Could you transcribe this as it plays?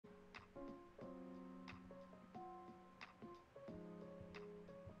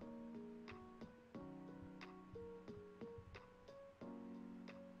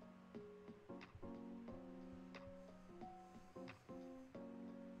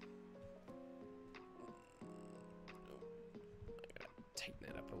tighten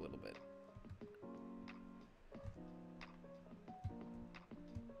that up a little bit.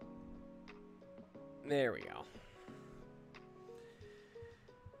 There we go.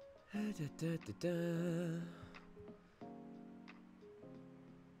 Da, da, da, da.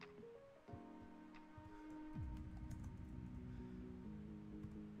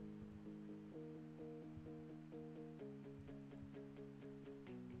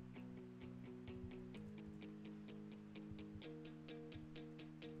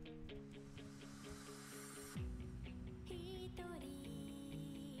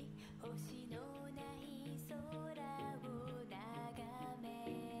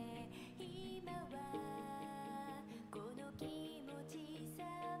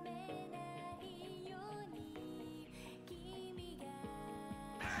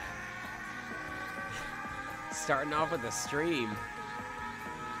 Starting off with a stream.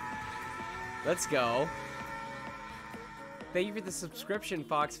 Let's go. Thank you for the subscription,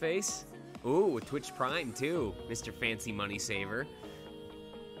 Foxface. Ooh, Twitch Prime too, Mr. Fancy Money Saver.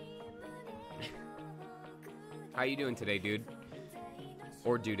 How you doing today, dude?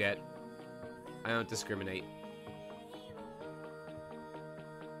 Or dudette. I don't discriminate.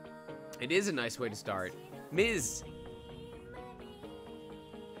 It is a nice way to start. Ms.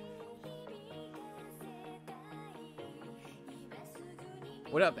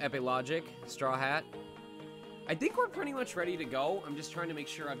 What up, Epilogic? Straw Hat? I think we're pretty much ready to go. I'm just trying to make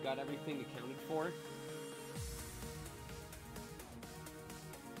sure I've got everything accounted for.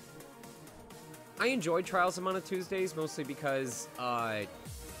 I enjoy Trials of Mana Tuesdays, mostly because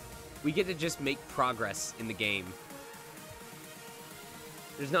we get to just make progress in the game.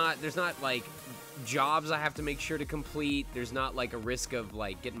 There's not like jobs I have to make sure to complete. There's not like a risk of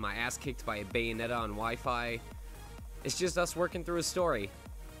like getting my ass kicked by a Bayonetta on Wi-Fi. It's just us working through a story.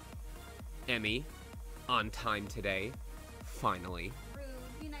 Emmy, on time today. Finally. Rude.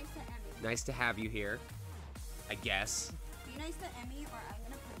 Be nice to Emmy. Nice to have you here. I guess. Be nice to Emmy or I'm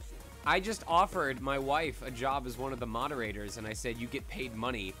gonna punch you. I just offered my wife a job as one of the moderators, and I said, you get paid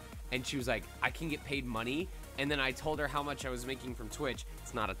money. And she was like, I can get paid money? And then I told her how much I was making from Twitch.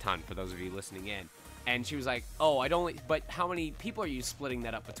 It's not a ton for those of you listening in. And she was like, oh, I'd only, but how many people are you splitting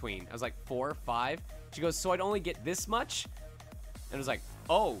that up between? I was like, 4 or 5. She goes, so I'd only get this much? And I was like,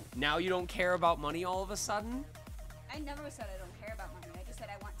 oh, now you don't care about money all of a sudden? I never said I don't care about money. I just said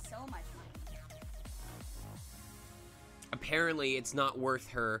I want so much money. Apparently, it's not worth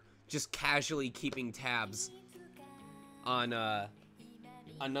her just casually keeping tabs on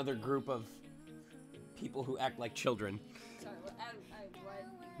another group of people who act like children. Sorry, what?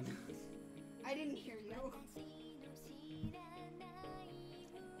 I didn't hear you.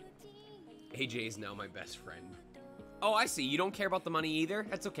 AJ is now my best friend. Oh, I see. You don't care about the money either?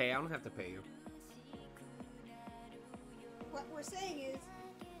 That's okay. I don't have to pay you. What we're saying is,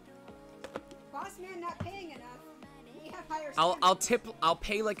 boss man not paying enough. We have higher I'll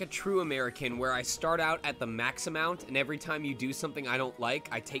pay like a true American, where I start out at the max amount, and every time you do something I don't like,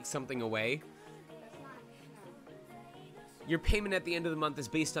 I take something away. That's not, no. Your payment at the end of the month is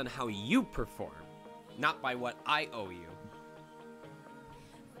based on how you perform, not by what I owe you.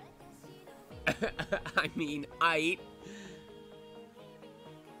 I mean,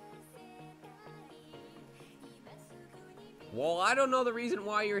 well, I don't know the reason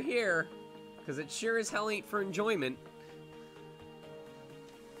why you're here, because it sure as hell ain't for enjoyment.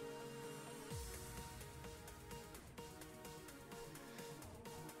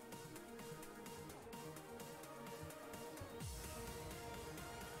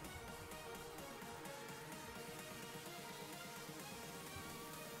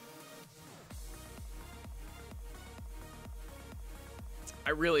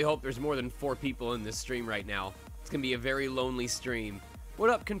 I really hope there's more than 4 people in this stream right now. It's gonna be a very lonely stream. What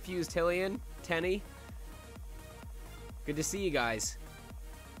up, Confused Hillian? Tenny? Good to see you guys.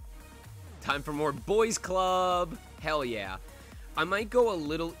 Time for more Boys Club! Hell yeah. I might go a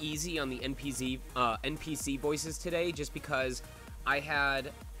little easy on the NPC voices today, just because I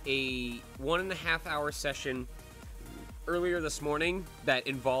had a 1.5 hour session earlier this morning that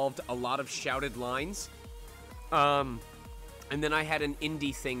involved a lot of shouted lines. And then I had an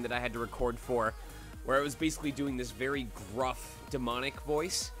indie thing that I had to record for, where I was basically doing this very gruff, demonic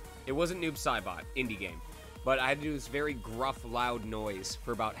voice. It wasn't Noob Saibot, indie game. But I had to do this very gruff, loud noise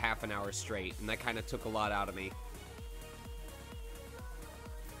for about half an hour straight, and that kind of took a lot out of me.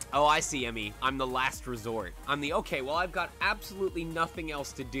 Oh, I see, Emmy. I'm the last resort. I'm the, okay, well, I've got absolutely nothing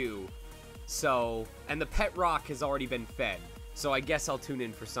else to do. So, and the pet rock has already been fed. So I guess I'll tune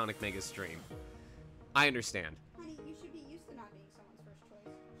in for Sonic Mega's stream. I understand. Honey, you should be used to not being someone's first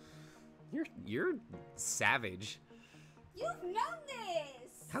choice. You're savage. You've known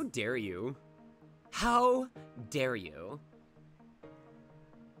this! How dare you? How dare you?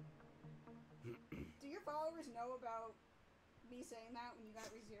 Do your followers know about me saying that when you got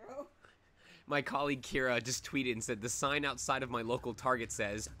ReZero? My colleague Kira just tweeted and said, the sign outside of my local Target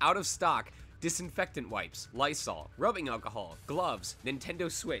says, out of stock, disinfectant wipes, Lysol, rubbing alcohol, gloves, Nintendo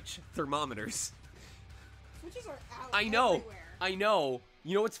Switch, thermometers. Switches are out I know, everywhere. I know.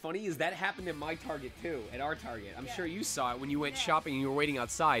 You know what's funny is that happened in my Target too, at our Target. I'm sure you saw it when you went shopping and you were waiting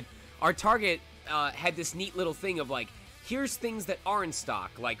outside. Our Target had this neat little thing of like, here's things that are in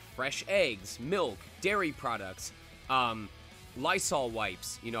stock, like fresh eggs, milk, dairy products, Lysol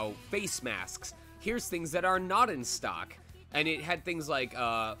wipes, you know, face masks. Here's things that are not in stock. And it had things like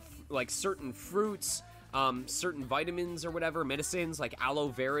certain fruits, certain vitamins or whatever, medicines like aloe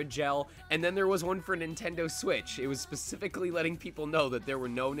vera gel, and then there was one for Nintendo Switch. It was specifically letting people know that there were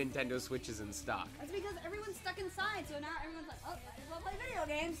no Nintendo Switches in stock. That's because everyone's stuck inside, so now everyone's like, oh, I just want to play video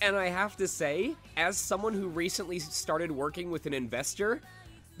games. And I have to say, as someone who recently started working with an investor,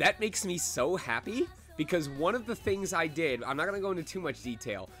 that makes me so happy, because one of the things I did, I'm not going to go into too much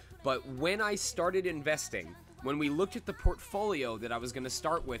detail, but when I started investing, when we looked at the portfolio that I was going to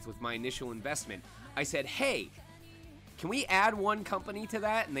start with my initial investment, I said, hey, can we add one company to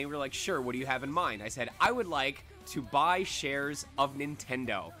that? And they were like, sure, what do you have in mind? I said, I would like to buy shares of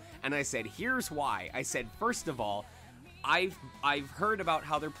Nintendo. And I said, here's why. I said, first of all, I've heard about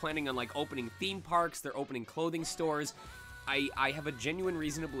how they're planning on like opening theme parks, they're opening clothing stores. I have a genuine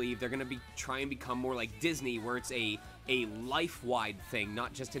reason to believe they're going to try and become more like Disney, where it's a life-wide thing,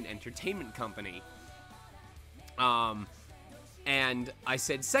 not just an entertainment company. And I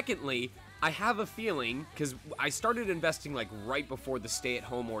said, secondly, I have a feeling, because I started investing like right before the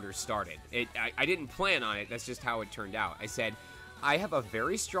stay-at-home order started. I didn't plan on it, that's just how it turned out. I said, I have a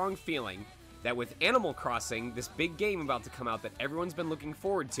very strong feeling that with Animal Crossing, this big game about to come out that everyone's been looking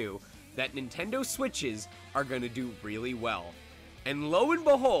forward to, that Nintendo Switches are going to do really well. And lo and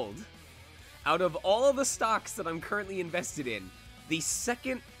behold, out of all of the stocks that I'm currently invested in, the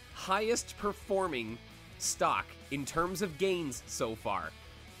second highest performing stock in terms of gains so far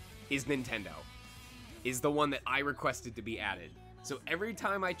is Nintendo. Is the one that I requested to be added. So every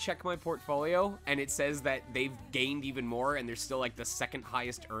time I check my portfolio and it says that they've gained even more and they're still like the second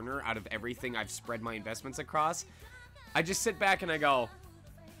highest earner out of everything I've spread my investments across, I just sit back and I go,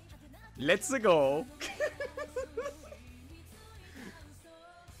 let's go.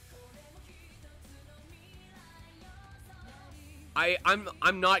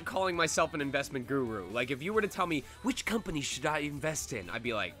 I'm not calling myself an investment guru. Like, if you were to tell me, which company should I invest in? I'd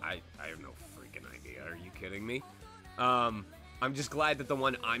be like, I have no freaking idea. Are you kidding me? I'm just glad that the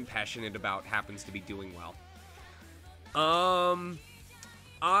one I'm passionate about happens to be doing well.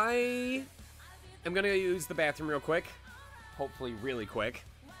 I am gonna use the bathroom real quick. Hopefully really quick.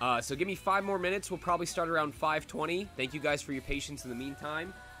 So give me 5 more minutes. We'll probably start around 5:20. Thank you guys for your patience in the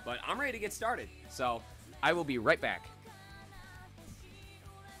meantime. But I'm ready to get started. So I will be right back.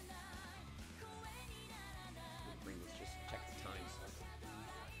 Just check the time.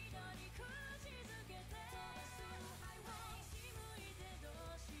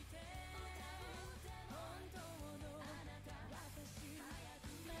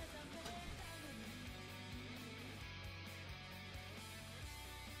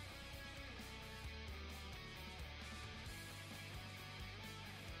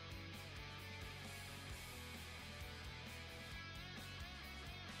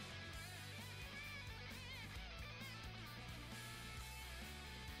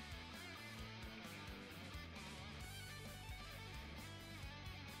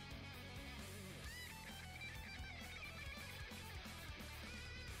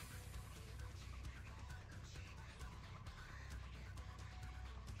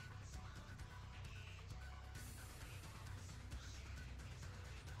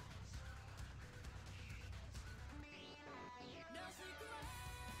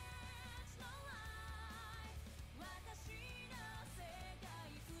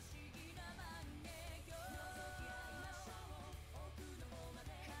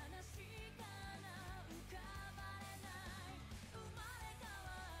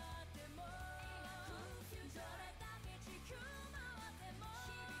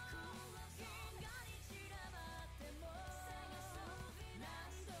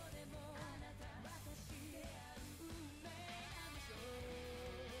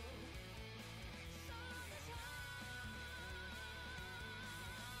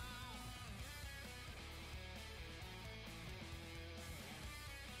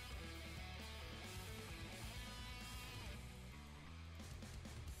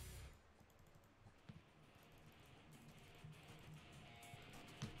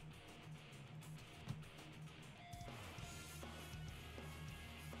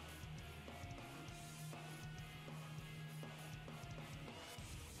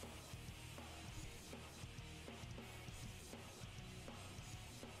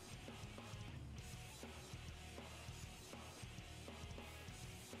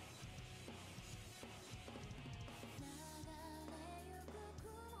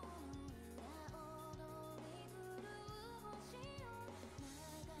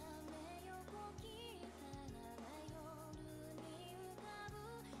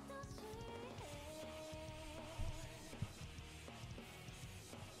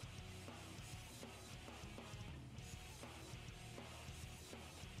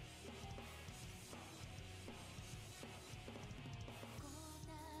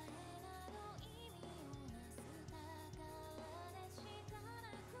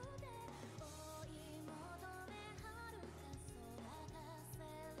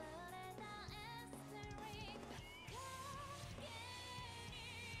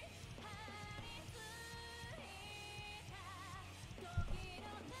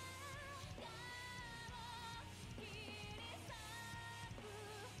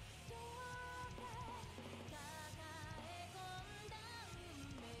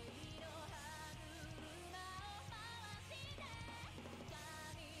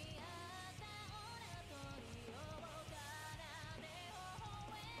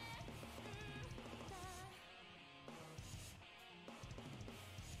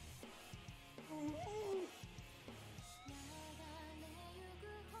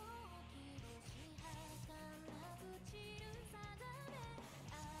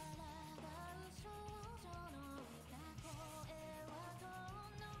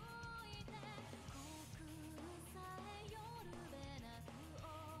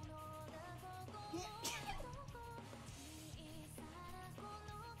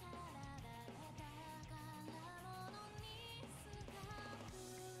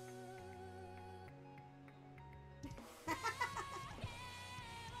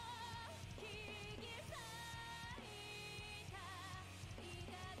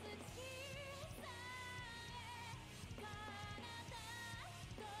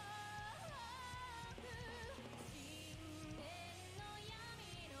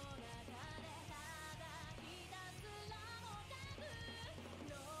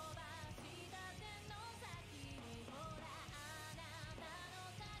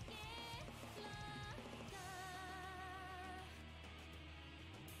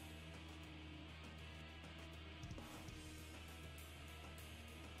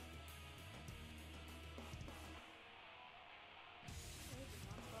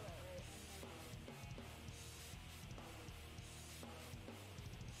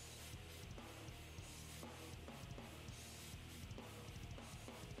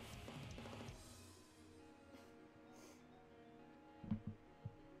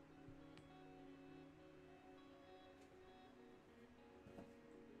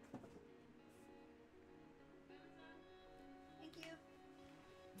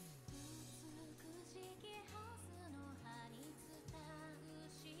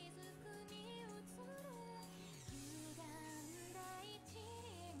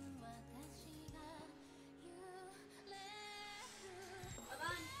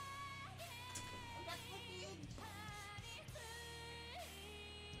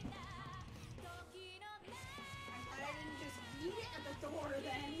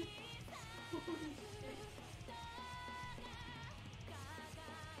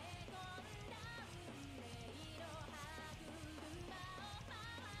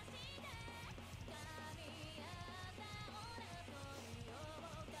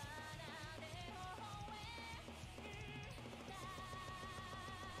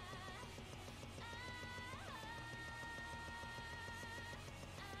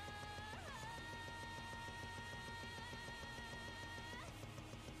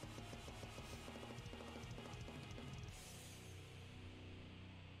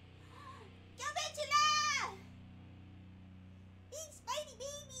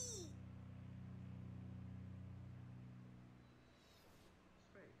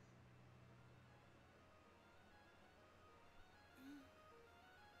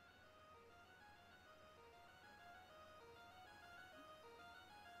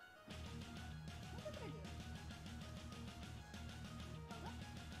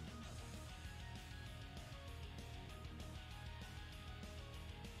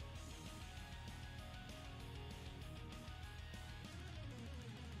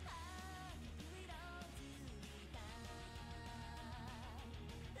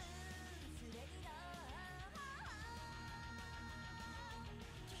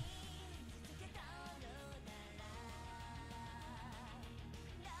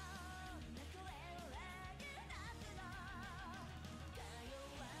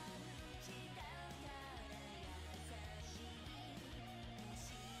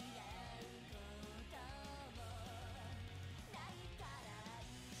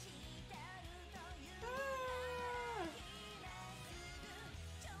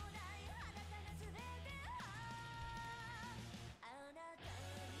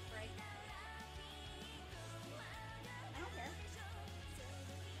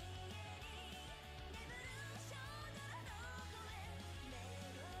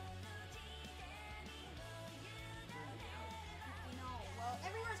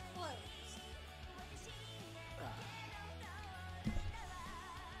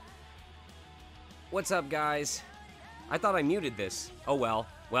 What's up, guys? I thought I muted this. Oh well.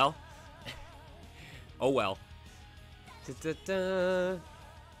 Well. Oh well. Da-da-da.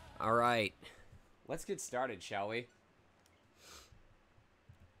 All right. Let's get started, shall we?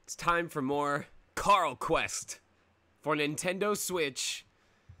 It's time for more Carl Quest for Nintendo Switch.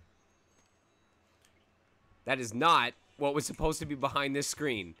 That is not what was supposed to be behind this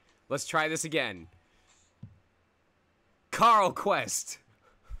screen. Let's try this again. Carl Quest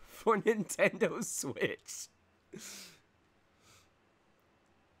for Nintendo Switch.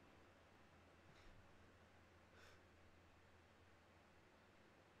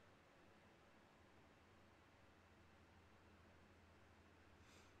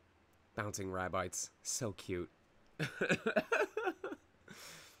 Bouncing rabbits. So cute.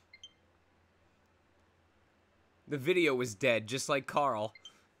 The video was dead, just like Carl.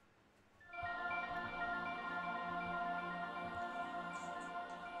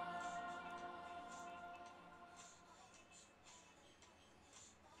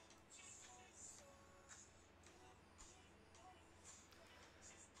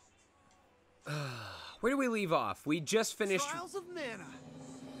 Where do we leave off? We just finished... Trials of Mana.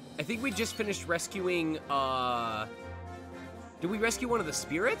 I think we just finished rescuing, Did we rescue one of the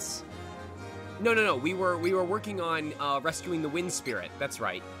spirits? No. We were working on, rescuing the wind spirit. That's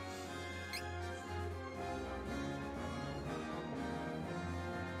right.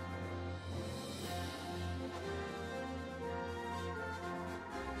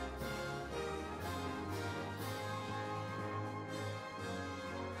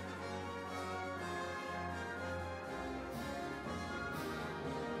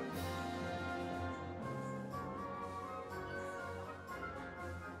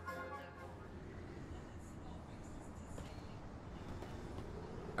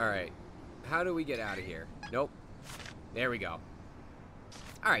 Alright, how do we get out of here? Nope. There we go.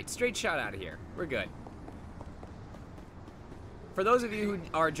 Alright, straight shot out of here. We're good. For those of you who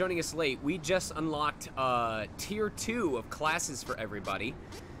are joining us late, we just unlocked Tier 2 of classes for everybody.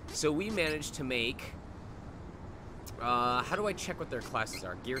 So we managed to make... how do I check what their classes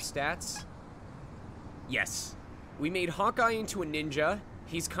are? Gear stats? Yes. We made Hawkeye into a ninja.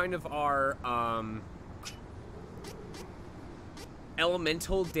 He's kind of our...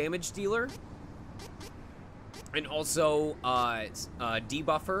 elemental damage dealer, and also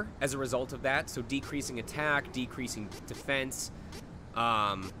debuffer as a result of that, so decreasing attack, decreasing defense.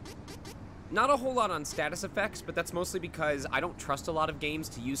 Not a whole lot on status effects, but that's mostly because I don't trust a lot of games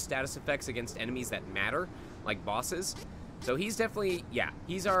to use status effects against enemies that matter, like bosses. So he's definitely, yeah,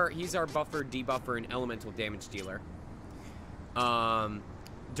 he's our buffer, debuffer, and elemental damage dealer.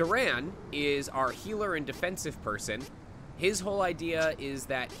 Duran is our healer and defensive person. His whole idea is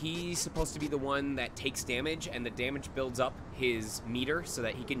that he's supposed to be the one that takes damage, and the damage builds up his meter so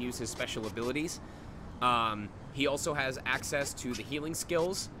that he can use his special abilities. He also has access to the healing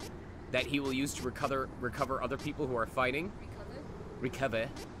skills that he will use to recover other people who are fighting. Recover.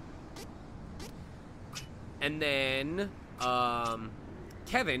 And then,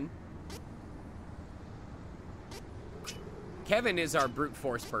 Kevin. Kevin is our brute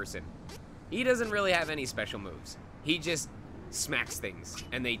force person. He doesn't really have any special moves. He just smacks things,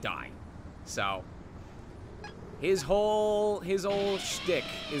 and they die. So, his whole shtick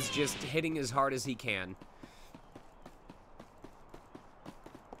is just hitting as hard as he can.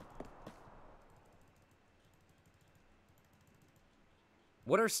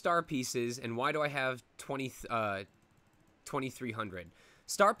 What are star pieces, and why do I have 2,300?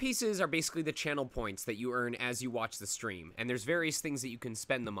 Star pieces are basically the channel points that you earn as you watch the stream, and there's various things that you can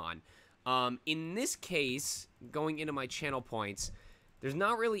spend them on. In this case, going into my channel points, there's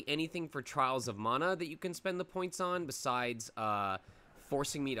not really anything for Trials of Mana that you can spend the points on besides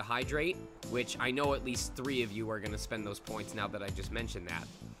forcing me to hydrate, which I know at least 3 of you are going to spend those points now that I just mentioned that.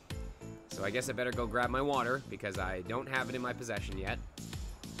 So I guess I better go grab my water because I don't have it in my possession yet. You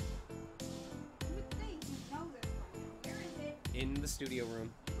would think you'd know this by now. Where is it? In the studio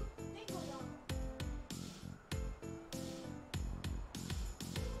room.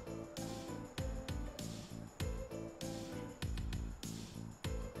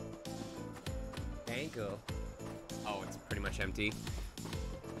 Go. Oh, it's pretty much empty.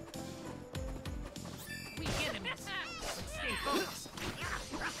 We enemies. Stay focused.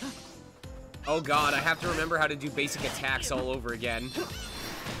 Oh god, I have to remember how to do basic attacks all over again.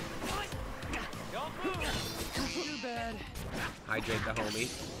 Don't move. Too bad. Hydrate the homie.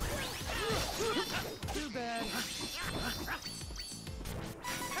 Too bad.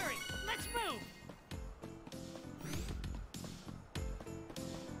 Hurry, let's move.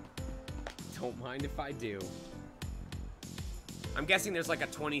 Don't mind if I do. I'm guessing there's like a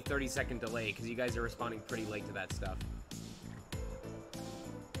 20-30 second delay because you guys are responding pretty late to that stuff.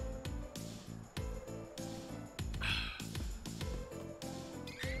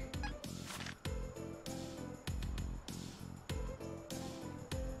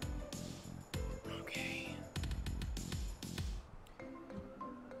 Okay.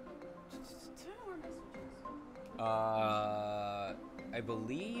 I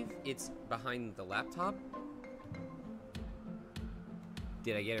believe it's behind the laptop.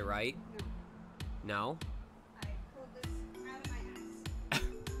 Did I get it right? No? I pulled this out of my ass.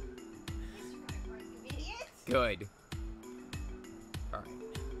 Yes, you got it right, you idiot. Good. Alright.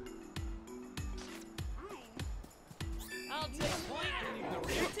 Fine. I'll take point and leave the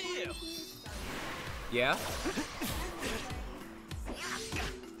rear to you. Yeah?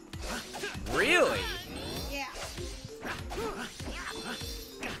 Really? Yeah.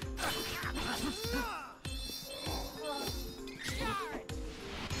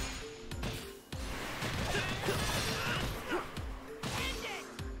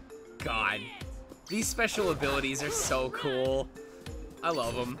 God. These special abilities are so cool. I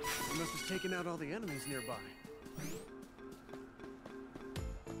love them. You must have taken out all the enemies nearby.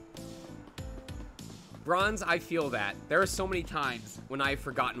 Bronze, I feel that. There are so many times when I've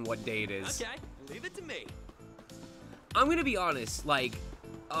forgotten what day it is. Okay, leave it to me. I'm gonna be honest, like,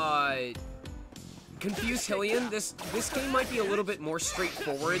 Confused Hillian, this game might be a little bit more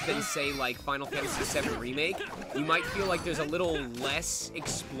straightforward than, say, like, Final Fantasy VII Remake. You might feel like there's a little less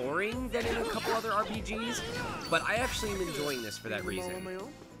exploring than in a couple other RPGs, but I actually am enjoying this for that reason.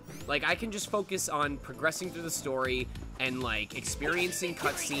 Like, I can just focus on progressing through the story and, like, experiencing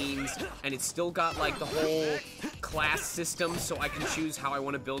cutscenes, and it's still got, like, the whole class system, so I can choose how I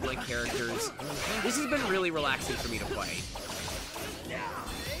want to build my characters. This has been really relaxing for me to play.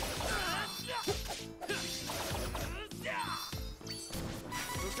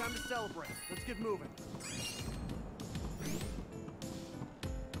 No time to celebrate. Let's get moving.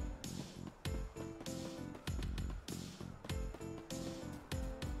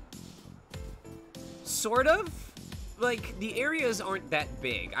 Sort of. Like, the areas aren't that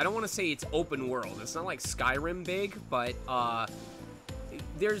big. I don't want to say it's open world. It's not like Skyrim big, but,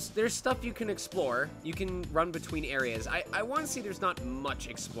 there's stuff you can explore. You can run between areas. I want to say there's not much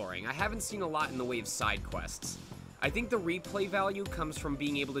exploring. I haven't seen a lot in the way of side quests. I think the replay value comes from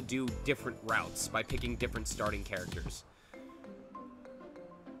being able to do different routes by picking different starting characters.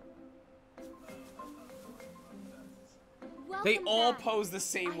 They all pose the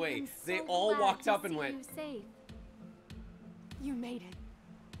same way. They all walked up and went, You made it.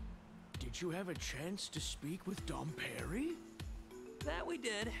 Did you have a chance to speak with Dom Perry? That we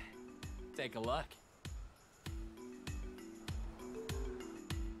did. Take a look.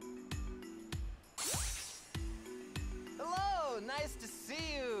 Hello, nice to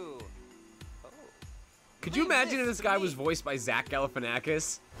see you. Oh. could you imagine if this guy was voiced by Zach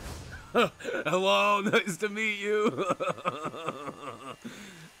Galifianakis? Hello, nice to meet you.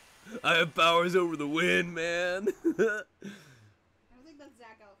 I have powers over the wind, man. I don't think that's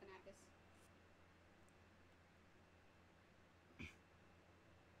Zach Galifianakis.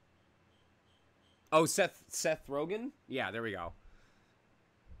 Oh, Seth Rogen? Yeah, there we go.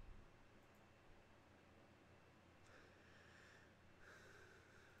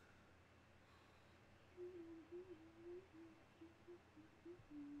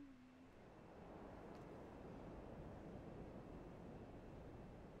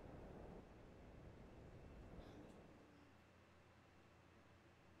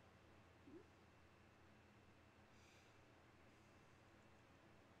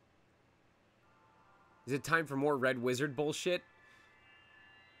 Is it time for more Red Wizard bullshit?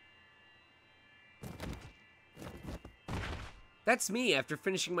 That's me after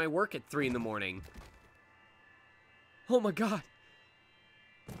finishing my work at 3 in the morning. Oh my god.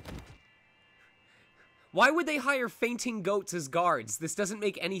 Why would they hire fainting goats as guards? This doesn't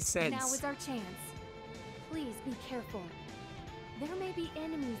make any sense. Now is our chance. Please be careful. There may be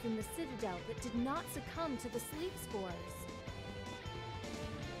enemies in the Citadel that did not succumb to the sleep spores.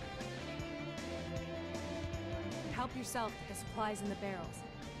 Help yourself to the supplies in the barrels.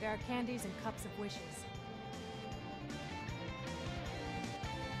 There are candies and cups of wishes.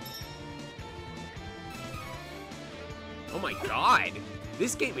 Oh my god.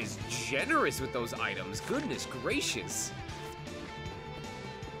 This game is generous with those items. Goodness gracious.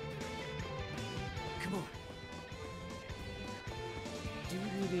 Come on.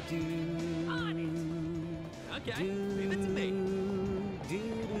 Okay, leave it to me.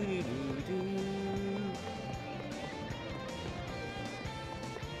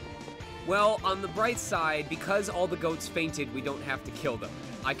 Well, on the bright side, because all the goats fainted, we don't have to kill them.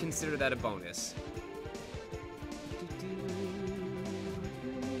 I consider that a bonus.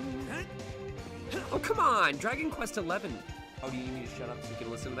 Oh, come on! Dragon Quest XI. Oh, do you need me to shut up so you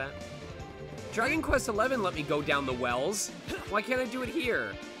can listen to that? Dragon Quest XI let me go down the wells. Why can't I do it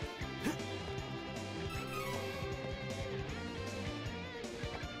here?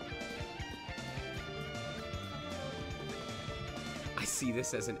 I see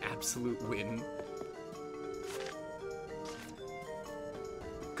this as an absolute win.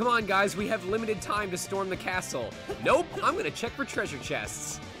 Come on, guys, we have limited time to storm the castle. Nope, I'm gonna check for treasure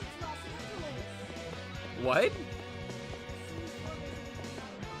chests. What?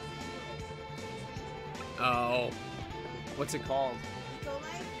 Oh. What's it called?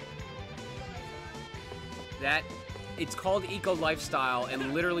 That, it's called Eco Lifestyle,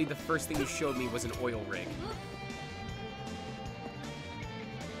 and literally the first thing you showed me was an oil rig.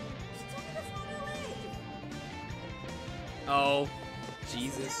 Oh,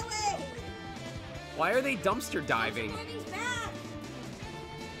 Jesus. Why are they dumpster diving?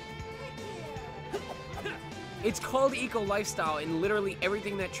 It's called Eco Lifestyle, and literally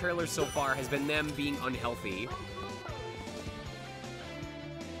everything in that trailer so far has been them being unhealthy.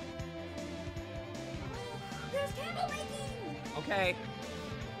 There's candle making! Okay.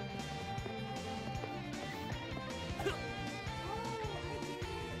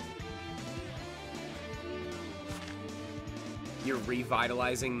 You're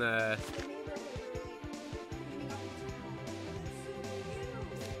revitalizing the...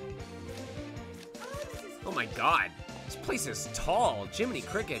 Oh my god. This place is tall. Jiminy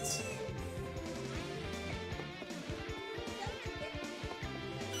Crickets.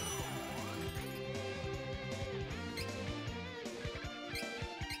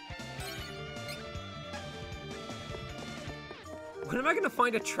 When am I gonna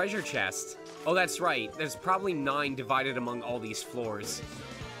find a treasure chest? Oh, that's right. There's probably 9 divided among all these floors.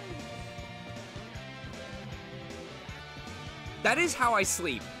 That is how I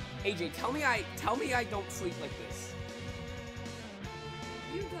sleep. AJ, tell me I don't sleep like this.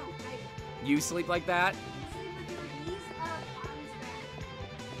 You don't. You sleep like that? Sleep with your knees up, arms back.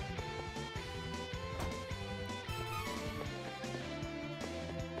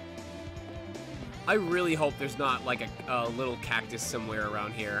 I really hope there's not like a little cactus somewhere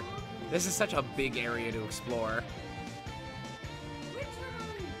around here. This is such a big area to explore.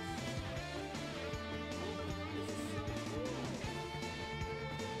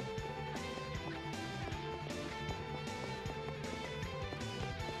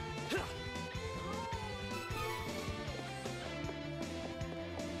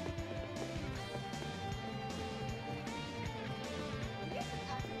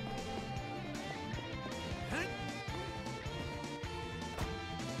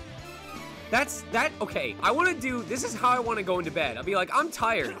 Okay, I want to do, this is how I want to go into bed. I'll be like, I'm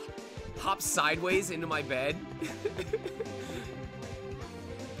tired. Hop sideways into my bed.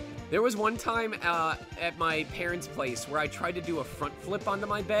 There was one time at my parents' place where I tried to do a front flip onto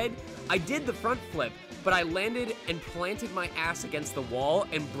my bed. I did the front flip, but I landed and planted my ass against the wall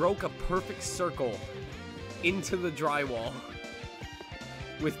and broke a perfect circle into the drywall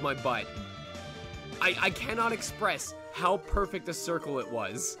with my butt. I cannot express how perfect a circle it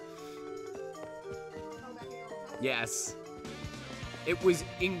was. Yes. It was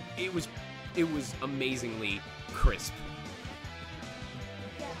amazingly crisp.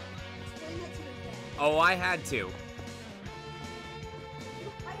 Yeah, explain that to your dad. Oh, I had to.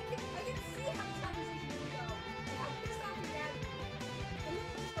 I can see how this conversation would go. And how pissed off your dad would be. And then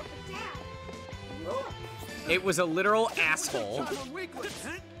you just go, but Dad, look. It was a literal asshole. It's perfect. This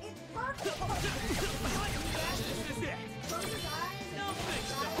is it. Close his eyes. No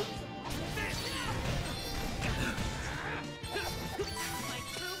thanks, though. My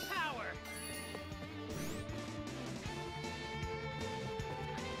true power.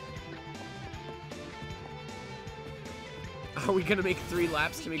 Are we gonna make 3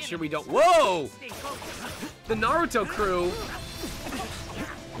 laps to make sure we don't? Whoa! Stay focused. The Naruto crew.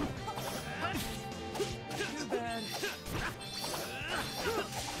 Too bad.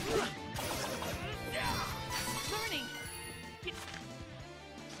 Learning.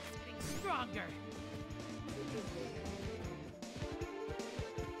 Getting stronger.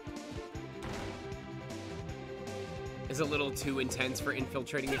 Is a little too intense for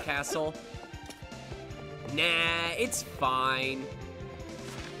infiltrating a castle. Nah, it's fine.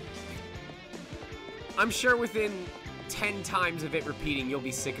 I'm sure within 10 times of it repeating, you'll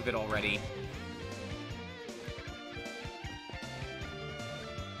be sick of it already.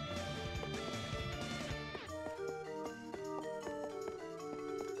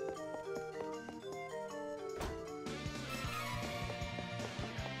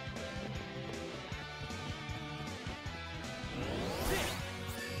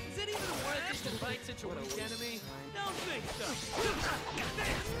 Alright, such a weak enemy. Don't think so.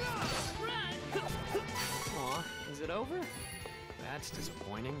 Run! Aw, is it over? That's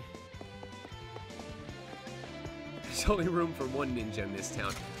disappointing. There's only room for one ninja in this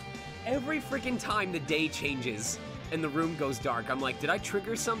town. Every freaking time the day changes and the room goes dark, I'm like, did I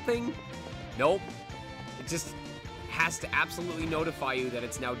trigger something? Nope. It just has to absolutely notify you that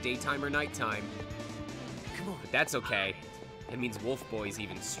it's now daytime or nighttime. Come on. But that's okay. That means Wolf Boy's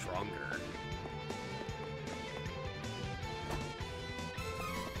even stronger.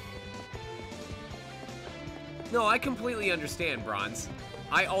 No, I completely understand, Bronze.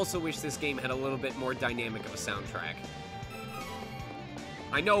 I also wish this game had a little bit more dynamic of a soundtrack.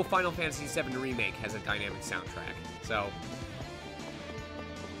 I know Final Fantasy VII Remake has a dynamic soundtrack, so...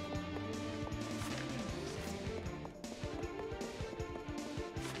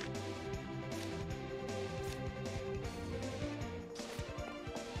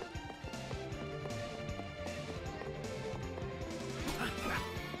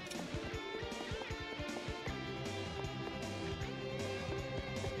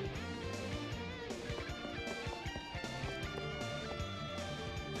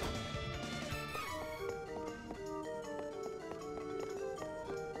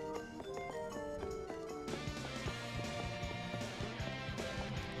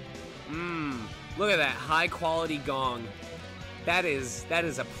 Look at that high quality gong. That is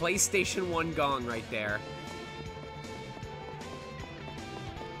a PlayStation 1 gong right there.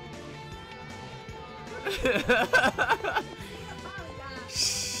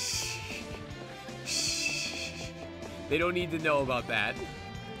 Shh. Shh. They don't need to know about that.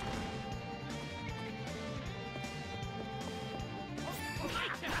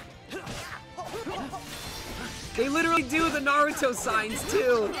 They literally do the Naruto signs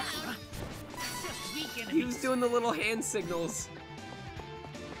too. He was doing the little hand signals.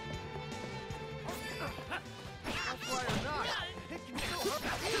 Take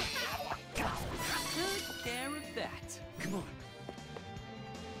care of that. Come on.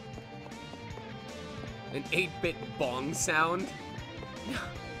 An 8-bit bong sound.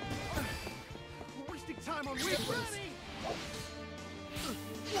 We're wasting time on weaklings.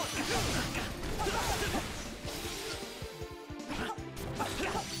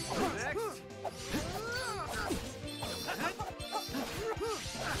 Next.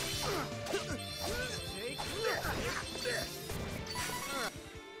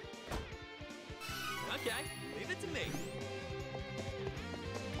 Okay, leave it to me.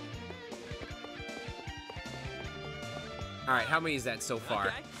 All right, how many is that so far?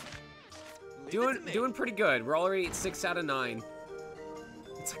 Okay. Leave it to me. Doing pretty good. We're already at 6 out of 9.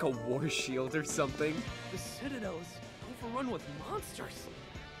 It's like a war shield or something. The Citadel is overrun with monsters.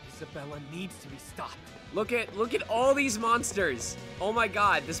 Isabella needs to be stopped. Look at all these monsters. Oh my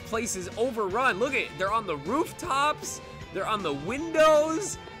god, this place is overrun. Look at it. They're on the rooftops. They're on the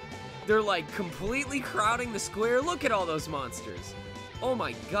windows. They're like completely crowding the square. Look at all those monsters. Oh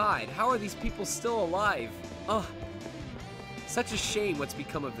my god, how are these people still alive? Ugh. Such a shame what's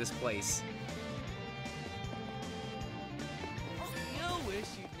become of this place. You wish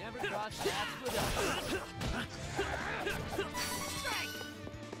you'd never crossed paths with us.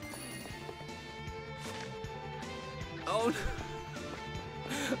 Oh no.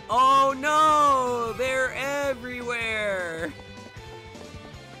 Oh no! They're everywhere!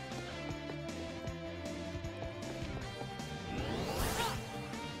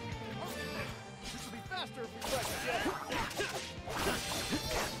 This will be faster if we press it.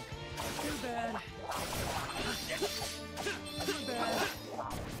 Too bad. Too bad.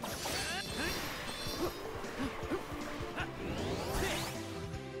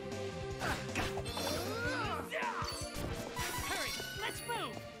 Hurry, let's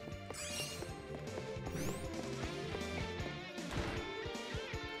move.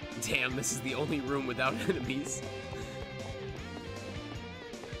 Damn, this is the only room without enemies.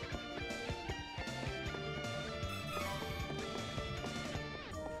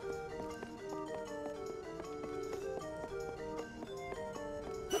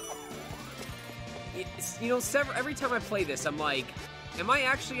 You know, every time I play this, I'm like, am I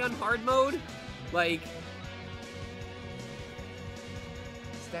actually on hard mode? Like,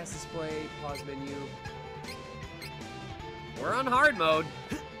 stats display, pause menu. We're on hard mode.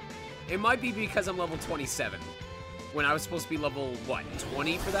 It might be because I'm level 27, when I was supposed to be level, what,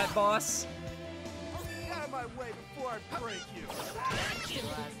 20 for that boss? Get out of my way before I break you.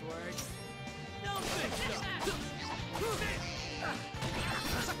 Last words. Don't think so.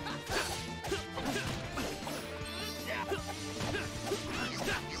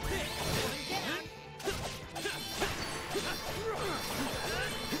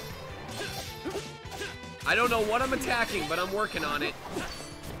 I don't know what I'm attacking, but I'm working on it.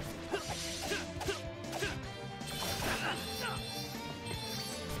 Took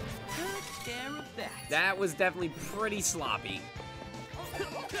care of that. That was definitely pretty sloppy.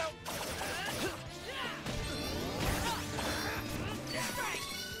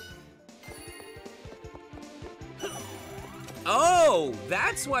 Oh,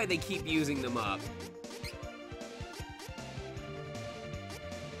 that's why they keep using them up.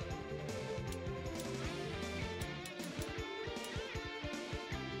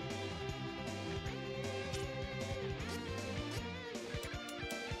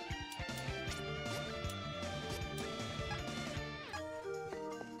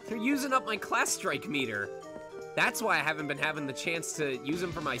 They're using up my class strike meter. That's why I haven't been having the chance to use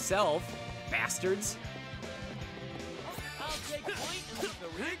them for myself, bastards. I'll take point and leave the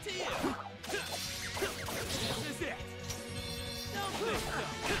rear to you. This is it. Don't think so.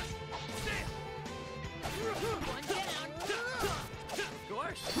 One down. Of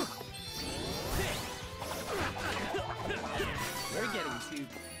course. We're getting too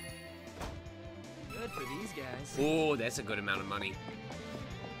good for these guys. Oh, that's a good amount of money.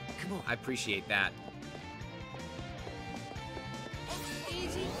 Come on. I appreciate that.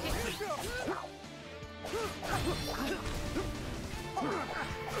 Easy.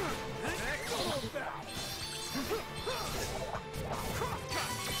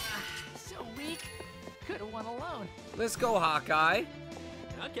 So weak. Could have won alone. Let's go, Hawkeye.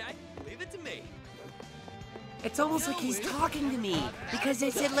 Okay, leave it to me. It's almost like he's talking to me, because I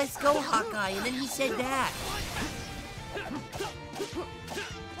said, let's go, Hawkeye, and then he said that.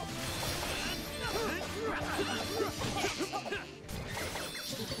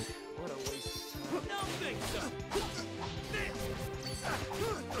 What a waste of time. Don't think so.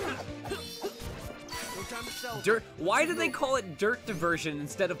 No time to sell. Dirt. Why do they call it dirt diversion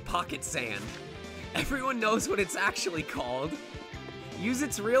instead of pocket sand? Everyone knows what it's actually called. Use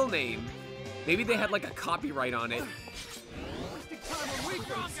its real name. Maybe they had like a copyright on it. Wasting time on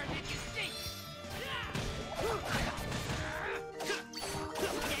weaklings.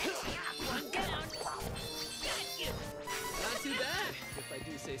 Not too bad, if I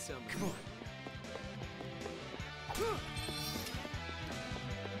do say so myself. Come on.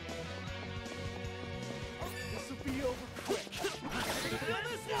 This will be over quick. Feel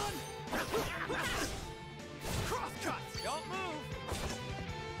this one. Cross cuts. Don't move.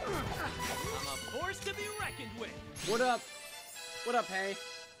 I'm a force to be reckoned with. What up? What up, hey?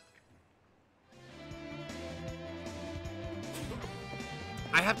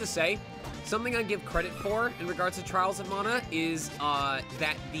 I have to say, something I give credit for in regards to Trials of Mana is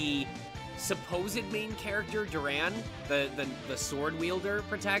that the supposed main character, Duran, the sword wielder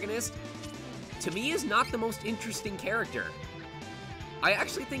protagonist, to me is not the most interesting character. I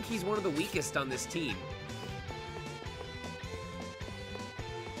actually think he's one of the weakest on this team.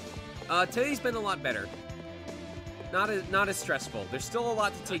 Today's been a lot better. Not as stressful. There's still a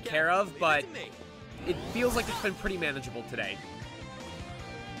lot to take care of, but it feels like it's been pretty manageable today.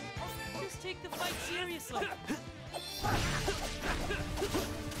 Just take the fight seriously.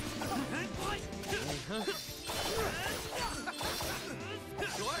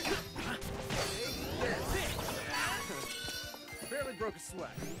 Barely broke a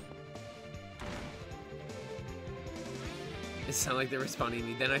sweat. It sounds like they're responding to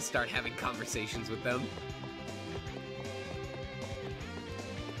me. Then I start having conversations with them.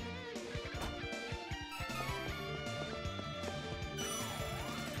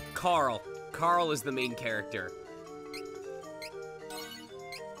 Carl. Carl is the main character.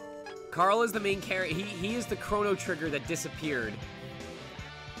 Carl is the main character. He is the Chrono Trigger that disappeared.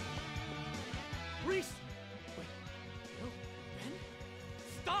 Reese! Wait. No? Ben?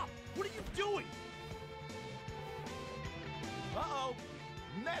 Stop! What are you doing? Uh-oh.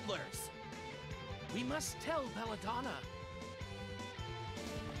 Meddlers! We must tell Belladonna.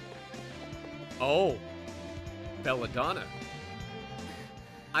 Oh. Belladonna.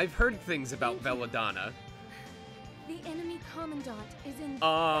 I've heard things about Belladonna. The enemy commandant is in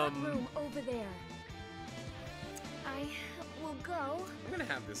that room over there. I will go I'm gonna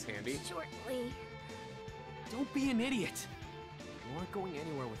have this handy. shortly. Don't be an idiot. You aren't going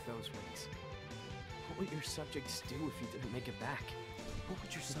anywhere with those wings. What would your subjects do if you didn't make it back? What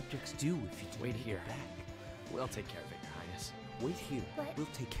would your subjects do if you didn't Wait make it here. back? We'll take care of it, Your Highness. Wait here. But- We'll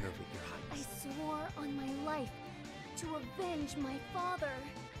take care of it, Your I Highness. swore on my life to avenge my father.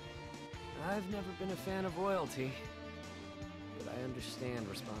 I've never been a fan of royalty, but I understand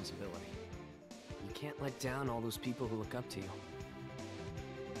responsibility. You can't let down all those people who look up to you.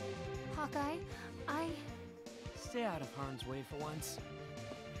 Hawkeye, Stay out of harm's way for once.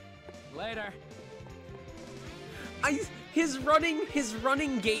 Later. His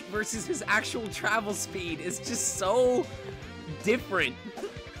running gait versus his actual travel speed is just so different.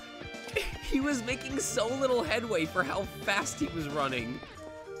 He was making so little headway for how fast he was running.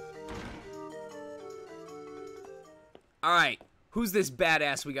 All right, who's this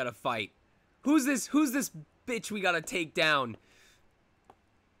badass we gotta fight? Who's this bitch we gotta take down?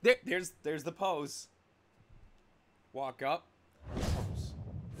 There's the pose. Walk up. Pose.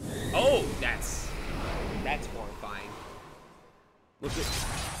 Oh, that's horrifying. Look at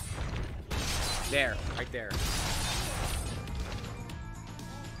there, right there.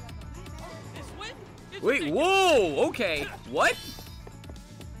 Wait, whoa, okay. What?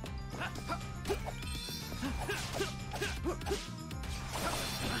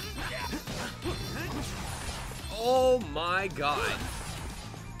 Oh my god.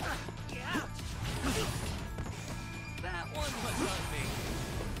 That one was on me.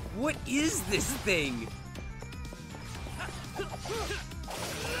 What is this thing?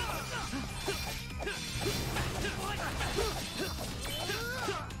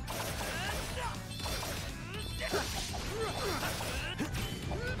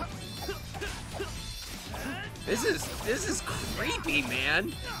 This is creepy,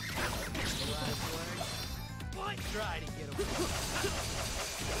 man. Try to get away.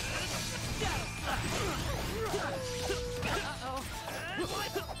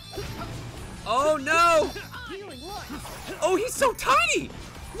 Oh no! Oh, he's so tiny!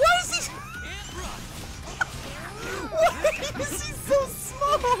 Why is he? Why is he so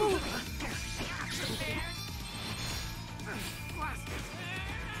small?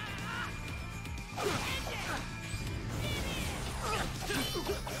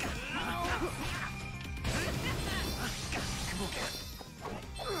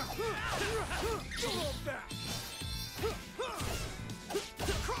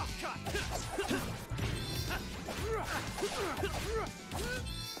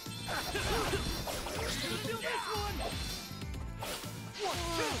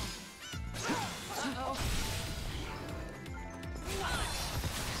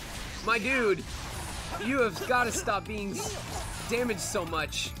 My dude, you have got to stop being damaged so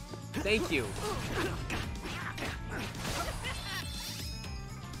much. Thank you.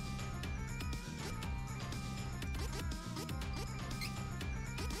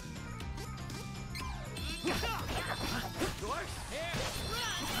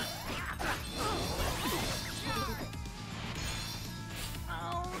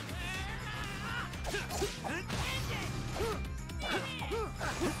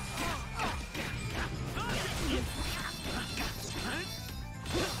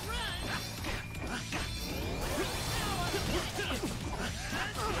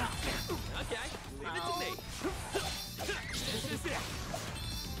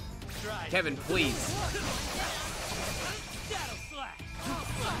 Kevin, please.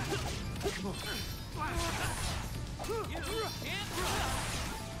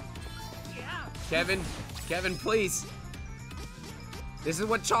 Kevin, please. This is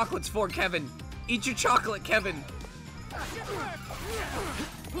what chocolate's for, Kevin. Eat your chocolate, Kevin.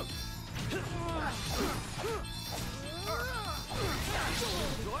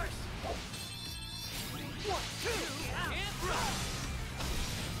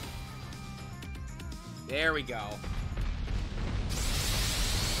 There we go.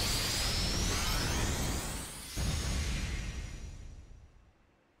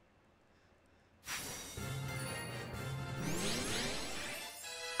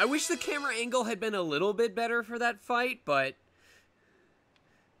 I wish the camera angle had been a little bit better for that fight, but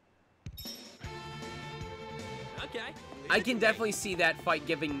okay. I can definitely see that fight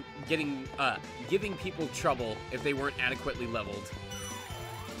giving people trouble if they weren't adequately leveled.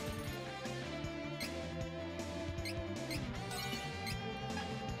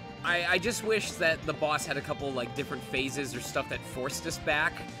 I just wish that the boss had a couple, like, different phases or stuff that forced us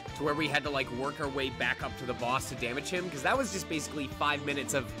back to where we had to, like, work our way back up to the boss to damage him, because that was just basically 5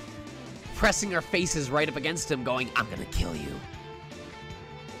 minutes of pressing our faces right up against him going, I'm gonna kill you.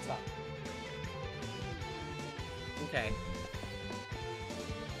 What's up? Okay.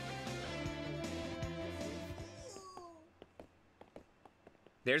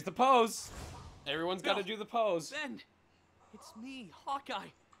 There's the pose. Everyone's got to do the pose. Ben, it's me, Hawkeye.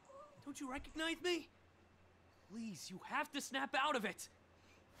 Don't you recognize me? Please, you have to snap out of it.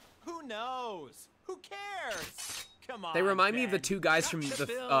 Who knows? Who cares? Come on. They remind me Ben. of the two guys from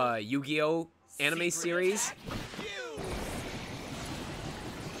the Yu-Gi-Oh! Anime series.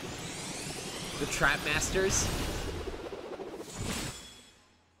 The Trap Masters.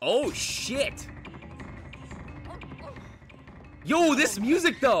 Oh, shit. Yo, this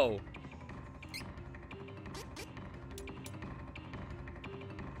music, though.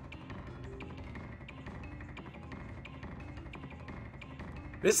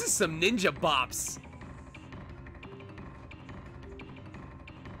 This is some ninja bops.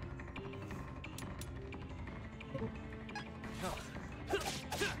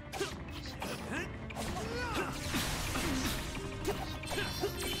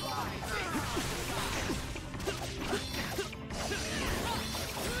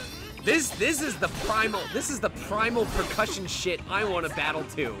 This is the primal percussion shit I want to battle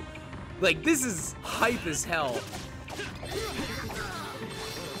to. Like, this is hype as hell.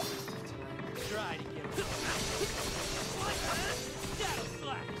 Try to get it. Shadow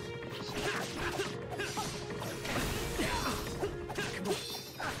slash.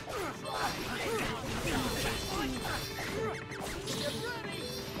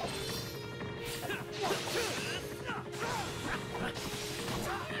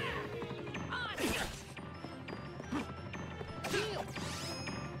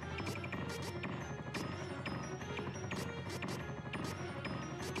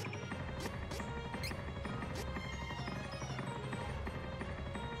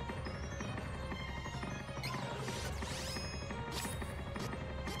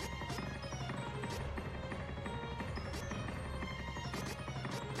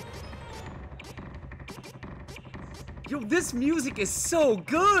 Yo, this music is so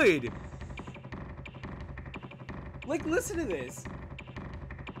good! Like, listen to this.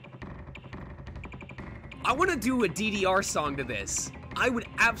 I want to do a DDR song to this. I would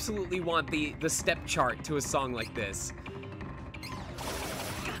absolutely want the step chart to a song like this.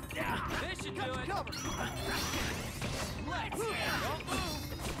 This should do it. Let's go. Don't move.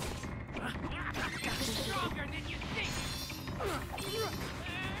 Stronger than you think.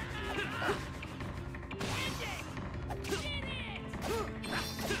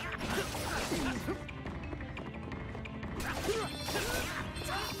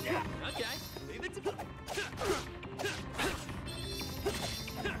 Okay, leave it to me.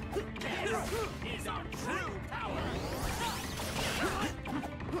 This is our true power.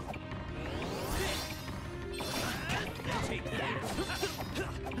 Take that.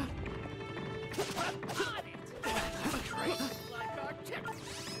 On it. Great. Like our tip.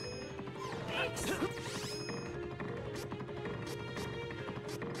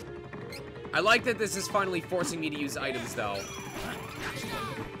 I like that this is finally forcing me to use items, though.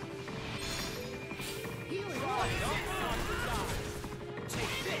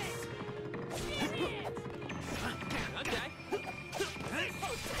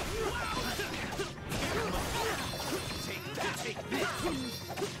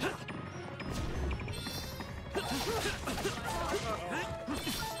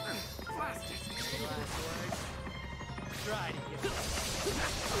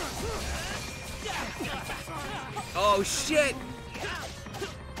 Oh, shit!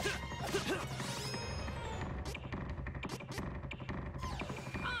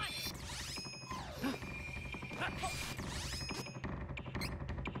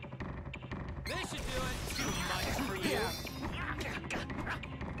 This should do it. Too much for you.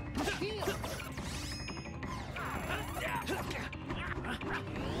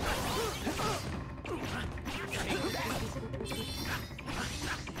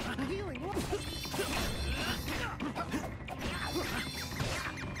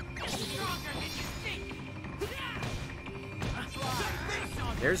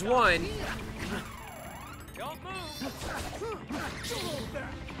 There's one. Don't move.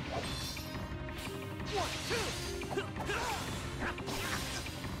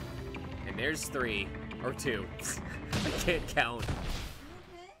 And there's 3. Or 2. I can't count.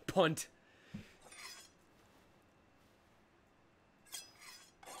 Punt.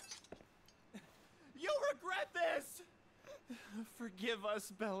 You'll regret this! Forgive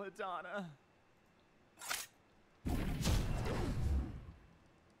us, Belladonna.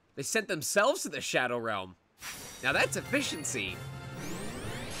 They sent themselves to the Shadow Realm. Now that's efficiency.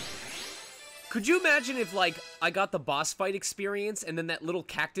 Could you imagine if, like, I got the boss fight experience and then that little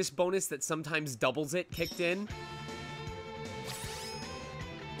cactus bonus that sometimes doubles it kicked in?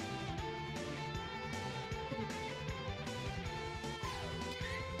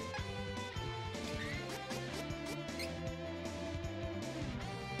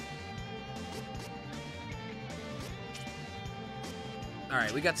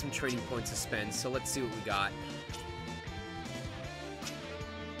 Alright, we got some trading points to spend, so let's see what we got.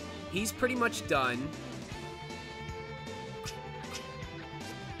 He's pretty much done.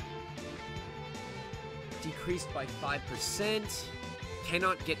 Decreased by 5%.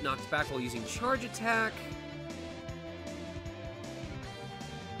 Cannot get knocked back while using charge attack.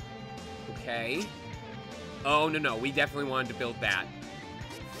 Okay. Oh, no, we definitely wanted to build that.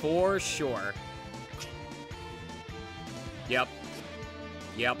 For sure. Yep.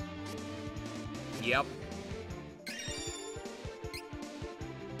 Yep. Yep.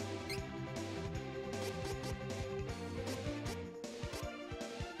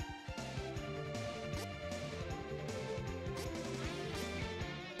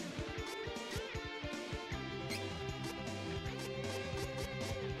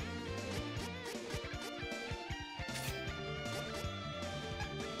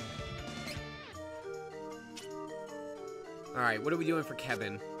 Alright, what are we doing for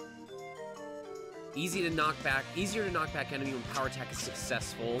Kevin? Easier to knock back enemy when power attack is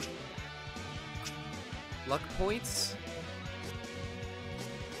successful. Luck points.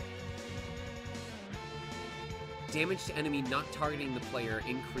 Damage to enemy not targeting the player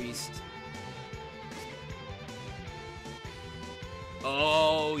increased.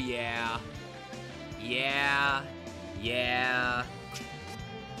 Oh, yeah. Yeah. Yeah.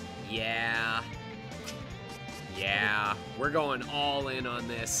 Yeah. Yeah. We're going all in on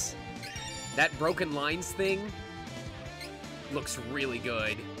this. That broken lines thing looks really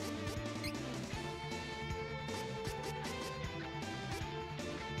good.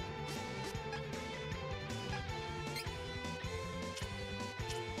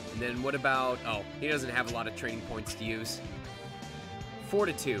 And then what about... Oh, he doesn't have a lot of training points to use.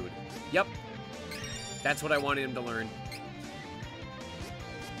 Fortitude. Yep. That's what I wanted him to learn.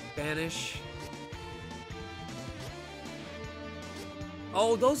 Banish.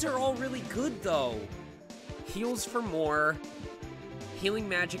 Oh, those are all really good, though. Heals for more. Healing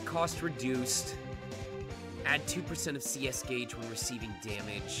magic cost reduced. Add 2% of CS gauge when receiving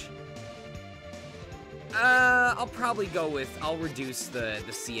damage. I'll probably go with... I'll reduce the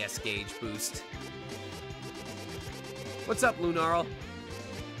CS gauge boost. What's up, Lunarl?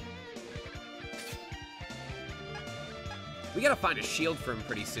 We gotta find a shield for him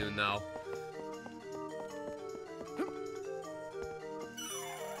pretty soon, though.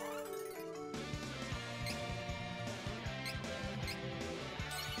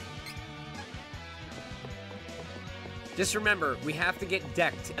 Just remember, we have to get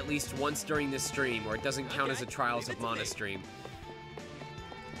decked at least once during this stream, or it doesn't count as a Trials of Mana stream.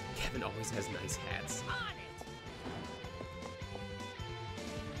 Kevin always has nice hats.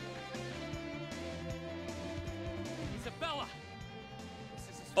 Isabella!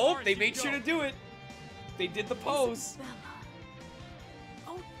 Oh, they made sure to do it. They did the pose. Isabella.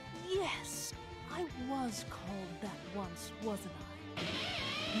 Oh, yes. I was called that once, wasn't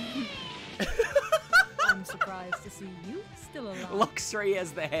I? I'm surprised to see you still alive. Luxray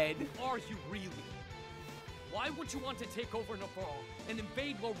as the head. Who are you really? Why would you want to take over Navarre and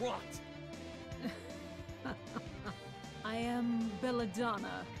invade Laurent? I am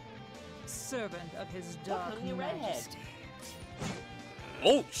Belladonna, servant of his dark majesty.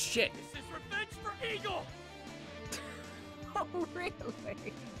 Oh, shit. This is revenge for Eagle! Oh,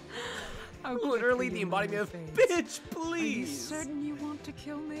 really? How Literally quickly the you embodiment of, move bitch, things. Are you please. certain you want to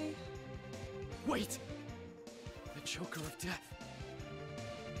kill me? Wait! The Choker of Death.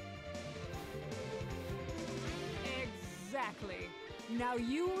 Exactly. Now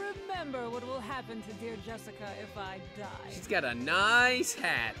you remember what will happen to dear Jessica if I die. She's got a nice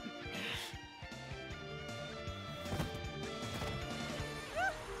hat.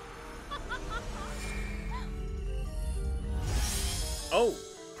 Oh,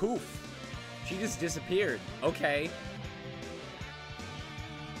 poof. She just disappeared. Okay.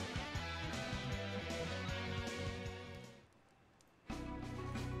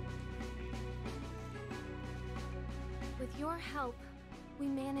 With your help, we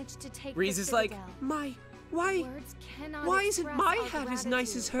managed to take Reese the is like, Citadel. why Words cannot isn't express my our hat as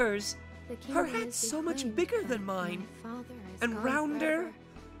nice as gratitude. hers? The Her kingdom hat's is so much reclaimed, bigger but than mine. my father is And gone rounder. forever.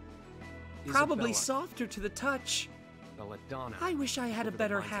 Probably Isabella. softer to the touch. Belladonna. I wish I had a over the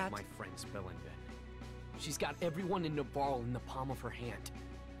better minds of hat. my friend Spellinger. She's got everyone in Navarre in the palm of her hand.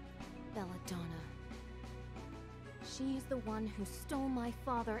 Belladonna. She is the one who stole my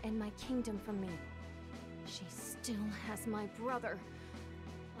father and my kingdom from me. She still has my brother.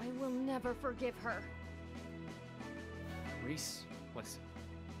 I will never forgive her. Reese, listen.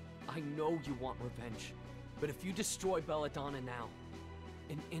 I know you want revenge, but if you destroy Belladonna now,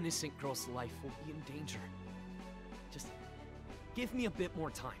 an innocent girl's life will be in danger. Just give me a bit more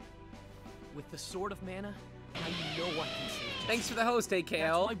time. With the Sword of Mana, I know I can save Jessica. Thanks for the host, That's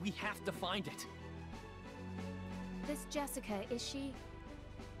AKL. why we have to find it. This Jessica, is she...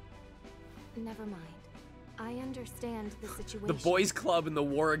 Never mind. I understand the situation. The boys club and the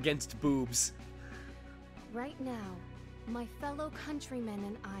war against boobs. Right now, my fellow countrymen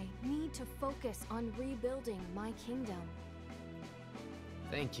and I need to focus on rebuilding my kingdom.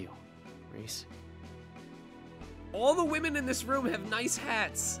 Thank you, Reese. All the women in this room have nice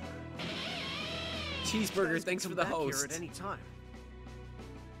hats. Cheeseburger, thanks for the host. Here at any time.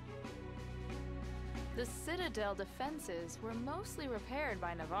 The Citadel defenses were mostly repaired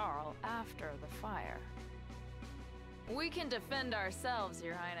by Navarro after the fire. We can defend ourselves,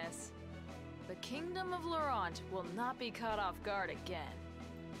 Your Highness. The Kingdom of Laurent will not be caught off guard again.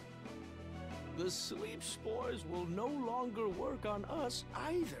 The sleep spores will no longer work on us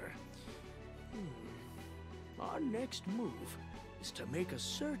either. Our next move is to make a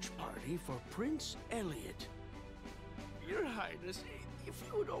search party for Prince Elliot. Your Highness, if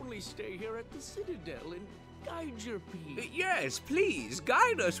you would only stay here at the Citadel and guide your people. Yes, please,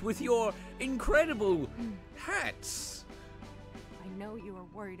 guide us with your incredible hats. I know you are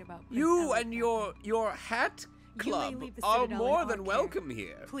worried about Prince You Elliot. and your hat You may club leave the are Citadel in more our than care. welcome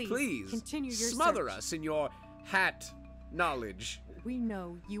here. Please, continue your smother search. us in your hat knowledge. We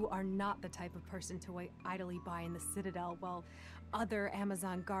know you are not the type of person to wait idly by in the Citadel while other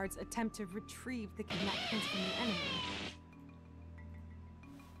Amazon guards attempt to retrieve the kidnapped prince from the enemy.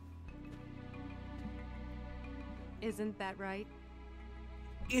 Isn't that right?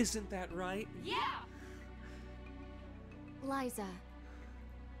 Isn't that right? Yeah! Liza,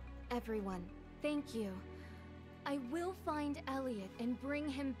 everyone, thank you. I will find Elliot and bring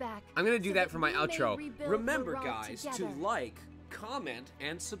him back. I'm gonna do so that for my we may outro. rebuild Remember, Laurent guys, together. to like, comment,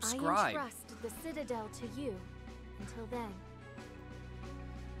 and I subscribe. entrust the Citadel to you. Until then.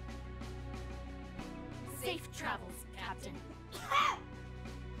 Safe travels, Captain.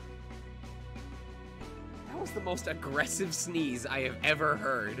 That was the most aggressive sneeze I have ever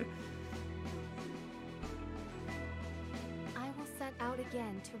heard. I will set out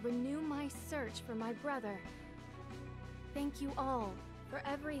again to renew my search for my brother. Thank you all for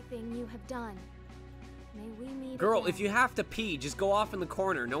everything you have done. May we meet Girl, again. if you have to pee, just go off in the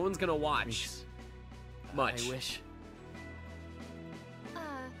corner. No one's gonna watch. Much. I wish.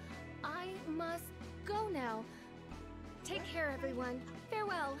 I must go now. Take care, everyone.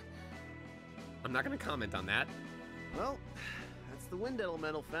 Farewell. I'm not gonna comment on that. Well, that's the wind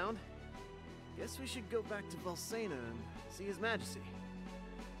elemental found. Guess we should go back to Valsena and see His Majesty.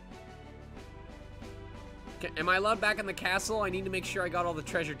 Am I allowed back in the castle? I need to make sure I got all the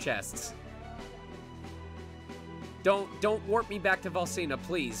treasure chests. Don't warp me back to Valsena,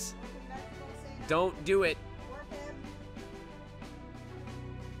 please. Don't do it.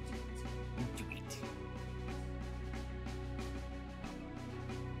 Do it.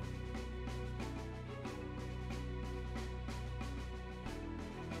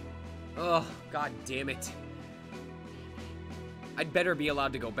 Oh, god damn it. I'd better be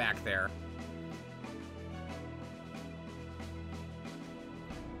allowed to go back there.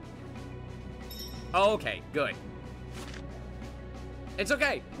 Oh, okay, good. It's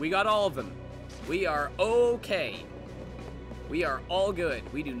okay. We got all of them. We are okay. We are all good.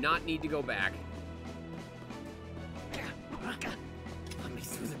 We do not need to go back. Let me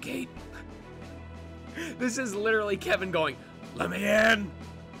through the gate. This is literally Kevin going, "Let me in!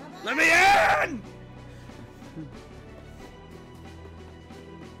 Let me in!"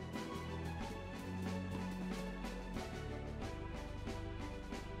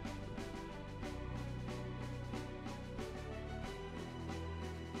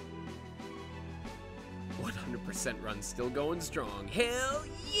 % run still going strong. Hell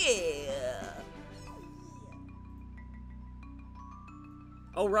yeah!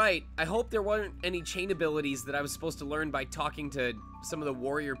 Oh right, I hope there weren't any chain abilities that I was supposed to learn by talking to some of the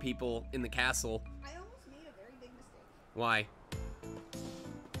warrior people in the castle. I almost made a very big mistake. Why?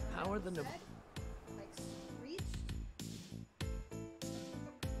 How are the Like, screech?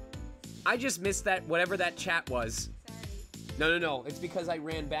 I just missed that, whatever that chat was. No, it's because I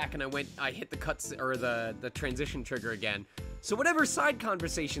ran back and I hit the cuts, or the transition trigger again. So whatever side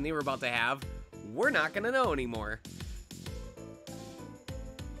conversation they were about to have, we're not gonna know anymore.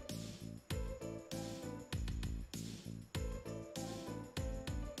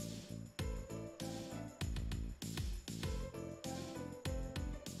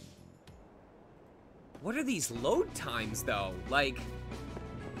 What are these load times though? Like,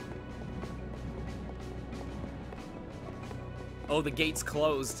 oh, the gate's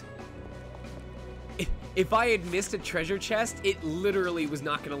closed. If I had missed a treasure chest, it literally was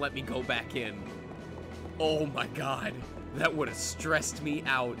not gonna let me go back in. Oh my god, that would have stressed me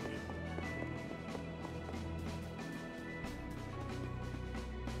out.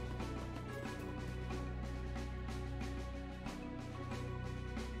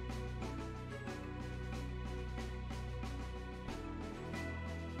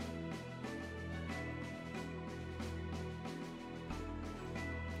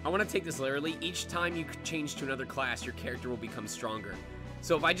 I want to take this literally. Each time you change to another class, your character will become stronger.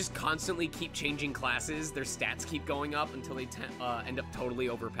 So if I just constantly keep changing classes, their stats keep going up until they end up totally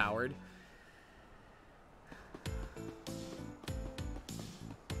overpowered.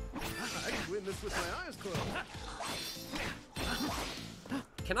 I can win this with my eyes closed.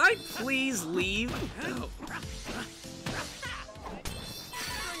 Can I please leave? Oh.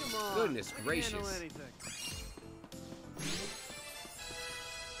 Goodness gracious.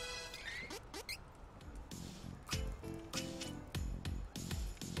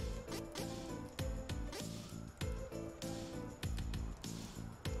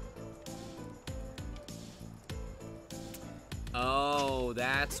 Oh,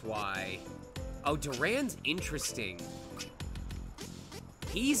 that's why. Oh, Duran's interesting.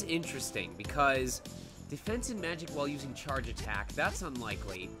 He's interesting because defense and magic while using charge attack, that's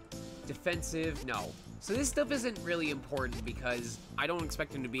unlikely. Defensive, no. So this stuff isn't really important because I don't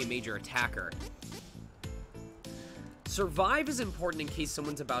expect him to be a major attacker. Survive is important in case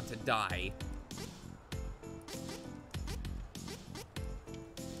someone's about to die.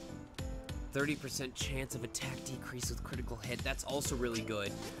 %30 chance of attack decrease with critical hit. That's also really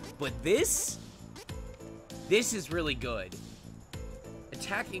good. But this is really good.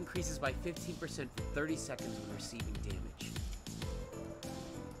 Attack increases by 15% for 30 seconds when receiving damage.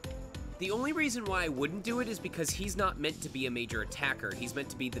 The only reason why I wouldn't do it is because he's not meant to be a major attacker. He's meant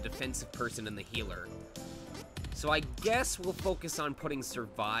to be the defensive person and the healer. So I guess we'll focus on putting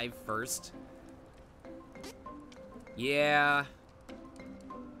survive first. Yeah.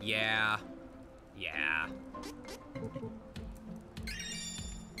 Yeah. Yeah.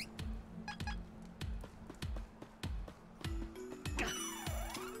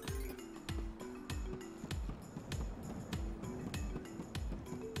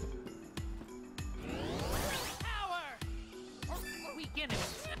 Weak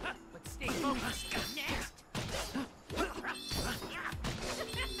enemies, but stay focused. Next.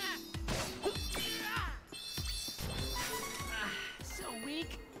 So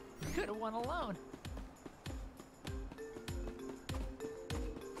weak. Could have won alone.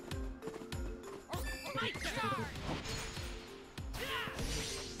 My turn.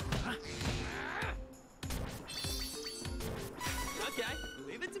 Okay,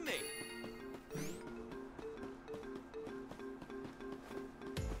 leave it to me.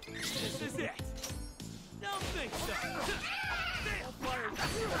 This is it. Don't think so. Fire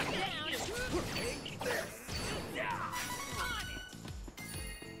down. Take this. On it.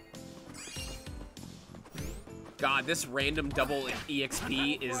 God, this random double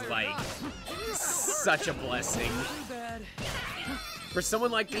EXP is like such a blessing. For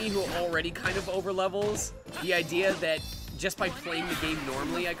someone like me who already kind of overlevels, the idea that just by playing the game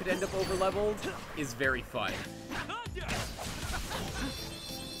normally I could end up overleveled is very fun. That's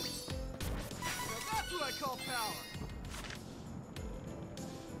what I call power.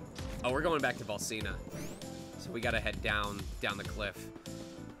 Oh, we're going back to Valsena. So we gotta head down the cliff.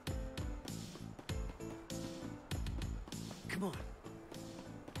 Come on.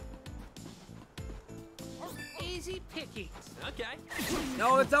 Easy pickings. Okay.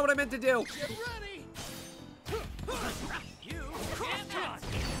 No, that's not what I meant to do. Get ready. You can't run.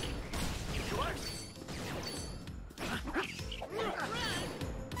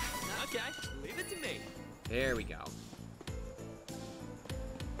 Okay, leave it to me. There we go.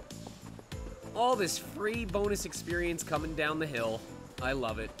 All this free bonus experience coming down the hill. I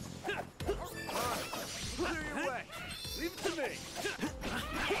love it. Clear your way. Leave it to me.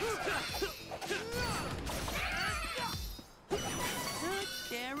 Took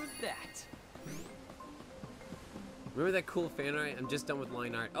care of that. Remember that cool fan art? I'm just done with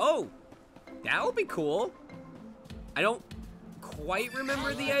line art. Oh! That'll be cool. I don't quite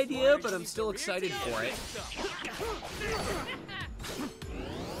remember the idea, but I'm still excited for it.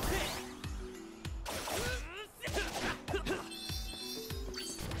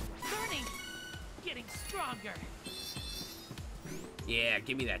 Learning. Getting stronger. Yeah,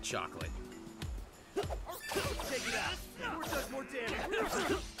 give me that chocolate. Take it out. More does more damage.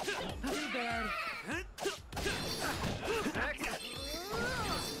 Too bad. Next.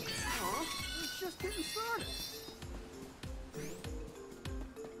 Aw, it's just getting started.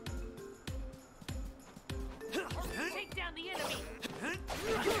 Take down the enemy.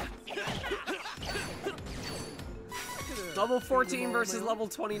 Level 14 versus level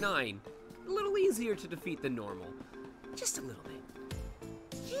 29. A little easier to defeat than normal. Just a little bit.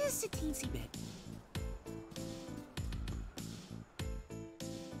 Just a teensy bit.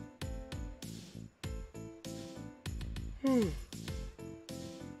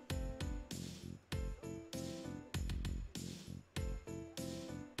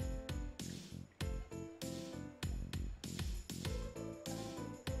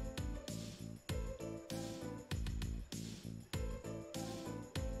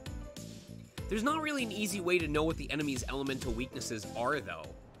 There's not really an easy way to know what the enemy's elemental weaknesses are, though.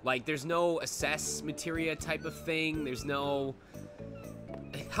 Like, there's no assess materia type of thing. There's no...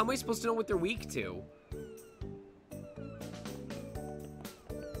 How am I supposed to know what they're weak to?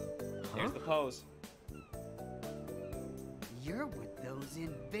 Here's the pose. You're with those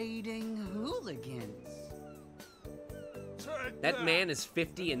invading hooligans. That man is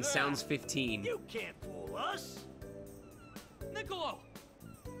 50 and sounds 15. You can't fool us. Niccolo!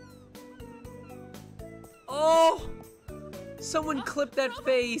 Oh! Someone clipped that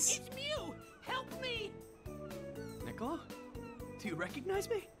face. It's Mew! Help me! Niccolo? Do you recognize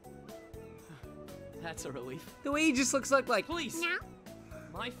me? That's a relief. The way he just looks like Please!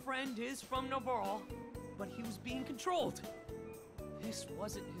 My friend is from Navarre, but he was being controlled. This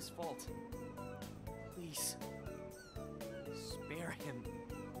wasn't his fault. Please. Spare him.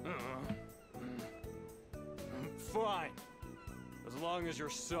 Fine. As long as you're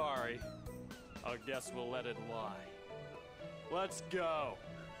sorry, I guess we'll let it lie. Let's go.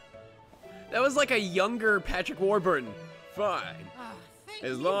 That was like a younger Patrick Warburton. Fine.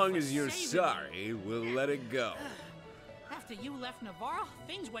 As long as you're sorry, we'll let it go. After you left Navarre,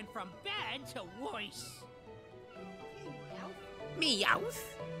 things went from bad to worse. Meowth.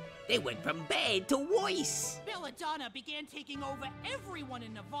 They went from bad to worse. Belladonna began taking over everyone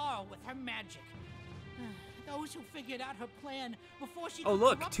in Navarre with her magic. Those who figured out her plan before she Oh could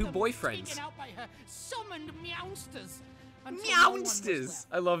look, corrupt 2 them was boyfriends. taken out by her summoned meowsters. until no one was Meowsters! left.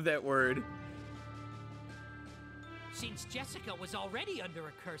 I love that word. Since Jessica was already under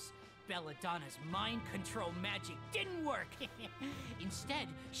a curse, Belladonna's mind control magic didn't work. Instead,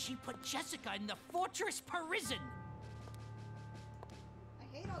 she put Jessica in the Fortress Prison.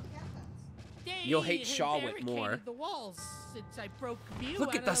 I hate all the cat pets. They You'll hate had Shaw barricaded more. the walls since I broke Mew Look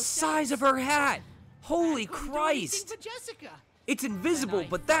out at of the those size cells. of her hat! Holy I couldn't do Christ! anything for Jessica. It's invisible, Then I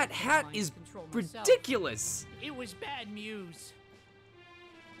but that fought to hat mind is control myself. ridiculous! It was bad news.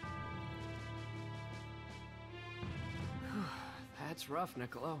 That's rough,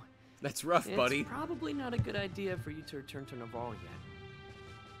 Niccolo. That's rough, buddy. It's probably not a good idea for you to return to Navarre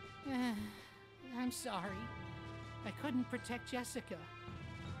yet. I'm sorry. I couldn't protect Jessica.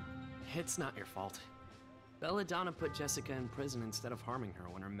 It's not your fault. Belladonna put Jessica in prison instead of harming her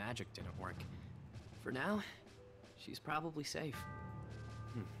when her magic didn't work. For now, she's probably safe.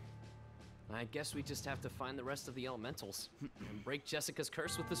 I guess we just have to find the rest of the elementals and break Jessica's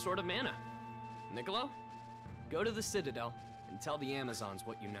curse with the Sword of Mana. Niccolo, go to the Citadel and tell the Amazons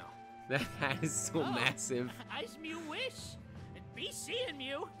what you know. That hat is so massive. As Mew wish. Be seeing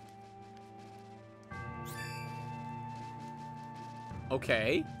Mew.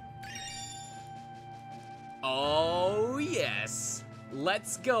 Okay. Oh, yes.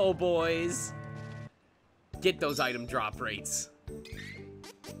 Let's go, boys. Get those item drop rates.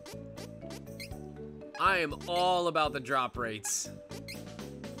 I am all about the drop rates.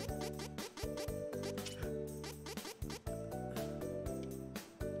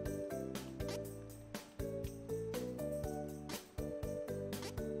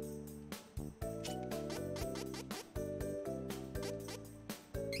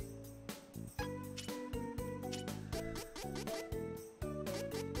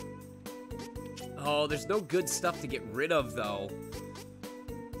 Oh, there's no good stuff to get rid of, though.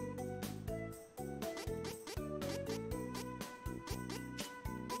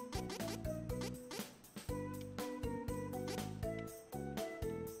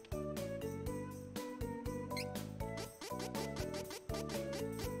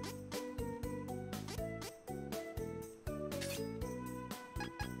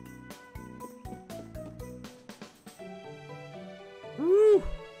 Woo!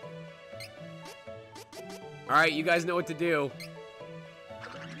 All right, you guys know what to do.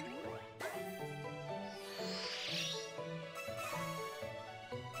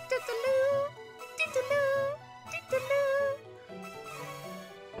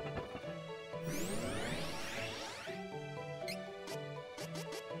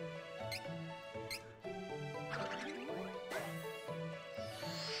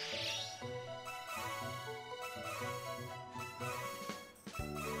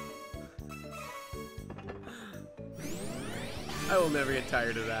 I will never get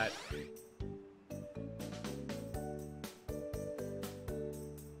tired of that.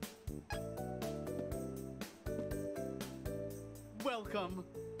 Welcome.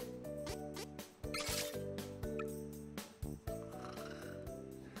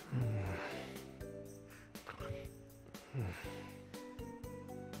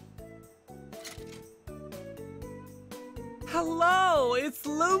 Hello, it's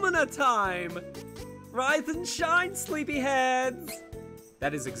Lumina time! Rise and shine, sleepyheads!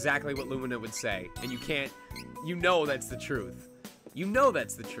 That is exactly what Lumina would say. And you can't... You know that's the truth. You know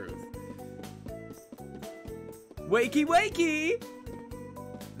that's the truth. Wakey, wakey!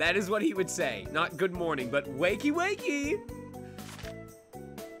 That is what he would say. Not good morning, but wakey, wakey!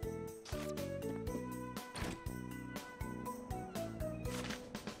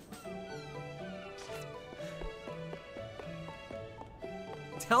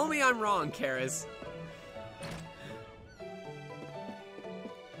 Tell me I'm wrong, Karis.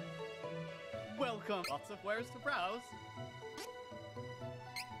 Welcome. Lots of wares to browse.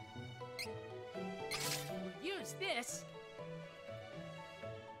 Use this.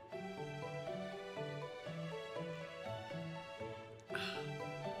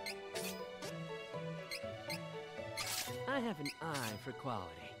 I have an eye for quality.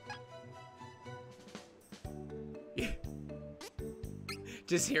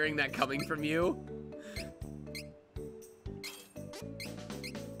 Just hearing that coming from you.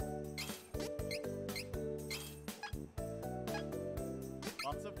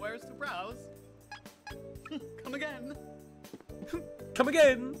 Lots of wares to browse. Come again. Come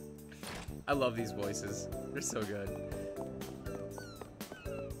again. I love these voices. They're so good.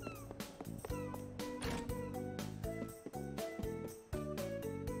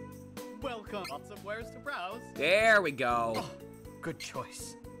 Welcome. Lots of wares to browse. There we go. Oh, good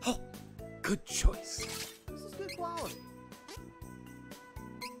choice. Oh, good choice. This is good quality.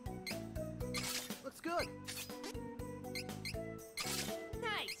 Looks good.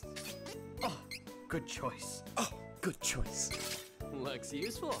 Nice. Oh, good choice. Oh, good choice. Looks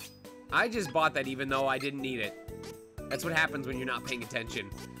useful. I just bought that even though I didn't need it. That's what happens when you're not paying attention.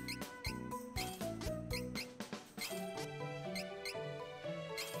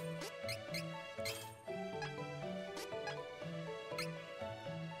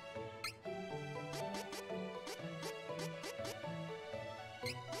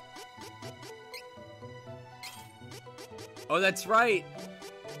 Oh, that's right.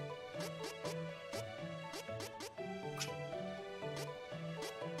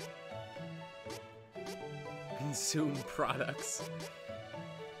 Consume products.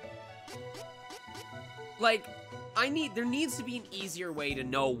 Like, there needs to be an easier way to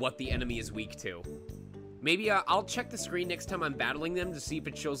know what the enemy is weak to. Maybe I'll check the screen next time I'm battling them to see if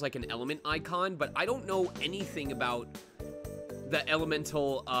it shows like an element icon, but I don't know anything about the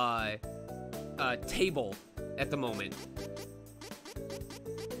elemental table at the moment.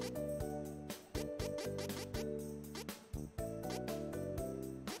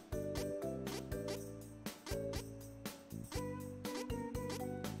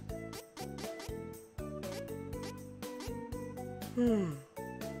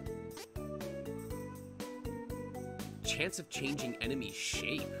 Chance of changing enemy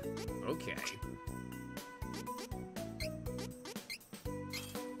shape. Okay.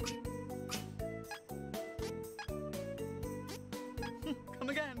 Come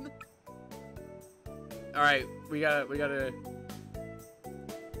again. All right, we gotta.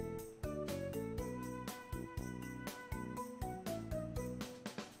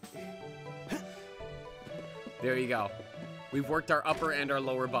 There you go. We've worked our upper and our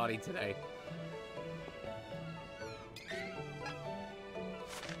lower body today.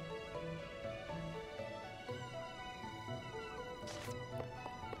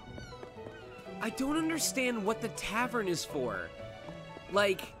 I don't understand what the tavern is for.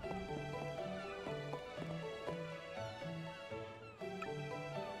 Like...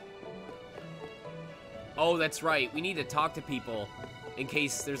 Oh, that's right. We need to talk to people in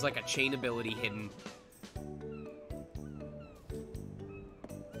case there's like a chain ability hidden.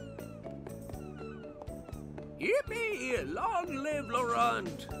 Yippee! Long live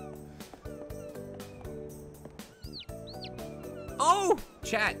Laurent! Oh!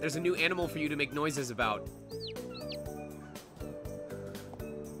 Chat, there's a new animal for you to make noises about.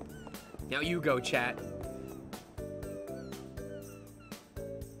 Now you go, chat.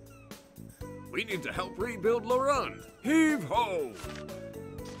 We need to help rebuild Laurent. Heave ho!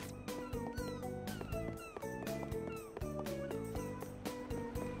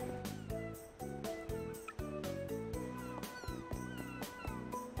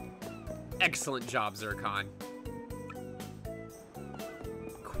 Excellent job, Zircon.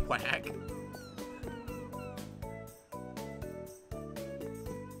 Quack.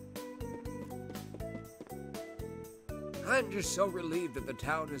 I'm just so relieved that the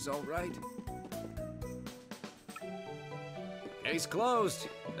town is all right. Case closed.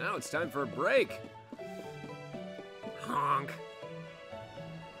 Now it's time for a break. Honk.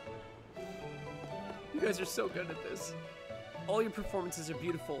 You guys are so good at this. All your performances are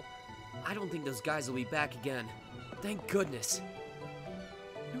beautiful. I don't think those guys will be back again. Thank goodness.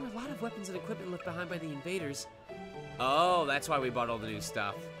 of weapons and equipment left behind by the invaders. Oh, that's why we bought all the new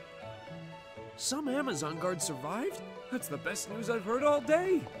stuff. Some Amazon guards survived? That's the best news I've heard all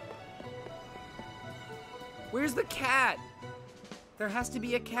day. Where's the cat? There has to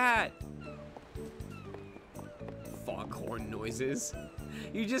be a cat. Foghorn noises.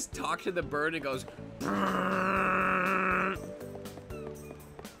 You just talk to the bird and it goes.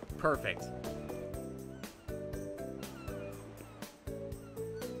 Perfect.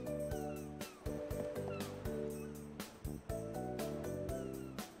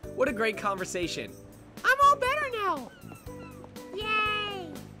 What a great conversation. I'm all better now. Yay!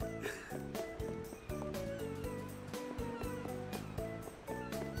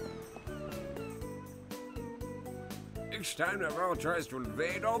 Next time Navarro tries to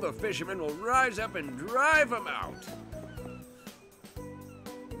invade, all the fishermen will rise up and drive him out.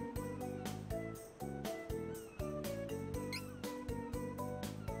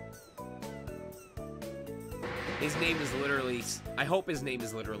 His name is literally, I hope his name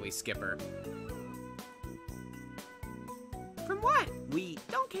is literally Skipper. From what? We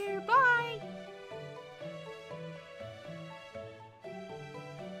don't care, bye!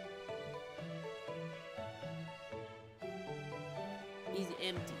 He's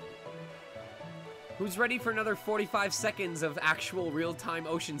empty. Who's ready for another 45 seconds of actual real-time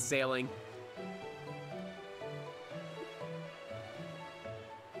ocean sailing?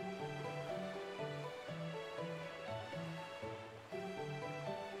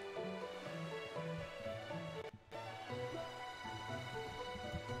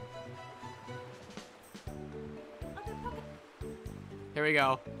 Here we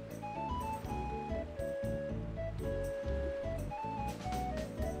go.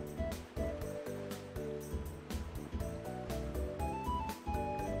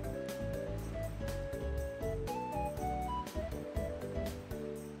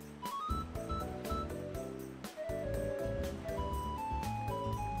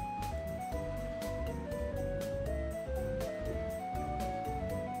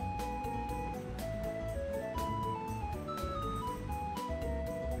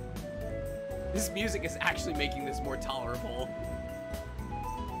 This music is actually making this more tolerable.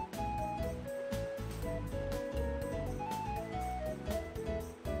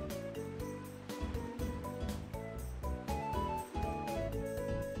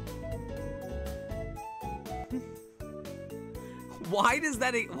 Why is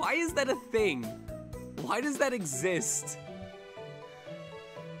that a thing? Why does that exist?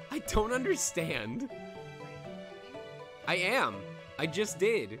 I don't understand. I am. I just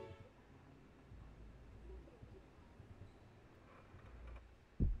did.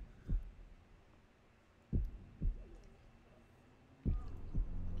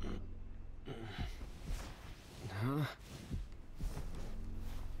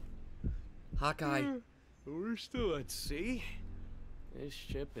 Hawkeye. We're still at sea. This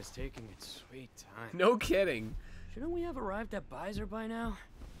ship is taking its sweet time. No kidding. Shouldn't we have arrived at Bizer by now?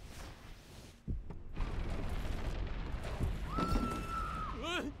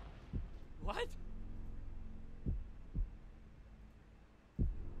 What?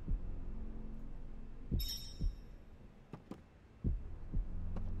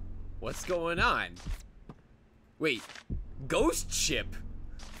 What's going on? Wait, ghost ship?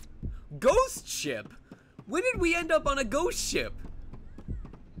 Ghost ship? When did we end up on a ghost ship?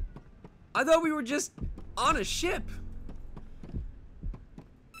 I thought we were just on a ship.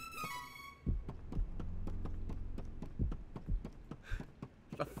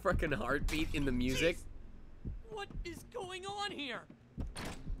 A frickin' heartbeat in the music. Jeez. What is going on here?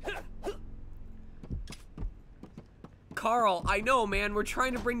 Carl, I know, man. We're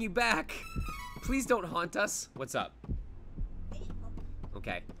trying to bring you back. Please don't haunt us. What's up?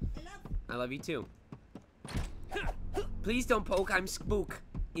 Okay. I love you too. Please don't poke. I'm spook.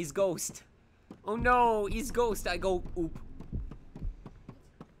 He's ghost. Oh no, he's ghost. I go oop.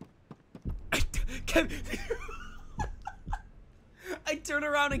 Kevin. I turn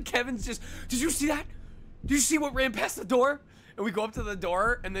around and Kevin's just. Did you see that? Did you see what ran past the door? And we go up to the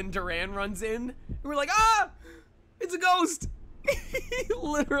door, and then Duran runs in, and we're like, ah! It's a ghost!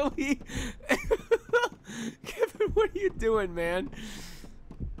 Literally. Kevin, what are you doing, man?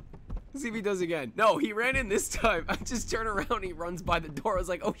 Let's see if he does again. No, he ran in this time. I just turn around, he runs by the door. I was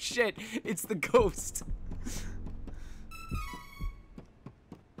like, oh shit, it's the ghost.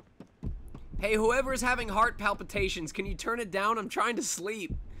 Hey, whoever's having heart palpitations, can you turn it down? I'm trying to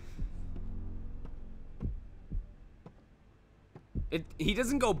sleep. He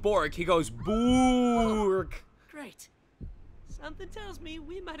doesn't go Bork, he goes Bork. Great. Something tells me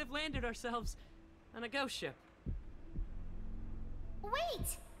we might have landed ourselves on a ghost ship.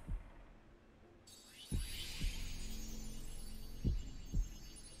 Wait!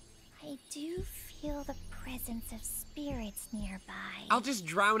 feel the presence of spirits nearby. I'll just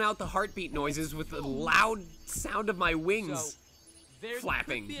drown out the heartbeat noises with the loud sound of my wings So, there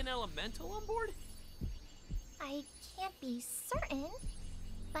flapping. could be an elemental on board? I can't be certain,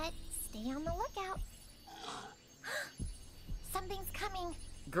 but stay on the lookout. Something's coming.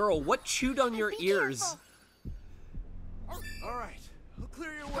 Girl, what chewed on your ears? All right, I'll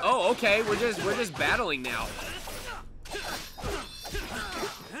clear your way. Oh, okay. We're just battling now.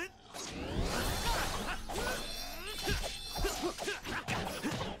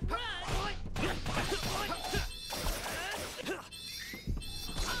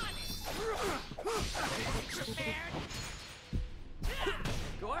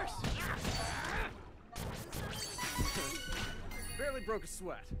 Of course. Barely broke a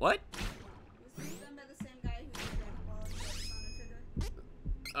sweat. What? Was this done by the same guy who did Dragon Ball and Sonic Trigger?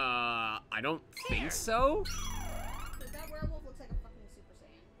 I don't think so. Because that werewolf looks like a fucking Super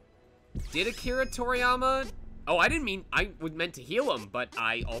Saiyan. Did Akira Toriyama? Oh, I didn't mean, I meant to heal him, but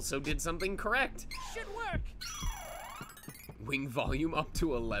I also did something correct. Should work. Wing volume up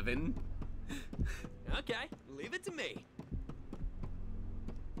to 11. Okay, leave it to me.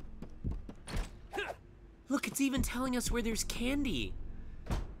 Look, it's even telling us where there's candy.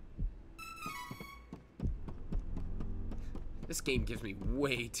 This game gives me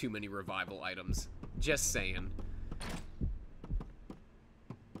way too many revival items. Just saying.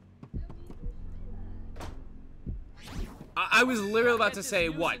 I was literally about to say,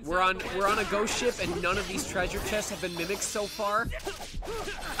 what? We're on a ghost ship and none of these treasure chests have been mimicked so far?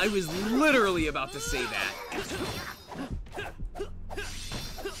 I was literally about to say that.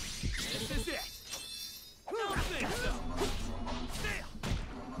 This is it. Don't think so.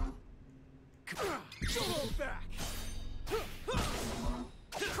 Go back.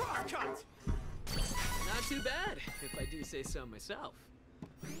 Cut. Not too bad, if I do say so myself.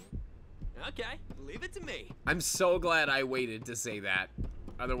 Okay, leave it to me. I'm so glad I waited to say that.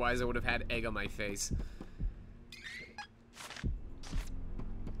 Otherwise, I would have had egg on my face.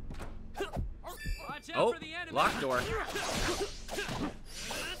 Watch out Oh, for the enemy. locked door.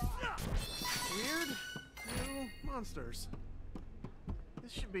 Weird new monsters.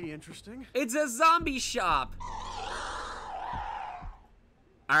 This should be interesting. It's a zombie shop.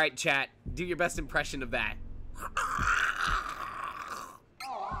 All right, chat. Do your best impression of that.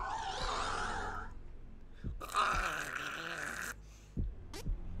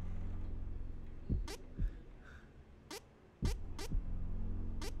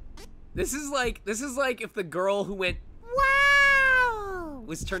 This is like if the girl who went wow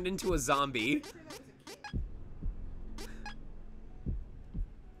was turned into a zombie.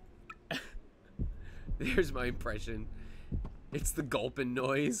 There's my impression. It's the gulping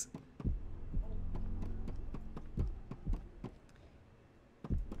noise.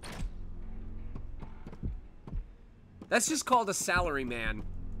 That's just called a salaryman,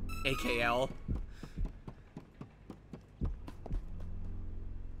 AKL.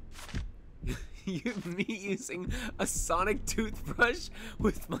 Me using a sonic toothbrush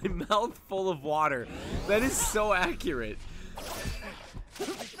with my mouth full of water. That is so accurate.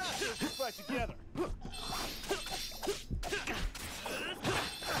 Fight together.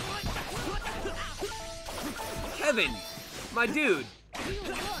 Kevin, my dude.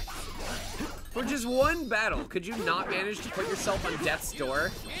 For just one battle, could you not manage to put yourself on death's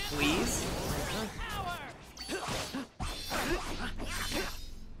door, please?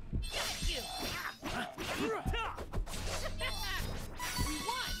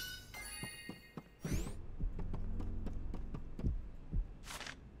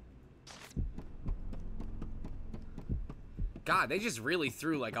 God, they just really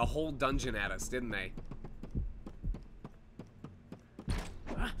threw like a whole dungeon at us, didn't they?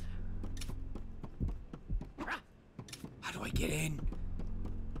 How do I get in?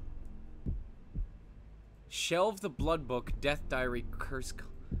 Shelve the blood book, death diary, curse.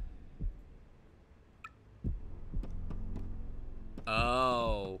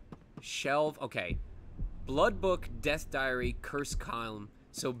 Oh. Shelve, okay. Blood book, death diary, curse column.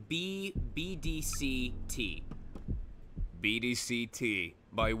 So BDCT. BDCT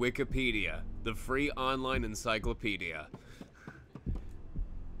by Wikipedia, the free online encyclopedia.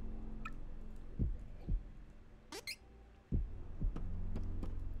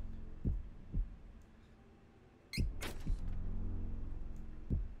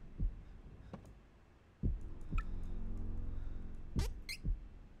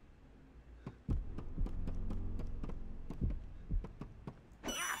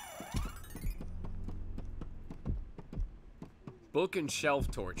 Book and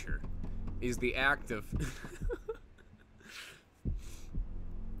shelf torture is the act of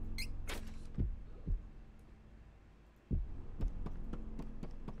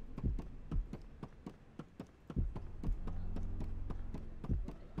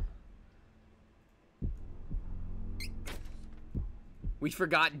We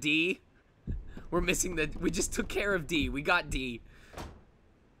forgot D. We're missing the... We just took care of D. We got D.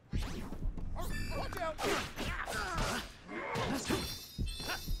 Watch out!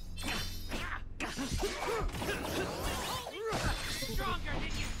 Stronger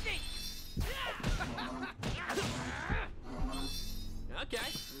than you think! Okay.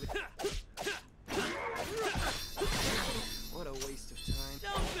 What a waste of time.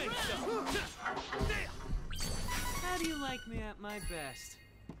 Don't think so! How do you like me at my best?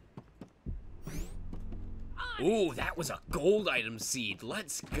 Ooh, that was a gold item seed.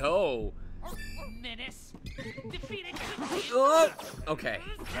 Let's go. Menace! Defeated! Oh, okay.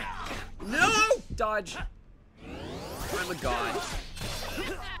 No! Dodge. I'm a god.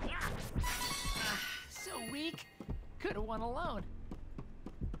 So weak. Could have won alone.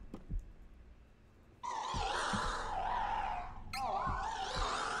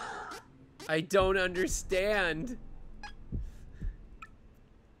 I don't understand.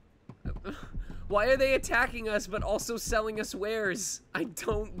 Why are they attacking us but also selling us wares? I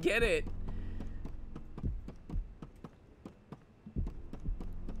don't get it.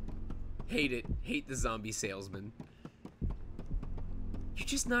 Hate it. Hate the zombie salesman. You're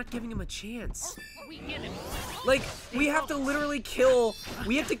just not giving him a chance. We get him. Like, we have to literally kill...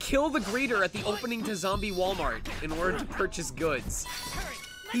 We have to kill the greeter at the opening to Zombie Walmart in order to purchase goods.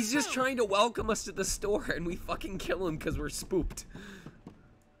 He's just trying to welcome us to the store and we fucking kill him because we're spooked.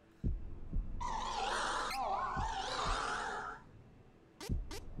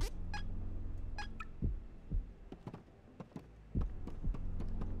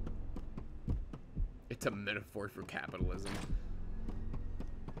 It's a metaphor for capitalism.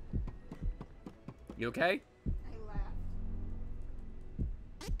 You okay? I laughed.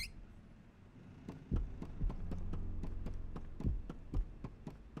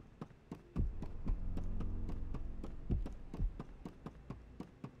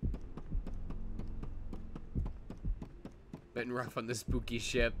 Been rough on the spooky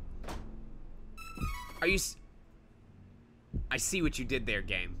ship. Are you... I see what you did there,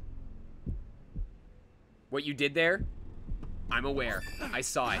 game. What you did there? I'm aware. I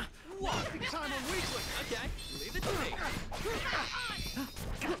saw it. Big time on Weekly. Okay, leave it to me.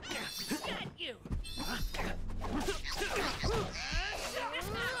 Get you!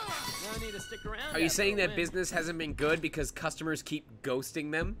 No need to stick around. Are you after saying a that win. business hasn't been good because customers keep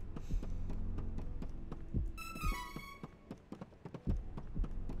ghosting them?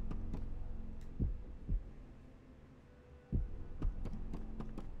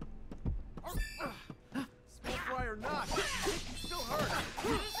 Smoke fry or not, you still hurt.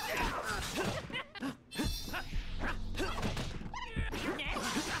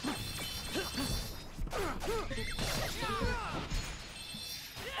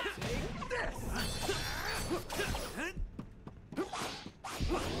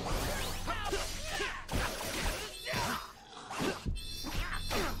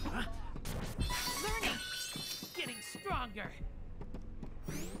 Learning! Getting stronger!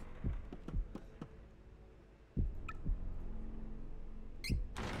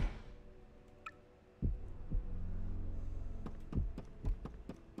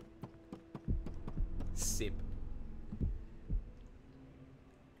 Sip.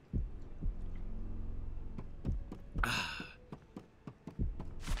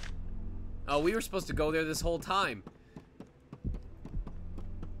 Oh, we were supposed to go there this whole time.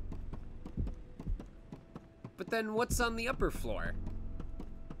 But then what's on the upper floor?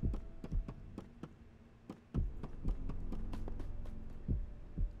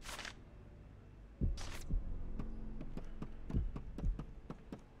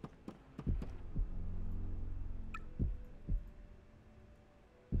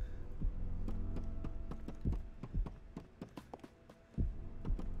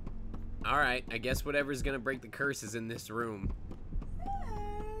 Alright, I guess whatever's gonna break the curse is in this room.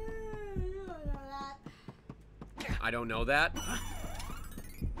 I don't know that.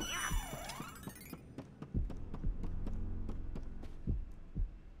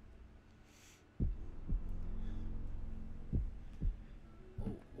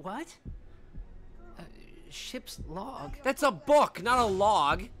 What? Ship's log. That's a book, not a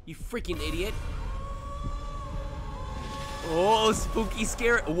log, you freaking idiot. Oh, spooky,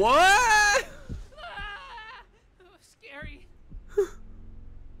 scary. What? Oh, scary.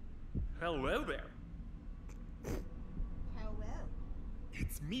 Hello there. Hello.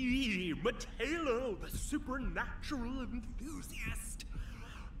 It's me, Matelo, the supernatural enthusiast.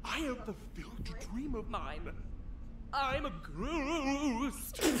 I have fulfilled a dream of mine. I'm a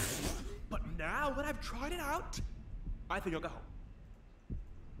ghost. But now that I've tried it out, I think I'll go home.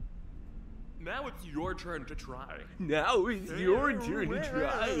 Now it's your turn to try. Now it's your turn to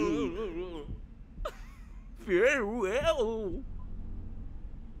try. Farewell.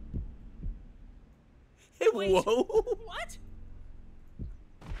 Wait, Whoa. what?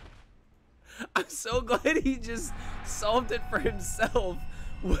 I'm so glad he just solved it for himself.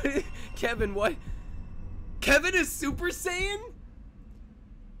 What? Kevin, what? Kevin is Super Saiyan?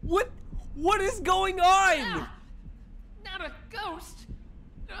 What is going on? Ah, not a ghost.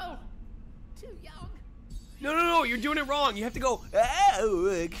 No, too young. No, you're doing it wrong. You have to go, oh,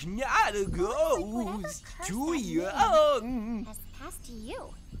 it's not a Whatever ghost, curse too that young. has passed to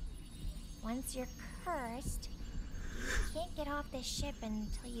you. Once you're cursed, you can't get off this ship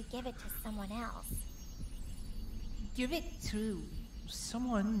until you give it to someone else. Give it to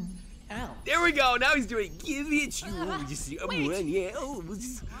someone else. There we go. Now he's doing it. Give it to someone else.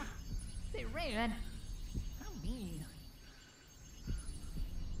 They ran. How mean.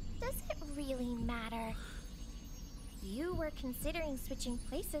 Does it really matter? You were considering switching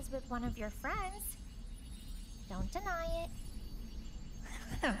places with one of your friends. Don't deny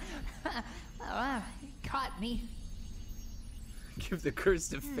it. Caught me. Give the curse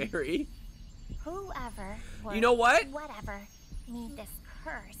to Fairy. Whoever, or You know what? whatever, made this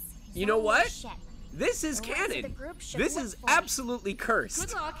curse. is You know on your what? ship. This is The rest of the canon. group should This look is for it. absolutely cursed.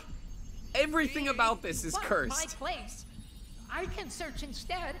 Good luck. Everything about this is Want cursed. My place. I can search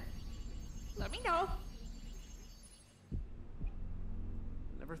instead. Let me know.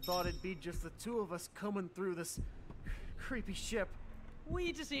 Never thought it'd be just the two of us coming through this creepy ship.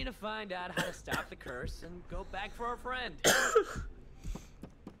 We just need to find out how to stop the curse and go back for our friend.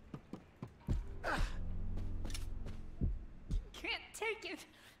 Can't take it.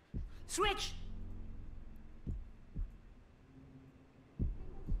 Switch.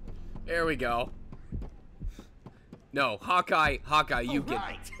 There we go. No, Hawkeye, you get.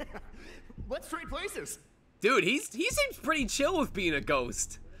 Right. Let's trade places. Dude, he seems pretty chill with being a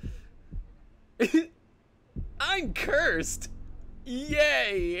ghost. I'm cursed.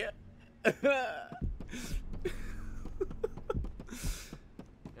 Yay.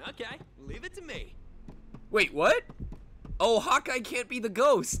 Okay, leave it to me. Wait, what? Oh, Hawkeye can't be the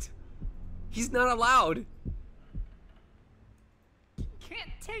ghost. He's not allowed. Can't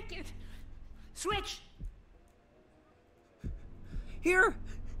take it. Switch. Here,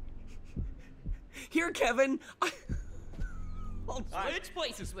 Kevin. Hold on. Switch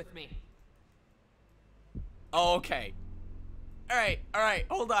places with me. Oh, okay. All right.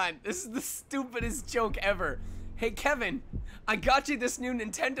 Hold on. This is the stupidest joke ever. Hey, Kevin, I got you this new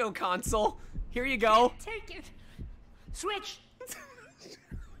Nintendo console. Here you go. Take it. Switch.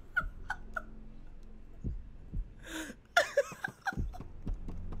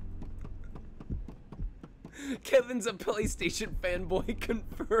 Kevin's a PlayStation fanboy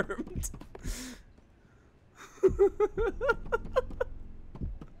confirmed.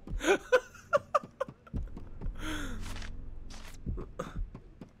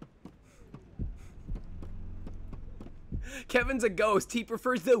 Kevin's a ghost. He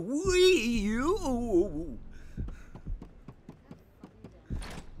prefers the Wii U.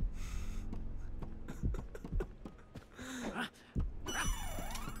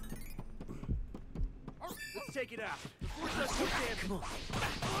 Let's take it out. Before it does some damage. Come on.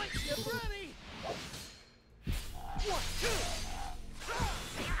 Get ready. 1,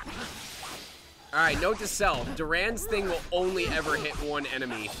 2. Alright, note to self. Duran's thing will only ever hit one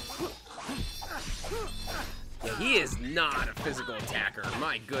enemy. Yeah, he is not a physical attacker.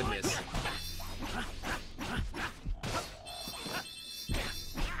 My goodness.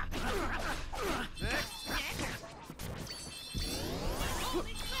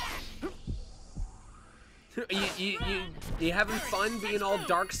 You having fun being all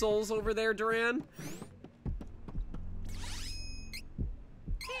Dark Souls over there, Duran?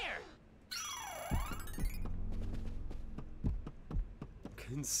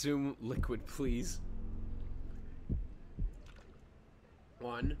 Consume liquid, please.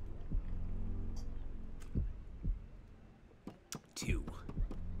 1, 2.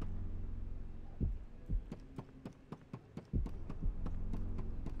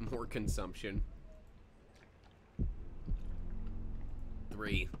 More consumption.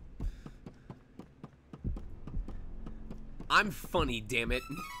 3. I'm funny, damn it.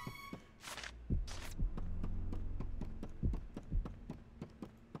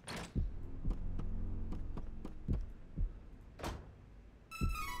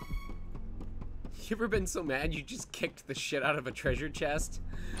 You ever been so mad you just kicked the shit out of a treasure chest?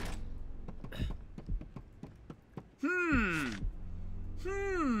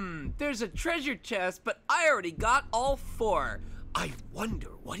 There's a treasure chest, but I already got all 4. I wonder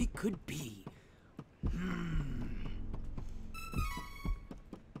what it could be.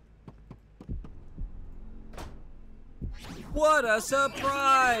 What a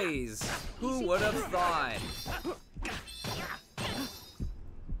surprise! Who would have thought?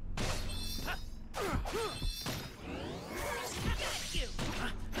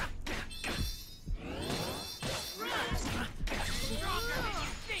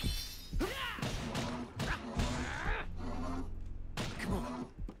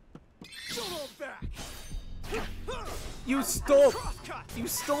 You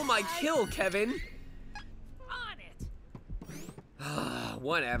stole my kill, Kevin.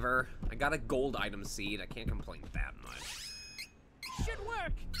 Whatever. I got a gold item seed. I can't complain that much. Should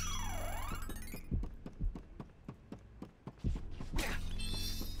work.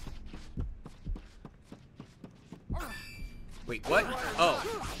 Wait, what? Oh.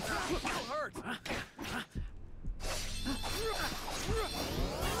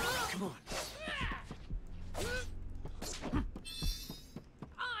 Come on.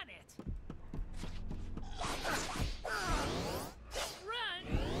 On it. Run.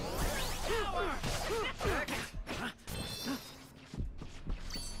 Power.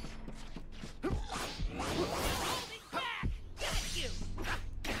 Holding back. Got you.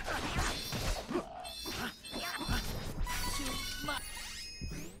 Too much.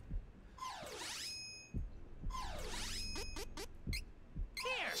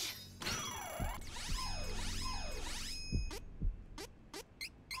 Here.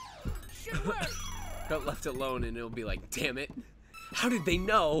 Should work. Got left alone and it'll be like, damn it. How did they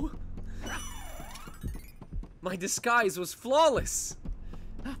know? My disguise was flawless.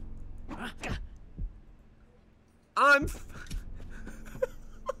 I'm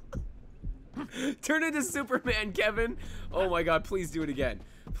turn into Superman, Kevin. Oh my god, please do it again.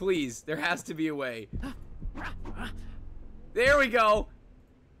 Please, there has to be a way. There we go.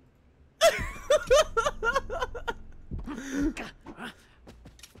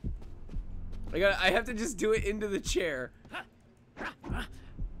 I have to just do it into the chair.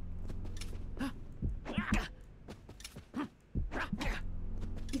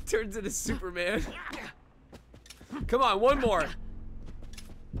 He turns into Superman. Come on, one more.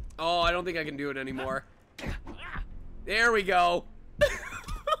 Oh, I don't think I can do it anymore. There we go.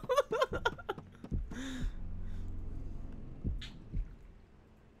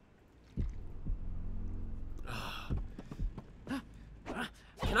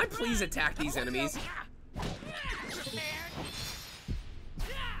 Can I please attack these enemies?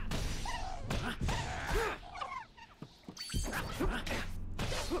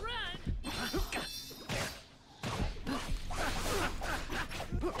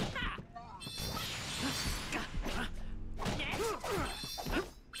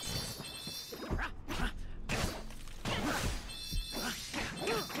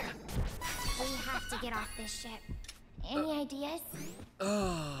 We have to get off this ship. Any ideas?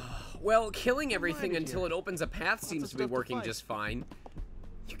 Well, killing everything until it opens a path seems to be working just fine.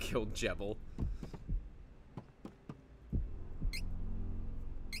 You killed Jebel.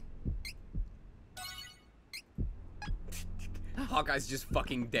 Hawkeye's just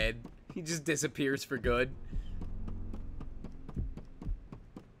fucking dead. He just disappears for good.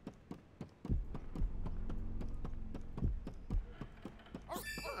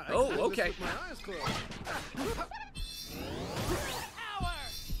 Oh, okay. My eyes closed.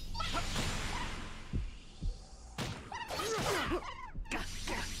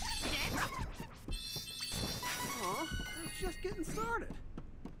 Aw, it's just getting started.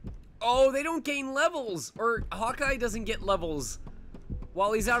 Oh, they don't gain levels! Or Hawkeye doesn't get levels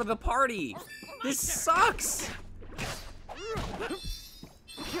while he's out of the party. This sucks!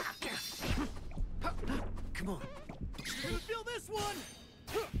 Come on. You're gonna feel this one.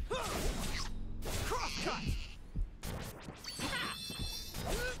 Crosscut.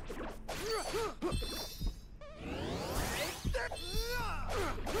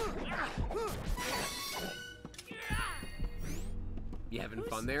 You having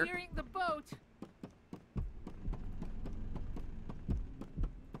fun there? Steering the boat.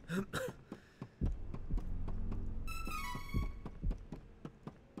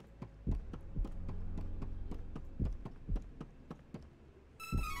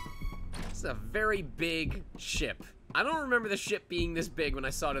 This is a very big ship. I don't remember the ship being this big when I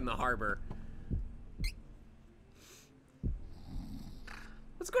saw it in the harbor.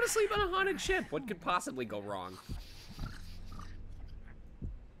 Let's go to sleep on a haunted ship. What could possibly go wrong?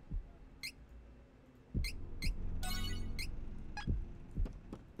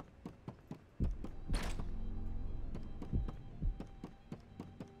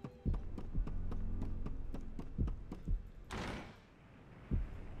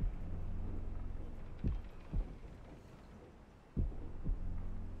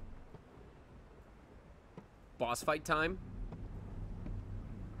 boss fight time.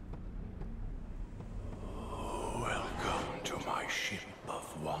 Welcome to my ship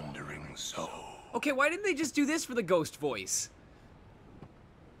of wandering soul. Okay, why didn't they just do this for the ghost voice?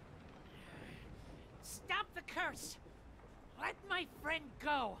 Stop the curse! Let my friend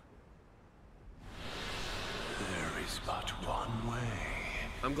go! There is but one way.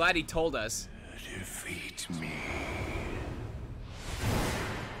 I'm glad he told us. Defeat me.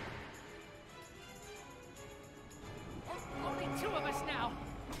 Only two of us now.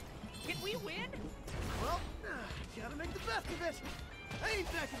 Can we win? Well, gotta make the best of it. I ain't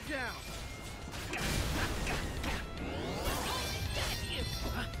backing down.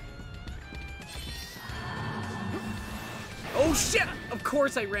 Oh shit! Of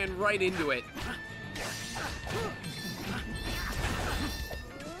course I ran right into it.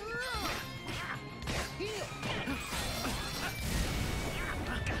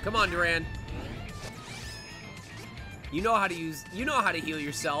 Come on, Duran. You know how to heal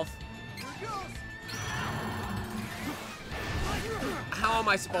yourself. How am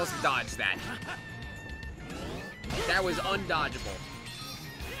I supposed to dodge that? That was undodgeable.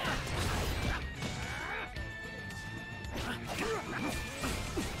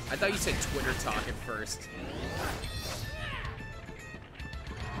 I thought you said Twitter talk at first.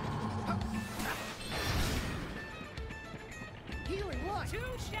 Healing what? Two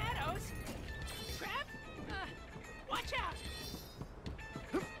shadows. Trap. Watch out.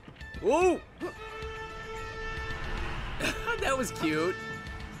 Ooh! That was cute.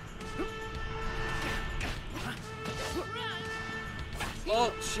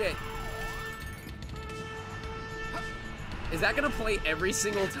 Oh shit. Is that gonna play every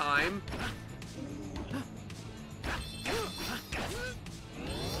single time?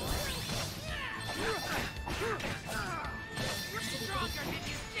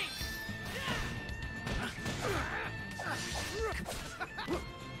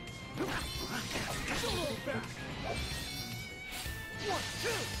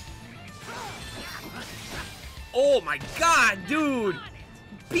 Oh my god, dude!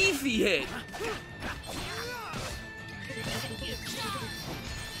 Beefy hit!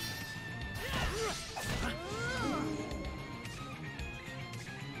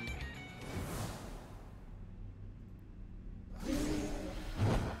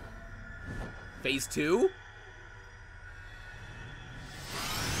 Phase 2?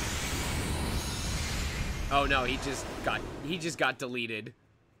 Oh no, he just got deleted.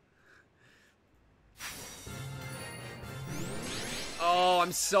 Oh,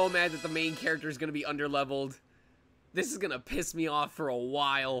 I'm so mad that the main character is gonna be underleveled. This is gonna piss me off for a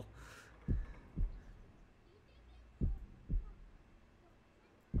while.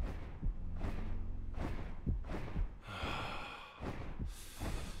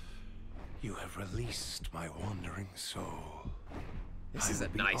 You have released my wandering soul. This is a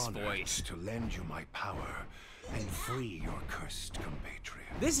nice voice. To lend you my power and free your cursed compatriot.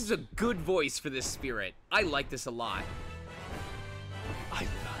 This is a good voice for this spirit. I like this a lot. I like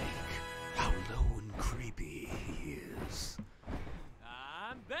how low and creepy he is.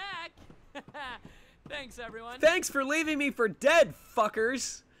 I'm back! Thanks, everyone. Thanks for leaving me for dead,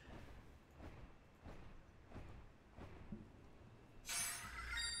 fuckers!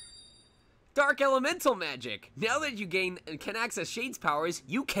 Dark elemental magic. Now that you can access Shade's powers,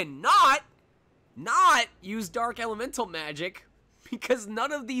 you cannot not use dark elemental magic because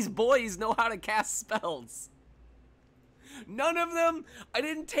none of these boys know how to cast spells. None of them. I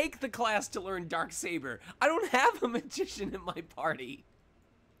didn't take the class to learn Dark Saber. I don't have a magician in my party.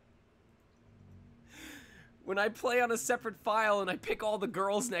 When I play on a separate file and I pick all the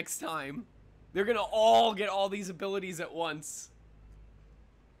girls next time, they're gonna all get all these abilities at once.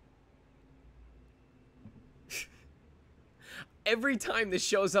 Every time this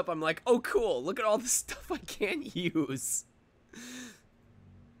shows up, I'm like, oh cool, look at all the stuff I can't use.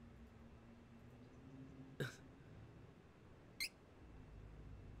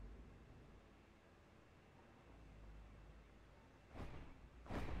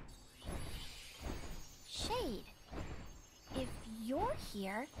 Shade, if you're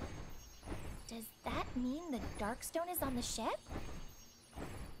here, does that mean the Darkstone is on the ship?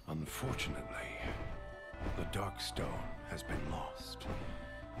 Unfortunately, the Darkstone has been lost.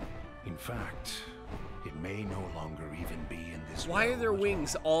 In fact, it may no longer even be in this Why are realm their at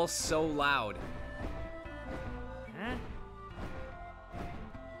wings all so loud? all.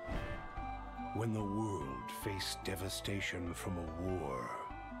 When the world faced devastation from a war,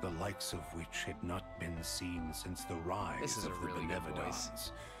 the likes of which had not been seen since the rise This is a of the really good voice.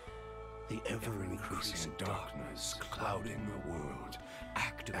 Benevodons, The ever-increasing darkness clouding the world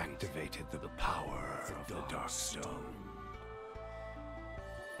activated the power of the Darkstone.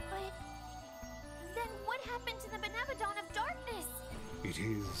 But then what happened to the Benevodon of Darkness? It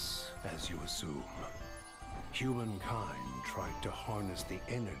is as you assume. Humankind tried to harness the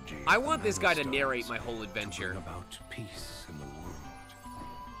energy. I want this guy to narrate my whole adventure. To bring about peace in the world,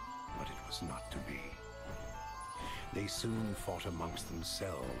 but it was not to be. They soon fought amongst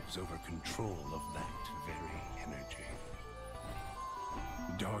themselves over control of that very energy.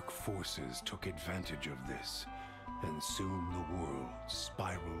 Dark forces took advantage of this, and soon the world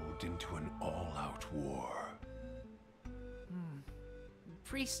spiraled into an all-out war.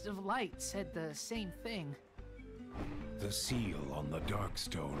 Priest of Light said the same thing. The seal on the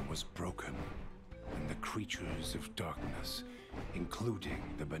Darkstone was broken, and the creatures of darkness, including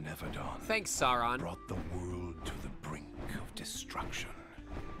the Benevodon, thanks, Sauron, brought the world to the brink of destruction.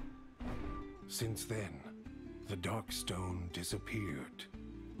 Since then, the Darkstone disappeared,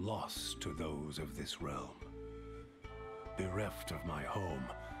 lost to those of this realm. Bereft of my home,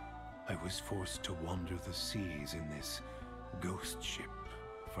 I was forced to wander the seas in this ghost ship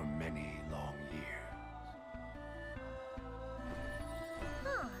for many long years.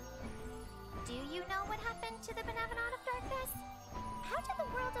 Huh. Do you know what happened to the Benevolent of Darkness? How did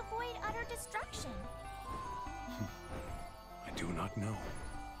the world avoid utter destruction? I do not know.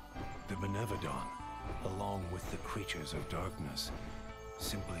 The Benevodon, along with the creatures of darkness,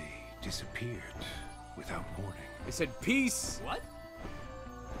 simply disappeared without warning. They said peace! What?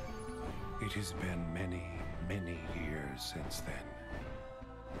 It has been many, many years since then.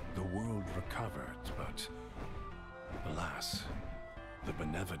 The world recovered, but alas, the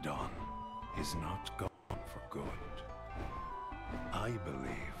Benevodon is not gone for good. I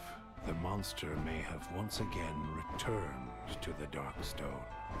believe the monster may have once again returned to the Darkstone.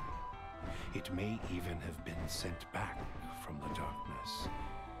 It may even have been sent back from the darkness.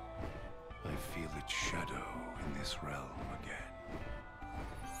 I feel its shadow in this realm again.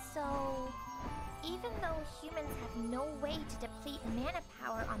 So, even though humans have no way to deplete mana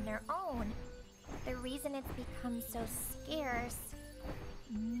power on their own, the reason it's become so scarce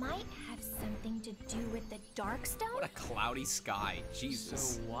might have something to do with the Darkstone? What a cloudy sky.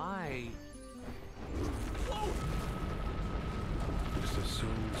 Jesus. So why? As the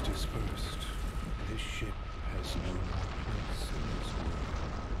souls dispersed, this ship has no more place in this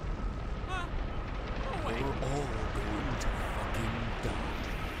world. We're all going to fucking die.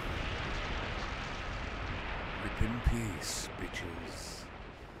 Rip in peace, bitches.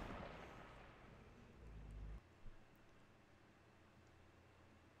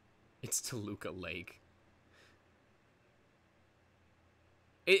 It's Toluca Lake.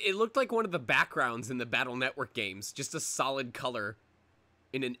 It looked like one of the backgrounds in the Battle Network games. Just a solid color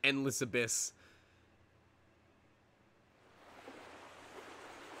in an endless abyss.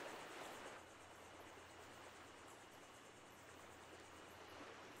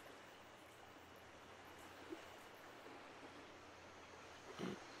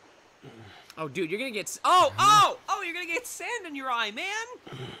 Oh, dude, you're gonna get... Oh, you're gonna get sand in your eye, man!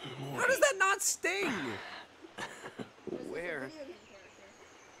 How does that not sting? Where?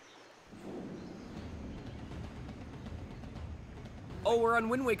 Oh, we're on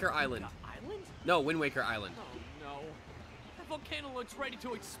Wind Waker Island. Island? No, Wind Waker Island. Oh, no. That volcano looks ready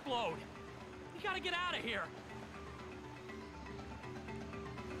to explode. We gotta get out of here.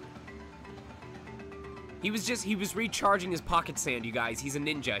 He was recharging his pocket sand, you guys. He's a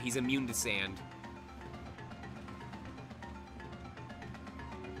ninja. He's immune to sand.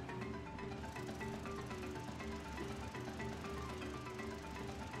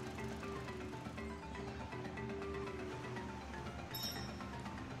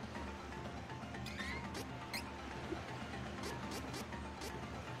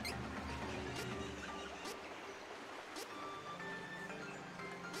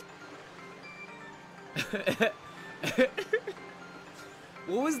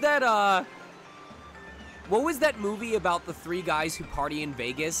 What was that movie about the three guys who party in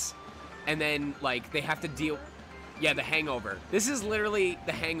Vegas and then like they have to deal... Yeah, The Hangover. This is literally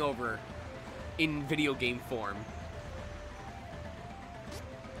The Hangover in video game form.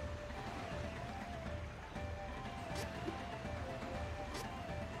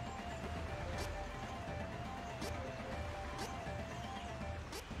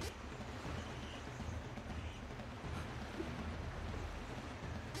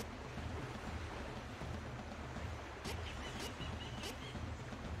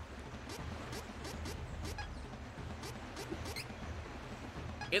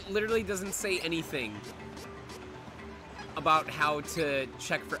 It literally doesn't say anything about how to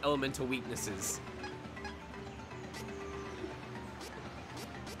check for elemental weaknesses.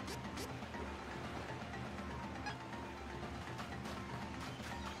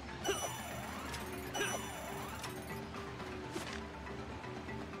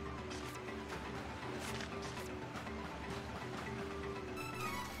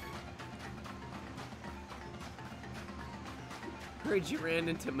 Heard you ran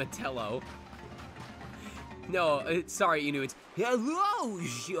into Metello. No, sorry, Inu, it's hello,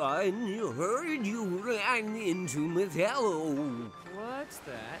 Sean. Heard you ran into Metello. What's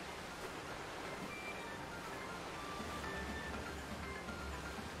that?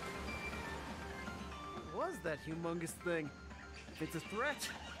 What was that humongous thing? If it's a threat,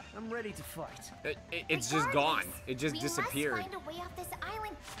 I'm ready to fight. It's just gone. It just We disappeared. must find a way off this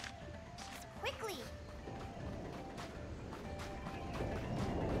island. Quickly.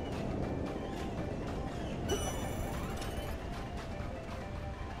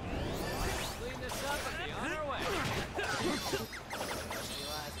 Clean this up and be on our way. Any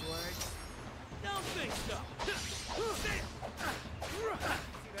last words? Don't think so.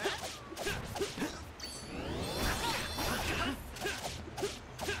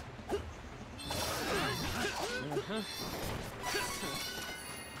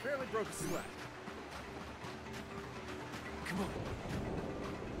 Barely broke a sweat. Come on.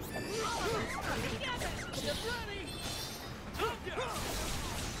 Get ready.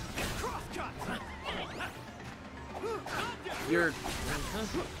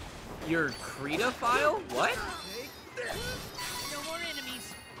 Your Krita file? What? No more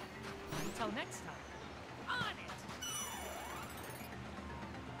enemies. Until next time. On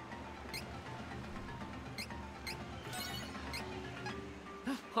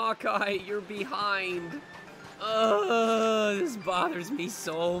it. Hawkeye, you're behind. This bothers me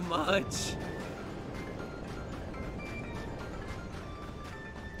so much.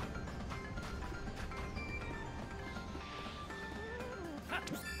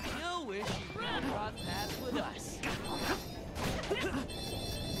 You wish you could cross paths with us.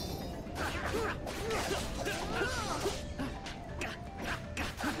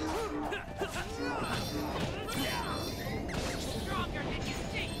 Stronger than you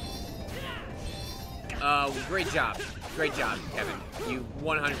think. Great job. Great job, Kevin. You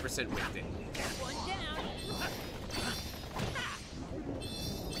 100% whipped it. One down.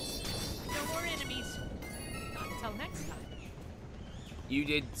 No more enemies. Until next time. You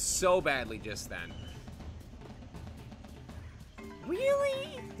did so badly just then.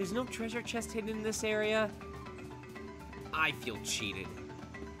 Really? There's no treasure chest hidden in this area? I feel cheated.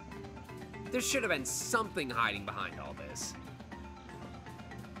 There should have been something hiding behind all this.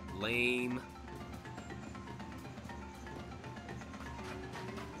 Lame.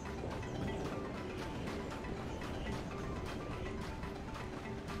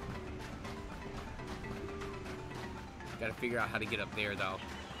 Gotta figure out how to get up there, though.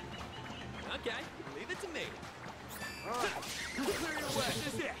 Okay, leave it to me. Alright, clear your way. This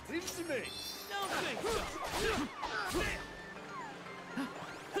is it. Leave it to me. Don't think so.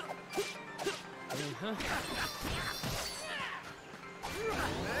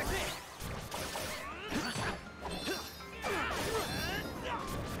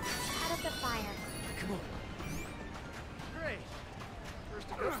 Out of the fire. Come on. Great. First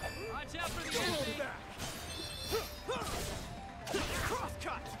to go. Watch out for the enemy.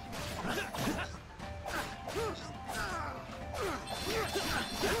 Crosscut.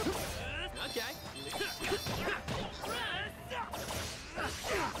 Okay.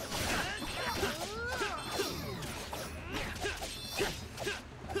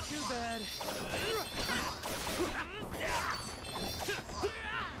 Too bad.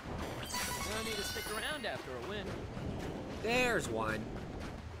 No need to stick around after a win. There's one.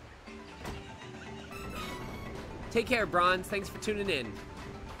 Take care, Bronze. Thanks for tuning in.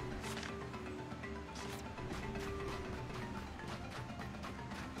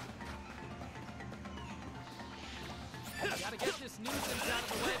 Gotta get this nuisance out of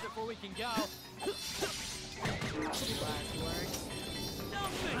the way before we can go. Any last words?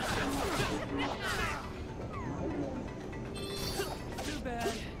 Don't think so. Too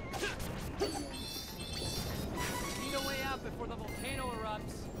bad. Need a way out before the volcano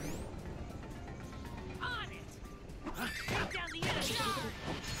erupts. On it. Take down the enemy.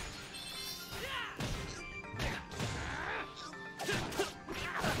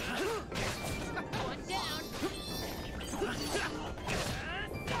 One down.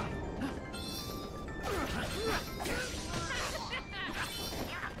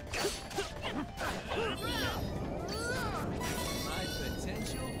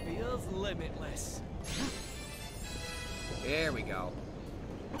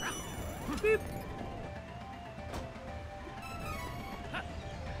 Boop.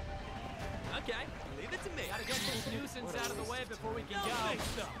 Okay, leave it to me. Gotta get this nuisance out of the way before we can go.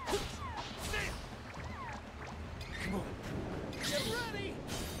 Come on. Get ready!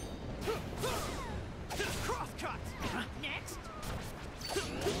 Crosscut! Next.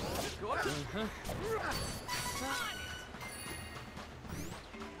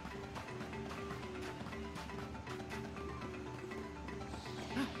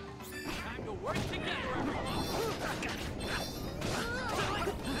 Time to work together, everyone.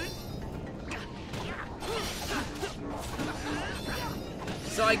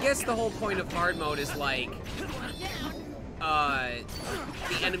 So I guess the whole point of hard mode is like,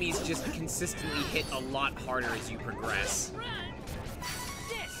 the enemies just consistently hit a lot harder as you progress.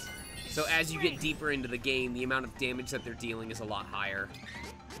 So as you get deeper into the game, the amount of damage that they're dealing is a lot higher.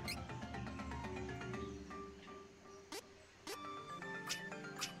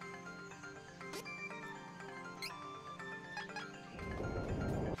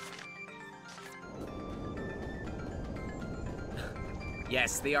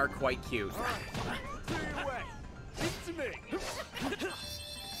 Yes, they are quite cute. All right, clear your way. It's to me.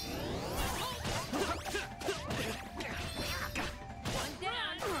 One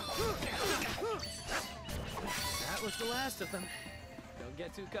down. That was the last of them. Don't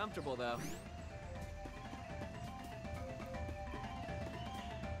get too comfortable, though.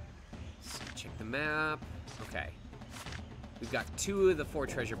 So check the map. Okay. We've got 2 of the 4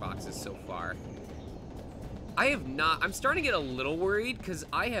 treasure boxes so far. I'm starting to get a little worried because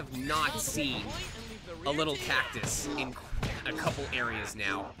I have not seen a little cactus in a couple areas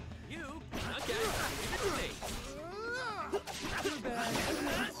now. Okay, leave it to me. Too bad.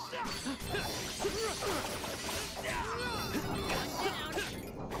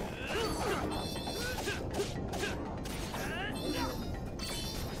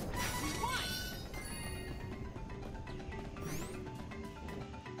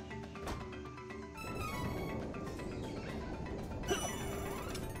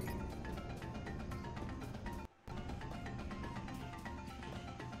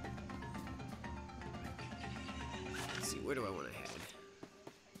 Let's see, where do I want to head?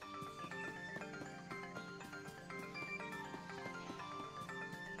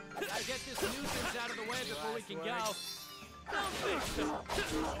 Gotta get this nuisance out of the way before we can go.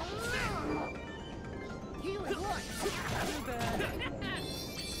 Healing one. Too bad.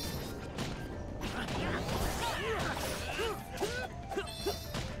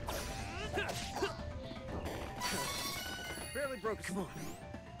 Barely broke. Come on.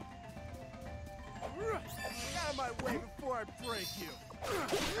 Get out of my way before I break you.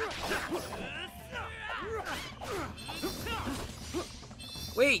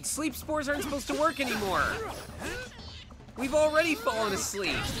 Wait, sleep spores aren't supposed to work anymore. We've already fallen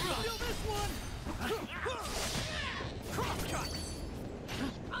asleep.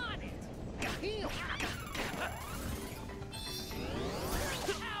 On it. Heal.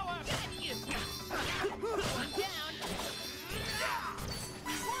 One down.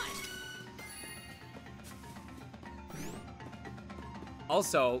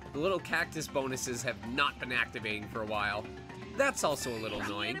 Also, the little cactus bonuses have not been activating for a while. That's also a little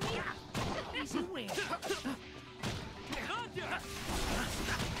annoying. Easy win.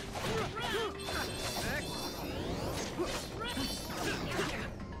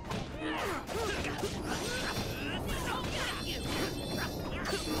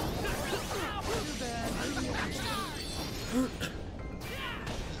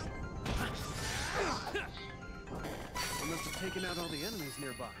 I must have taken out all the enemies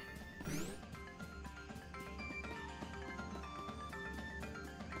nearby.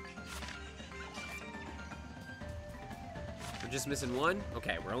 We're just missing one?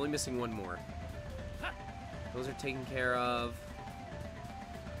 Okay, we're only missing one more. Those are taken care of.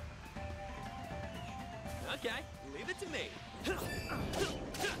 Okay, leave it to me.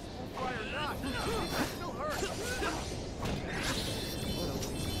 Fire not. It still hurts.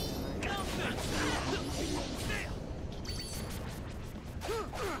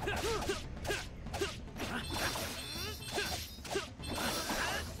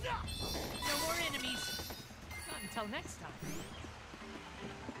 No more enemies. Not until next time.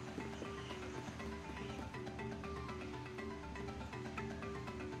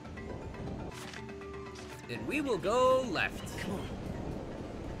 And we will go left.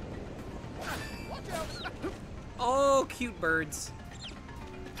 Oh, cute birds.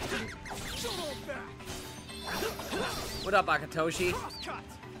 What up, Akatoshi?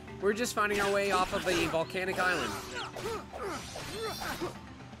 We're just finding our way off of a volcanic island.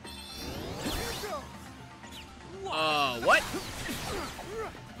 What?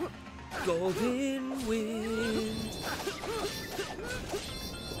 Golden wind.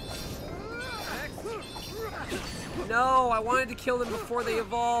 No, I wanted to kill them before they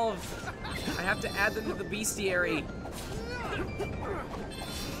evolved. I have to add them to the bestiary.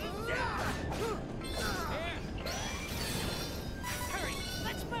 Hurry,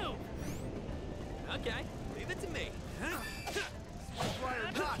 let's move. Okay, leave it to me.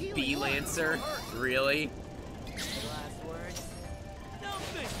 Bee Lancer? Really? Last words. Don't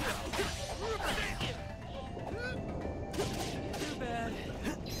think so. Too bad.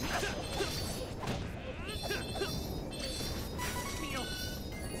 Feel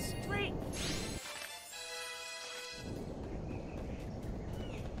strength.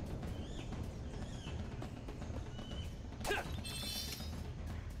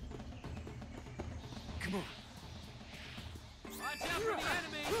 Come on. Watch out for the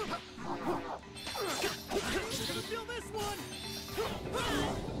enemy! You're gonna feel this one!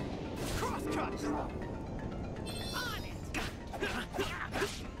 Crosscut! On it!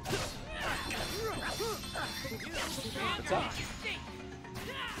 What's up?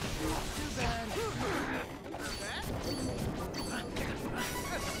 Too bad.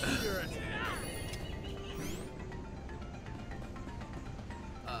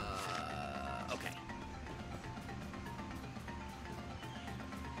 Okay.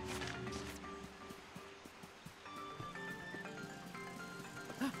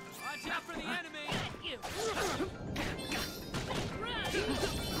 Watch out for the enemy! You! One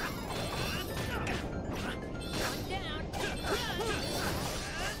down!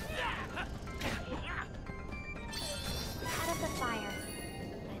 Out of the fire,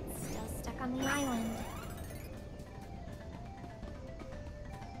 but still stuck on the island.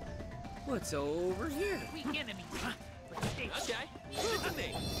 What's over here? Weak enemies. But stay Okay, leave it to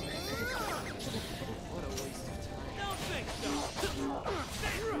me. What a waste of time. Don't think so.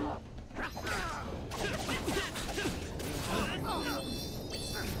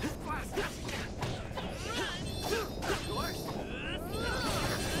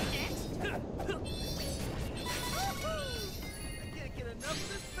 I can't get enough of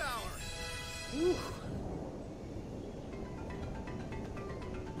this power. Whew.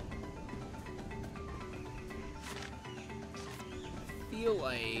 Feel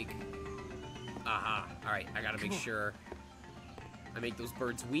like... Aha. Alright, I gotta make sure I make those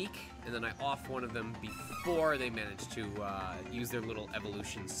birds weak, and then I off one of them before they manage to use their little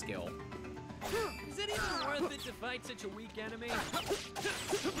evolution skill. Is it even worth it to fight such a weak enemy? Get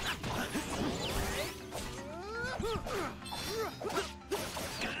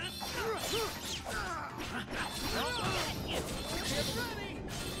ready!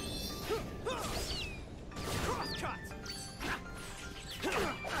 Crosscut!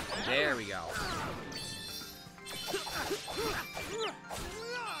 There we go.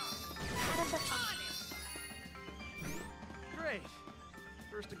 Great.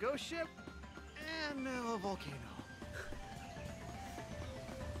 First a ghost ship, and now a volcano.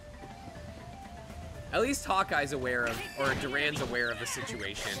 At least Hawkeye's aware of, or Duran's aware of the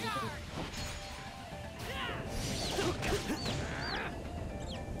situation.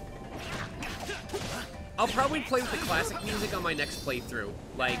 I'll probably play with the classic music on my next playthrough.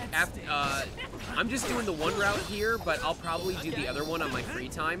 Like, after, I'm just doing the one route here, but I'll probably do the other one on my free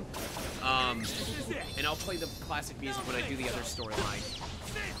time. And I'll play the classic music when I do the other storyline.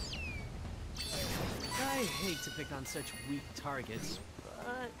 I hate to pick on such weak targets,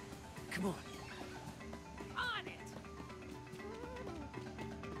 but... Come on. on it.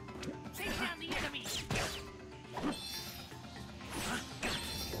 Take down the enemy.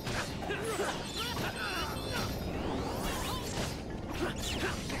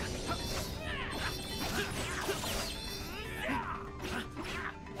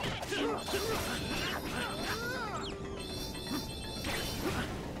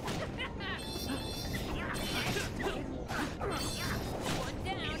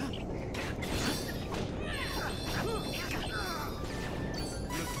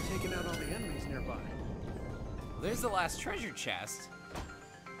 Taking out all the enemies nearby. There's the last treasure chest.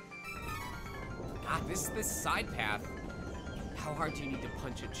 God, this side path. How hard do you need to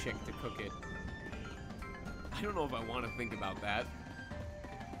punch a chick to cook it? I don't know if I want to think about that.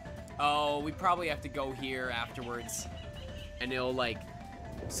 Oh, we probably have to go here afterwards. And it'll, like,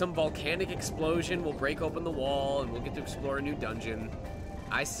 some volcanic explosion will break open the wall and we'll get to explore a new dungeon.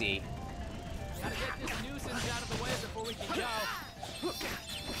 I see. Gotta get this nuisance out of the way before we can go.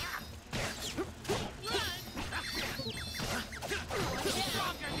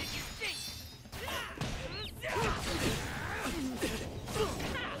 Stronger than you think.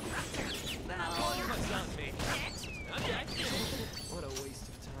 All you must on me. Okay. What a waste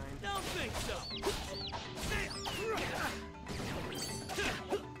of time. Don't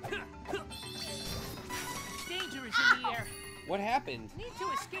happened? Need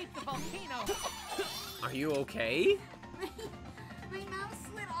to escape the volcano. Are you okay? My mouse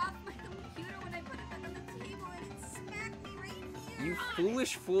slid off my computer when I put it back on the table and it smacked me right here. You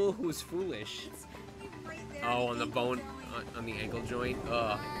foolish fool who's foolish. It's right there. Oh, on the bone, on the ankle joint?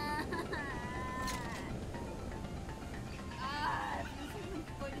 Ugh. My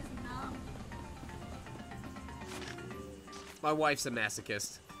foot is numb. My wife's a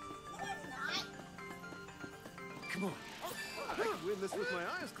masochist. Come on. I can win this with my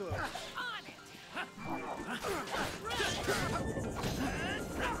eyes closed.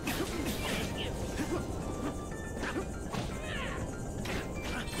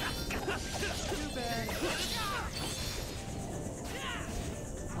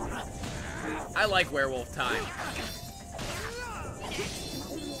 I like werewolf time.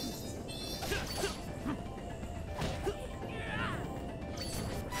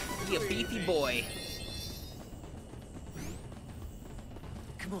 Be a beefy boy.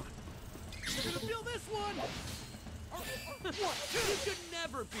 Come on. You're gonna feel this one! What? You could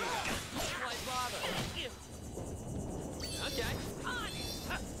never be. Why bother? Okay. On it!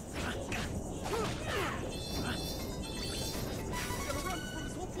 Gotta run before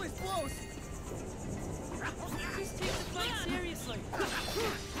this whole place blows! Just take the fight seriously.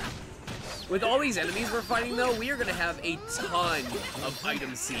 With all these enemies we're fighting, though, we are gonna have a ton of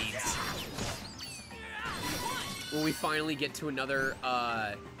item seeds. When we finally get to another,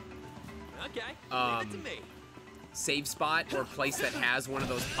 Okay, leave it to me. save spot or place that has one of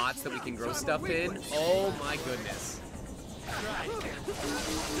those pots that we can grow stuff in. Oh my goodness.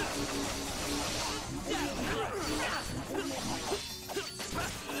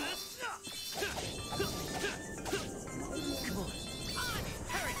 Come on.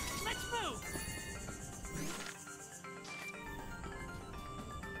 Hurry, let's move.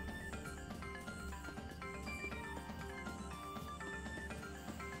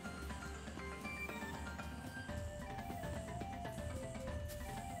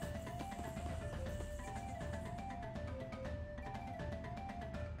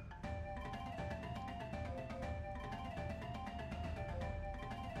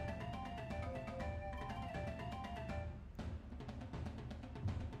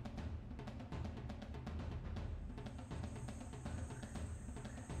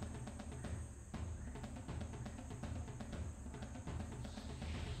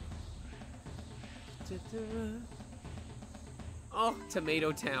 Oh,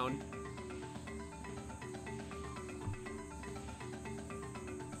 Tomato Town.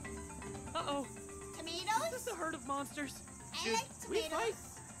 Uh-oh. Tomatoes? Is this a herd of monsters? I Should like we tomatoes. fight?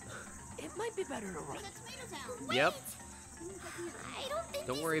 It might be better to run. It's a tomato town. Yep. I don't think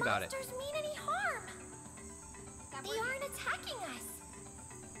Don't these worry about it. monsters mean any harm. They aren't attacking us.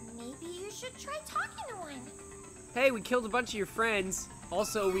 Maybe you should try talking to one. Hey, we killed a bunch of your friends.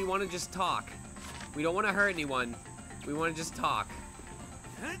 Also, we want to just talk. We don't want to hurt anyone. We want to just talk.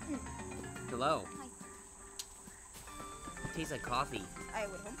 Hello. Hi. Tastes like coffee. I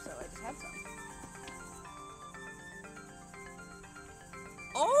would hope so. I just had some.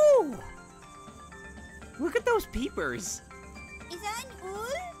 Oh! Look at those peepers. Is that an ool?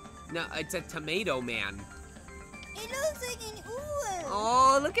 No, it's a tomato man. It looks like an ool.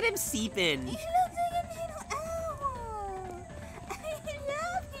 Oh, look at him seeping. He looks like a little owl. I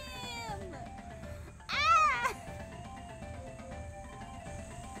love him. Ah!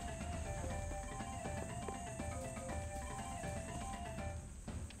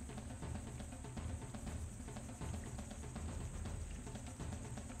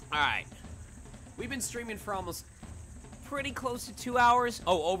 Alright. We've been streaming for almost pretty close to 2 hours.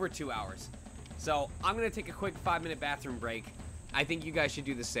 Oh, over 2 hours. So, I'm going to take a quick 5-minute bathroom break. I think you guys should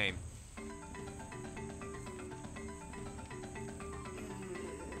do the same.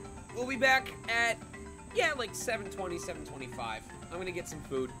 We'll be back at, yeah, like 7:20, 7:25. I'm going to get some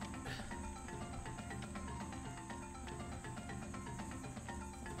food.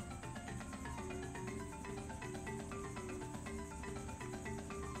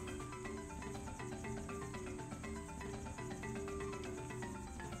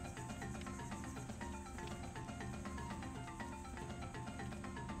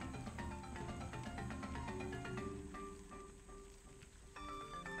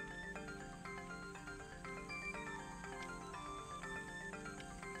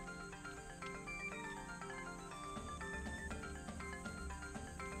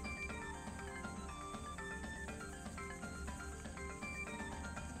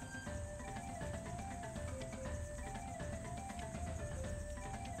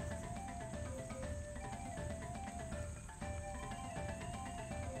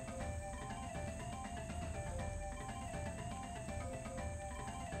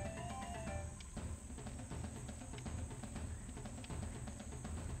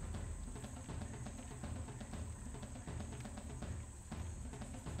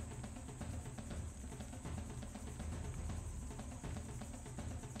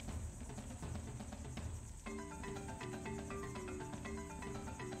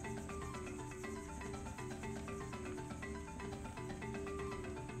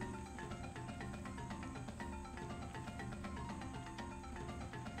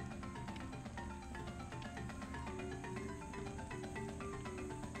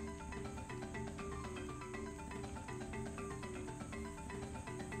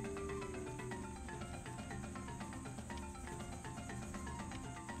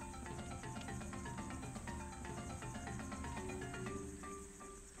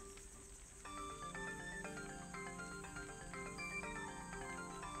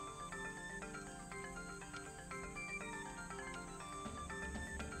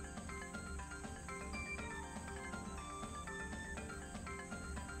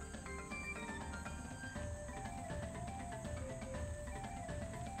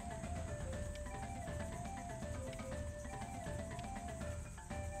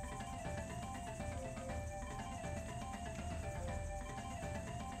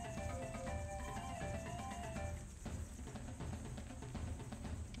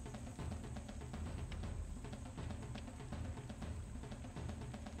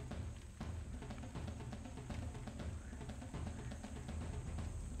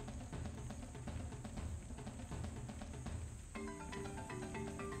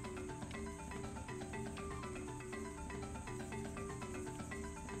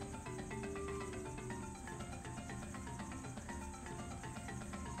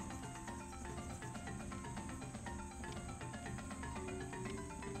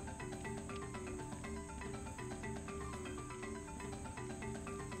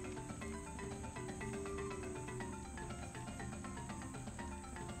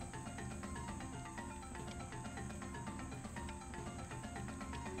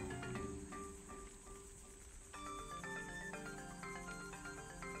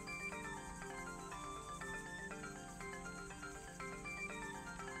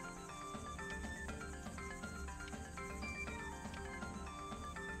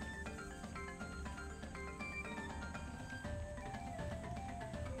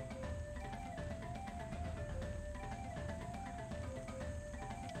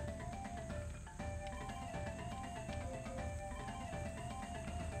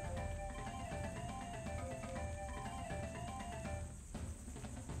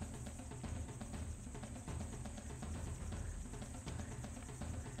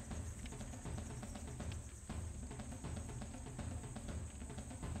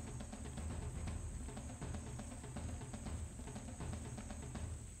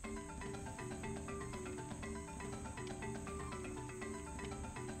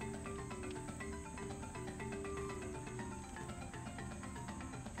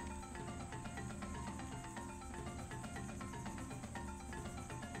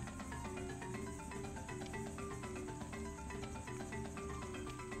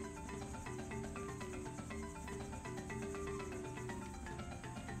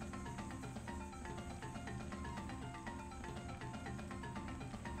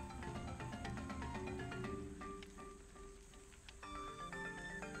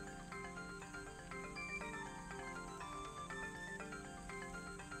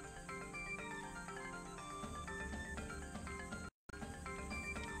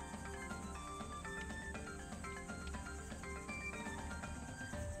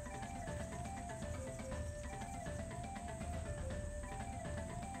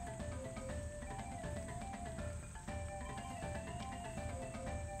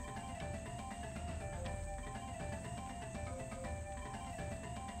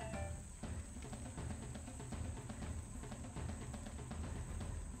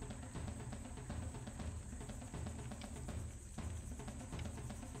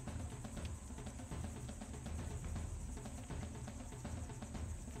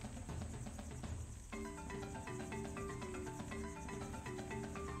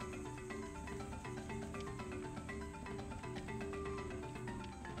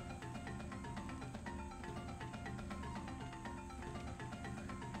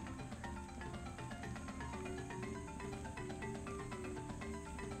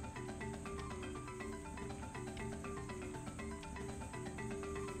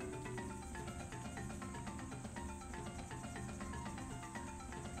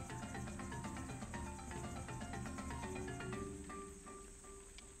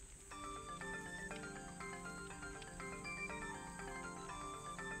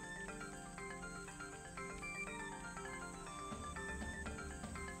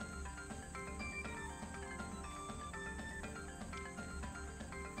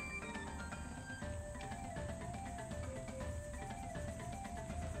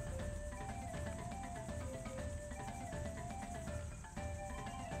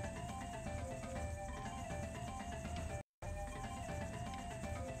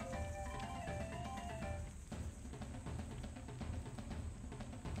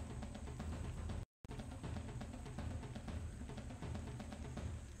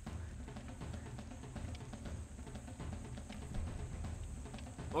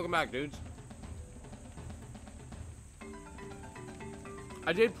 Welcome back, dudes.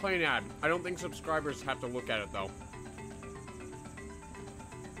 I did play an ad. I don't think subscribers have to look at it, though.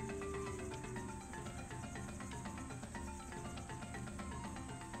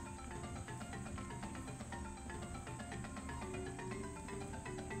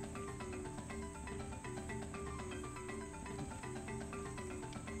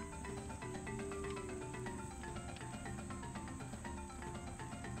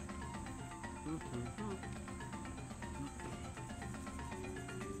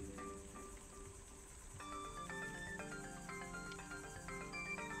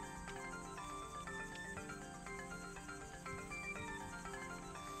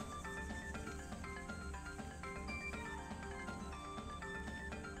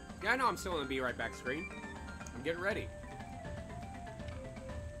 Yeah, I know I'm still on the Be Right Back screen. I'm getting ready.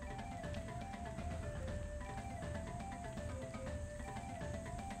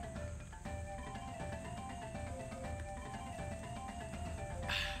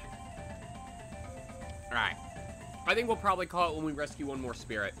 Alright. I think we'll probably call it when we rescue one more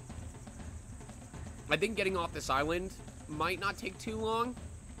spirit. I think getting off this island might not take too long.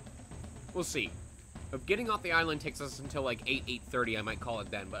 We'll see. If getting off the island takes us until like 8:30, I might call it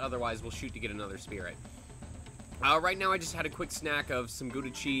then, but otherwise we'll shoot to get another spirit. Right now I just had a quick snack of some Gouda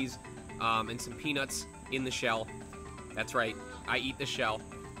cheese and some peanuts in the shell. That's right, I eat the shell.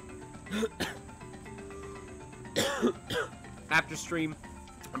 After stream,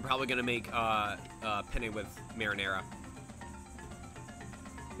 I'm probably gonna make penne with marinara.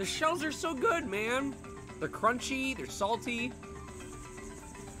 The shells are so good, man. They're crunchy, they're salty.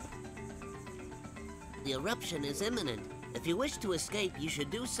 The eruption is imminent. If you wish to escape, you should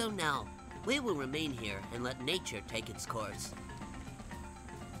do so now. We will remain here and let nature take its course.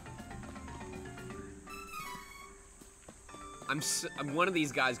 I'm one of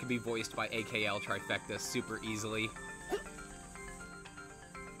these guys could be voiced by AKL Trifecta super easily.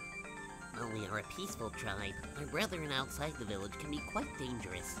 Well, we are a peaceful tribe. My brethren outside the village can be quite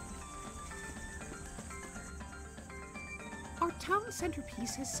dangerous. Our town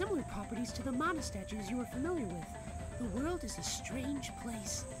centerpiece has similar properties to the mana statues you are familiar with. The world is a strange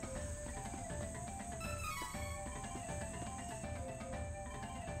place.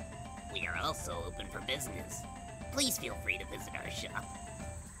 We are also open for business. Please feel free to visit our shop.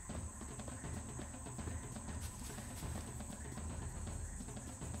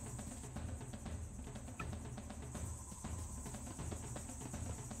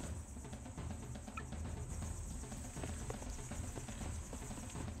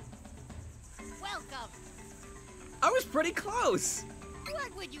 Welcome. I was pretty close.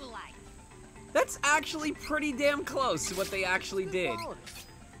 What would you like? That's actually pretty damn close to what they actually did.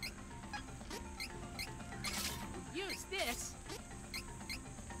 Use this.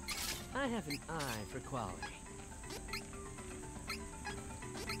 I have an eye for quality.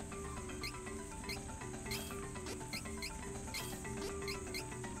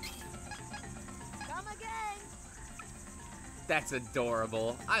 Come again. That's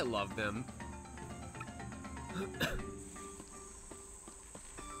adorable. I love them.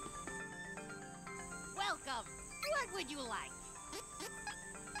 Welcome. What would you like?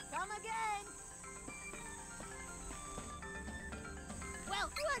 Come again. Well,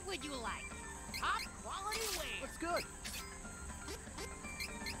 what would you like? Top quality ware. Looks good.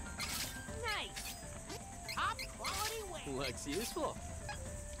 Nice. Top quality ware. Looks useful.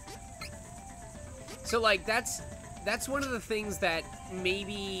 So, like, that's one of the things that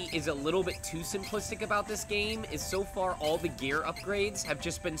maybe is a little bit too simplistic about this game, is so far all the gear upgrades have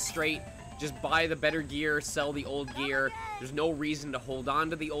just been straight, just buy the better gear, sell the old gear. There's no reason to hold on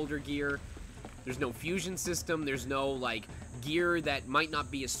to the older gear. There's no fusion system. There's no, like, gear that might not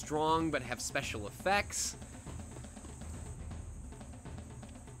be as strong but have special effects.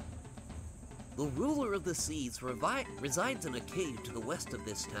 The ruler of the seas resides in a cave to the west of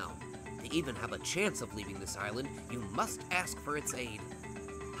this town. To even have a chance of leaving this island, you must ask for its aid.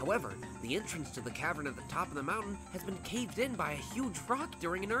 However, the entrance to the cavern at the top of the mountain has been caved in by a huge rock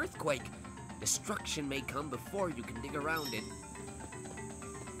during an earthquake. Destruction may come before you can dig around it.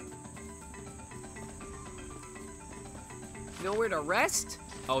 Nowhere to rest?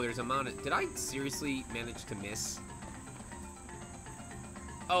 Oh, there's a mountain. Did I seriously manage to miss?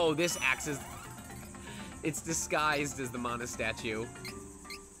 Oh, this axe is... It's disguised as the mana statue.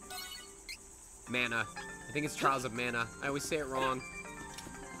 Mana. I think it's Trials of Mana. I always say it wrong.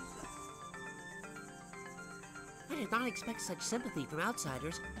 I did not expect such sympathy from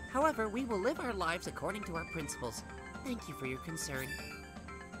outsiders. However, we will live our lives according to our principles. Thank you for your concern.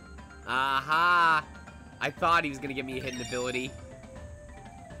 Aha! I thought he was gonna give me a hidden ability.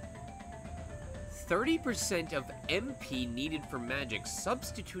 30% of MP needed for magic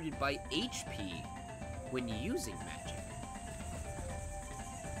substituted by HP when using magic.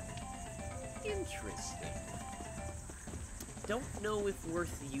 Interesting. Don't know if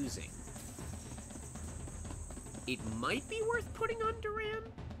worth using. It might be worth putting on Duran?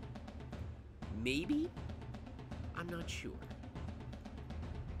 Maybe? I'm not sure.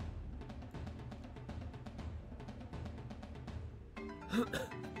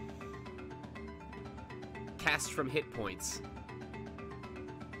 Cast from hit points.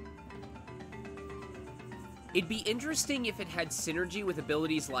 It'd be interesting if it had synergy with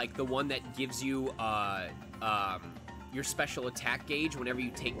abilities like the one that gives you your special attack gauge whenever you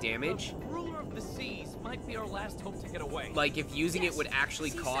take damage. The ruler of the seas might be our last hope to get away. Like if using it would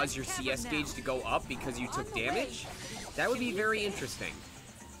actually cause your CS gauge to go up because you took damage. That would be very interesting.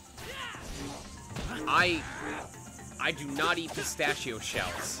 I do not eat pistachio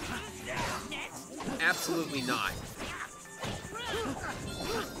shells. Absolutely not.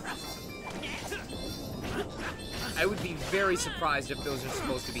 I would be very surprised if those are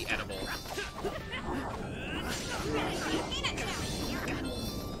supposed to be edible.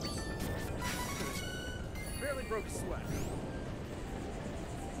 Barely broke a sweat.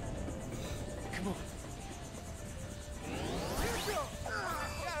 Come on. Here we go.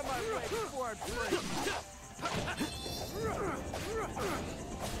 Get out of my way before I break. You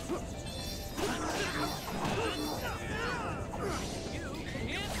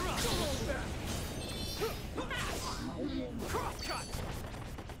can't run. Cross cut.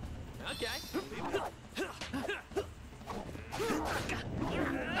 Okay.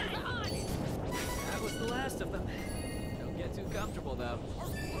 That was the last of them. Don't get too comfortable though.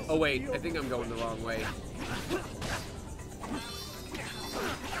 Oh wait, I think I'm going the wrong way.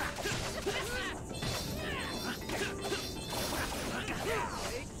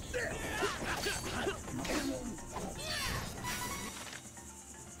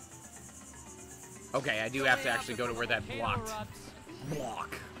 Okay, I do have to actually go to where that blocked.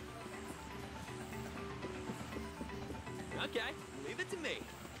 Block. Okay, leave it to me.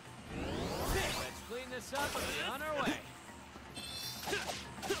 Let's clean this up and be on our way.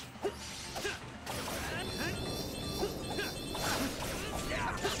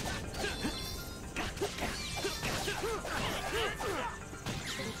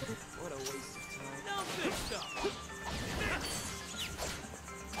 What a waste of time. No big stuff.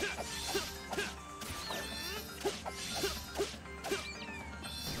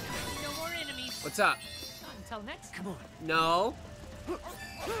 No more enemies. What's up? Not until next. Come on. No.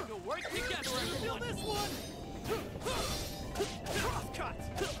 Go work together, everyone. Feel this one.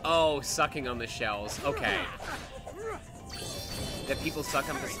 Oh, sucking on the shells. Okay. That people suck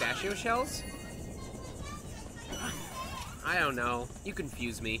on pistachio shells? I don't know. You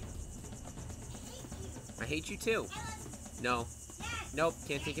confuse me. I hate you too. No. Nope,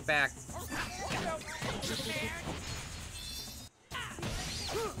 can't take it back.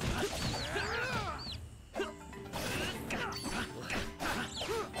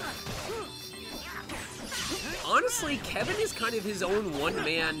 Honestly, Kevin is kind of his own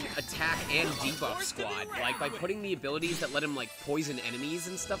one-man attack and debuff squad. Like, by putting the abilities that let him, like, poison enemies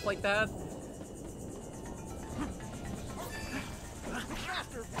and stuff like that.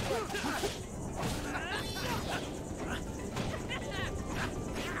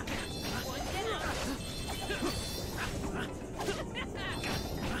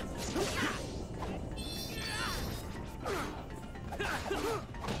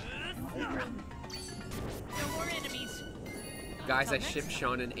 Guys, I ship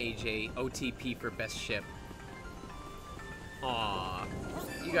Sean and AJ. OTP for best ship. Aww.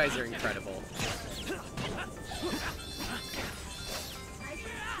 You guys are incredible.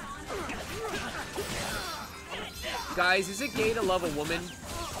 Guys, is it gay to love a woman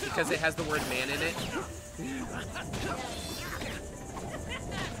because it has the word man in it?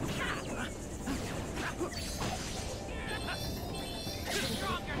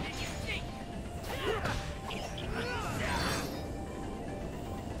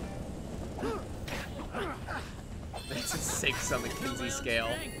 That's a 6 on the Kinsey scale.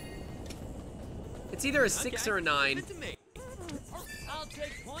 It's either a 6 or a 9. I'll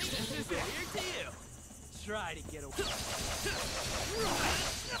take point and disappear to you. Try to get away.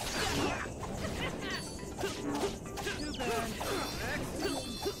 Too bad.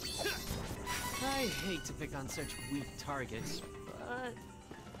 I hate to pick on such weak targets, but...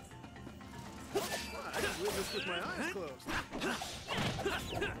 I just did this with my eyes closed.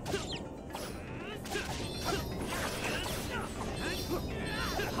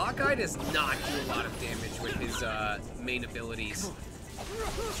 Hawkeye does not do a lot of damage with his main abilities.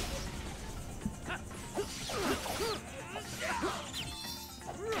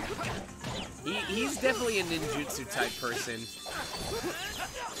 He's definitely a ninjutsu type person.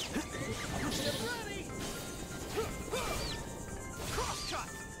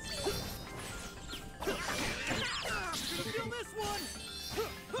 Feel this one.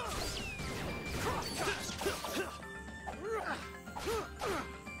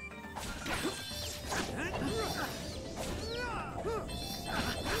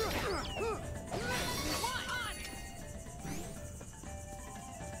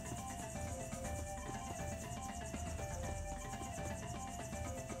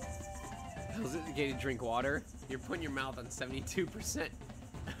 How's it okay to drink water? You're putting your mouth on 72%.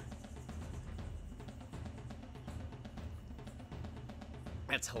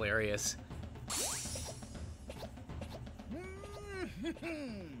 That's hilarious.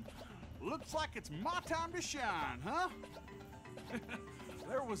 Looks like it's my time to shine, huh?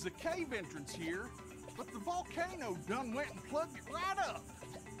 There was a cave entrance here, but the volcano done went and plugged it right up.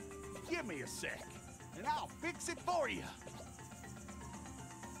 Give me a sec, and I'll fix it for you.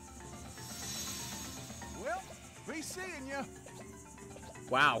 Well, be seeing you.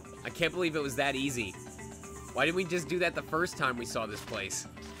 Wow, I can't believe it was that easy. Why didn't we just do that the first time we saw this place?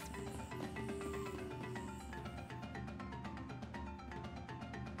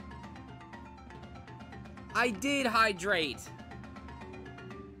 I did hydrate.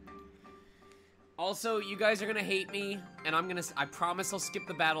 Also, you guys are gonna hate me, and I promise I'll skip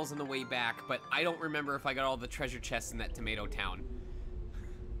the battles on the way back, but I don't remember if I got all the treasure chests in that tomato town.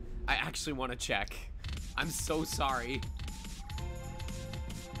 I actually want to check. I'm so sorry.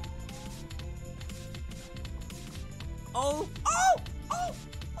 Oh! Oh! Oh!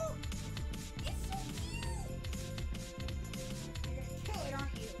 Oh! It's so cute! You're gonna kill it,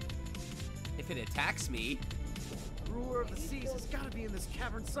 aren't you? If it attacks me. Ruler of the Seas has got to be in this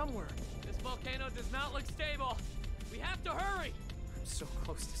cavern somewhere. This volcano does not look stable. We have to hurry. I'm so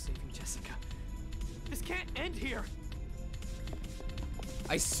close to saving Jessica. This can't end here.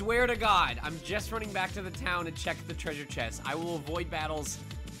 I swear to God, I'm just running back to the town to check the treasure chest. I will avoid battles.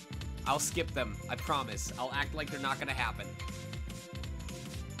 I'll skip them. I promise. I'll act like they're not gonna happen.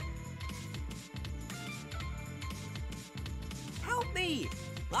 Help me!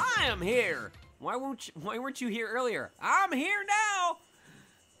 I am here. Why weren't you here earlier? I'm here now.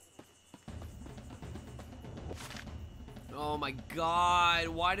 Oh my God!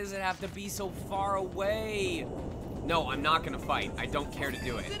 Why does it have to be so far away? No, I'm not gonna fight. I don't care to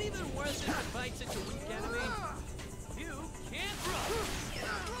do it. Is it even worth it to fight such a weak enemy? You can't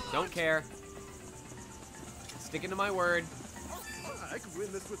run. Don't care. Sticking to my word. I could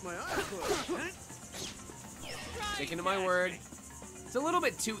win this with my eyes closed. Sticking to my word. It's a little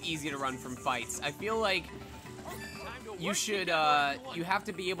bit too easy to run from fights. I feel like you should, you have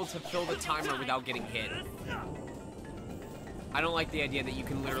to be able to fill the timer without getting hit. I don't like the idea that you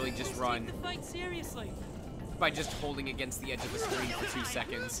can literally just run Take the fight seriously. by just holding against the edge of the screen for 2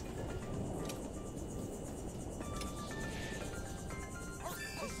 seconds.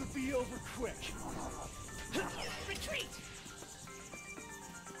 This will be over quick. Retreat!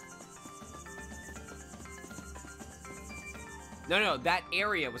 No, that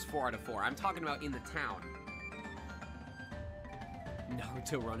area was 4 out of 4. I'm talking about in the town.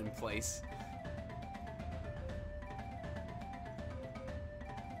 Naruto run in place.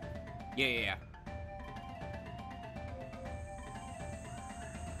 Yeah.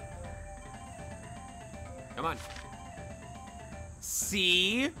 Come on.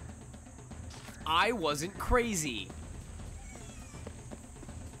 See? I wasn't crazy.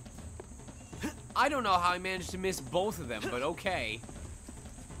 I don't know how I managed to miss both of them, but okay.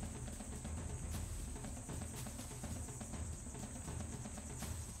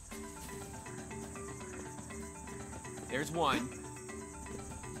 There's one.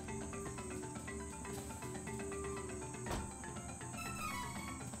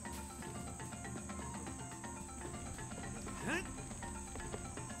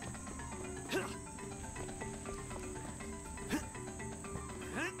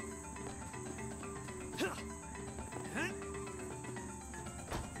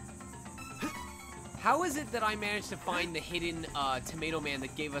 How is it that I managed to find the hidden Tomato Man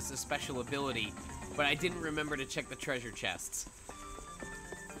that gave us a special ability, but I didn't remember to check the treasure chests?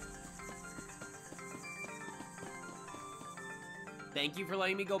 Thank you for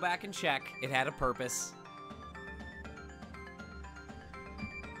letting me go back and check. It had a purpose.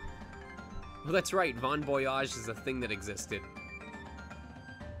 Well, that's right. Bon Voyage is a thing that existed.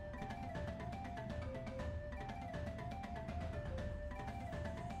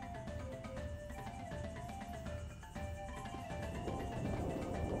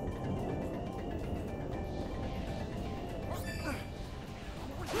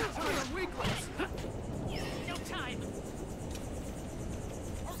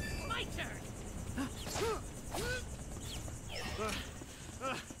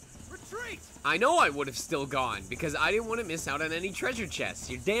 I know I would have still gone, because I didn't want to miss out on any treasure chests.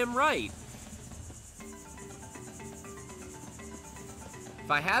 You're damn right. If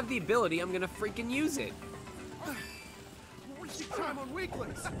I have the ability, I'm gonna freaking use it. What's your crime on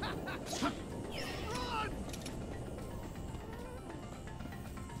weaklings? Run!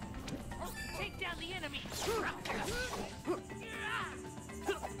 Take down the enemy. Try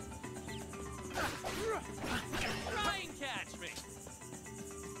and catch me.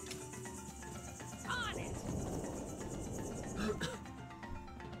 On it.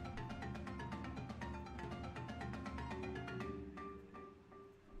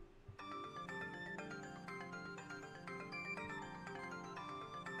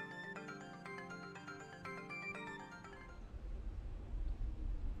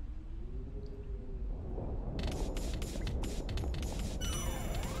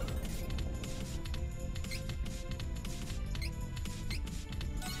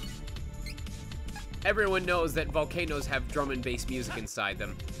 Everyone knows that volcanoes have drum and bass music inside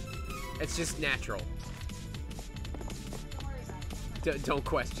them. It's just natural. Don't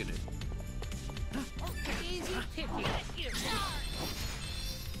question it. Easy pickings.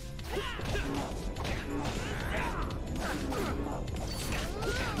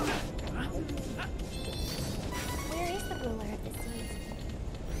 Where is the ruler of the seas?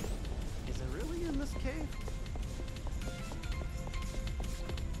 Is it really in this cave?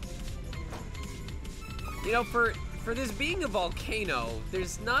 You know, for this being a volcano,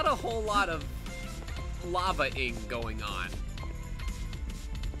 there's not a whole lot of lava-ing going on.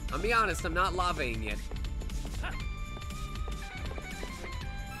 I'll be honest, I'm not lava-ing it.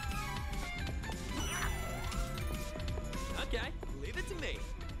 Okay, leave it to me.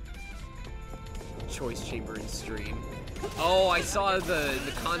 Choice chamber in stream. Oh, I saw the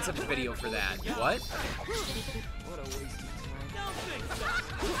concept video for that. What? What a waste of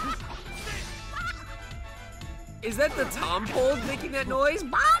time. Is that the tom pole making that noise?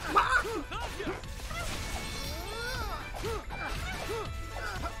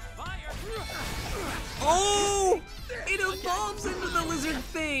 Oh! It evolves into the lizard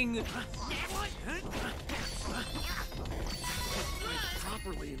thing!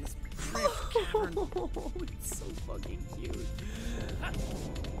 Properly in this cavern. Oh, it's so fucking cute.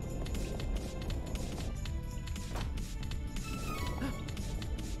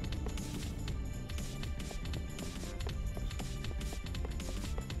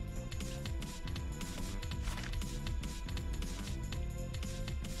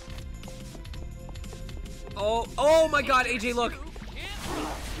 Oh my god, AJ, look!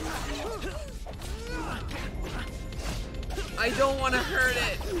 I don't want to hurt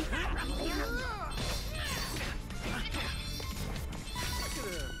it!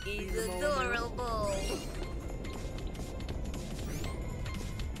 He's adorable.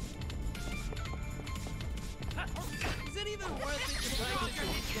 Is it even worth it to fight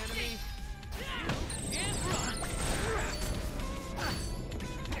against the enemy?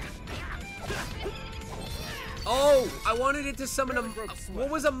 Oh, I wanted it to summon a... What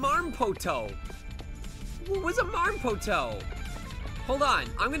was a Marmpoto? What was a Marmpoto? Hold on,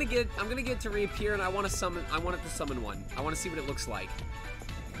 I'm gonna get it to reappear, and I want it to summon one. I want to see what it looks like.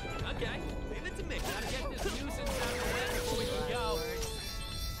 Okay, leave it to me. Gotta get this nuisance out of the way before we can go.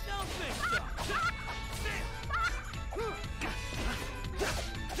 No fish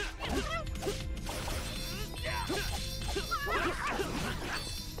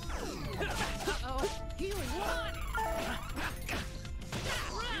Uh-oh, healing one.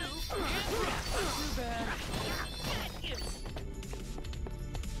 Too bad.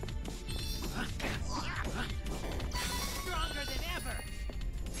 Stronger than ever.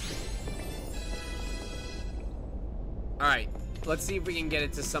 Alright, let's see if we can get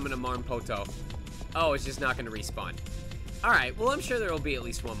it to summon a Marmpoto. Oh, it's just not gonna respawn. Alright, well I'm sure there will be at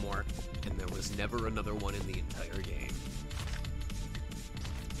least one more. And there was never another one in the entire game.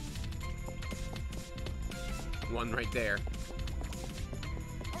 One right there.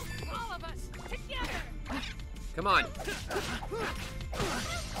 All of us together. Come on.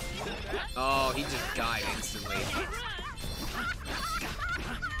 Oh, he just died instantly.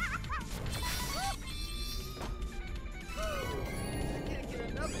 I can't get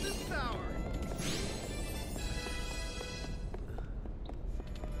enough of this power.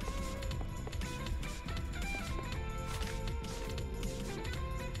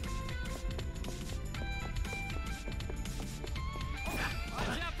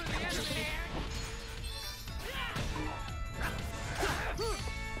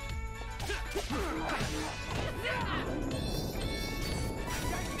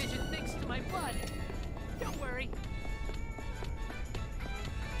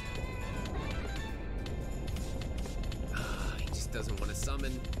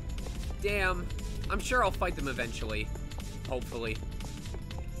 Damn. I'm sure I'll fight them eventually. Hopefully.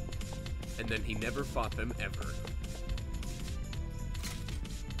 And then he never fought them ever.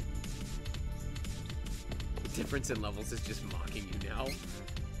 The difference in levels is just mocking you now.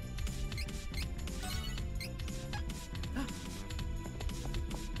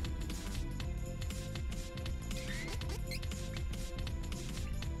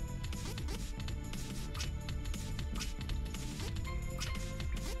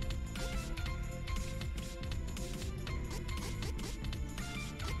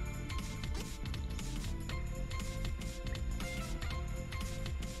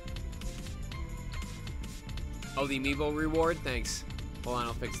 Oh, the amiibo reward? Thanks. Hold on,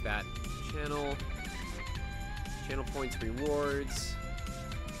 I'll fix that. Channel points rewards.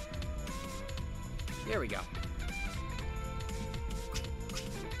 There we go.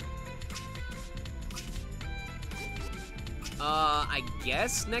 I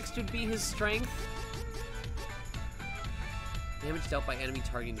guess next would be his strength. Damage dealt by enemy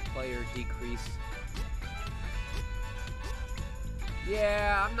targeting the player, decrease.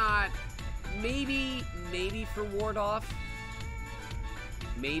 Yeah, I'm not... Maybe for ward off.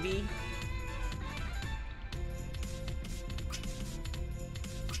 Maybe.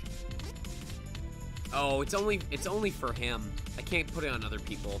 Oh, it's only for him. I can't put it on other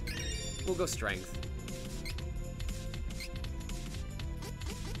people. We'll go strength.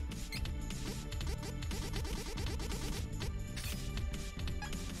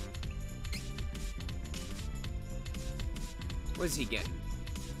 What is he getting?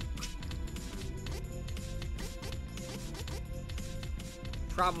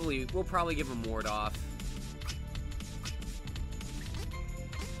 We'll probably give him ward off.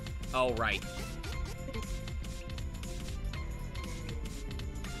 Oh, right.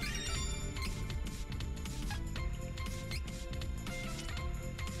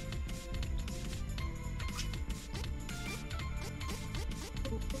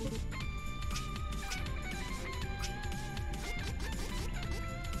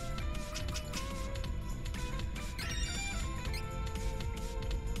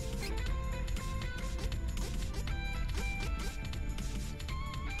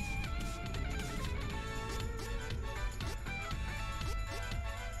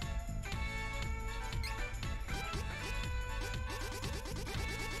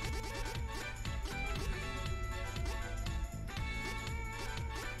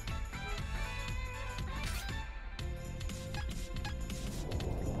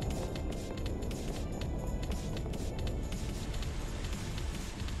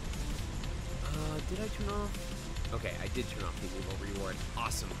 Did I turn off? Okay, I did turn off the amiibo reward.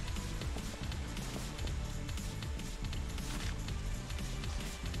 Awesome.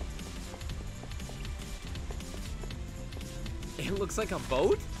 It looks like a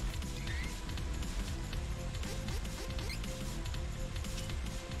boat?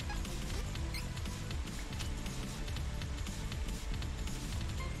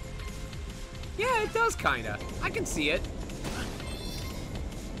 Yeah, it does kinda. I can see it.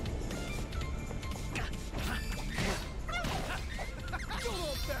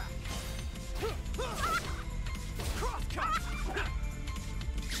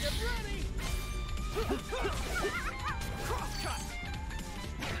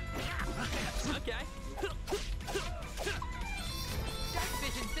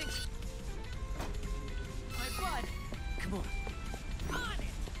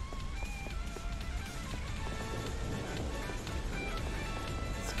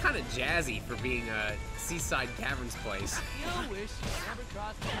 Kind of jazzy for being a seaside caverns place. You wish you never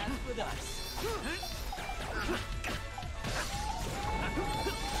crossed paths with us.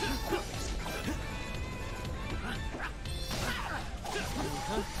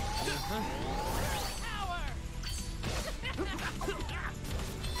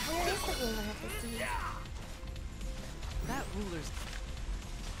 Where is the ruler of the sea? That ruler's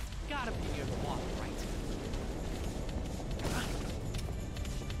gotta be near the water, right?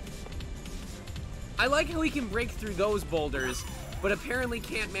 I like how he can break through those boulders, but apparently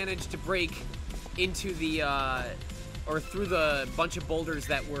can't manage to break into the, or through the bunch of boulders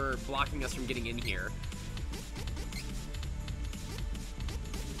that were blocking us from getting in here.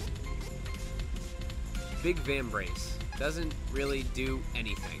 Big Vambrace. Doesn't really do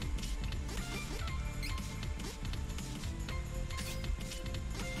anything.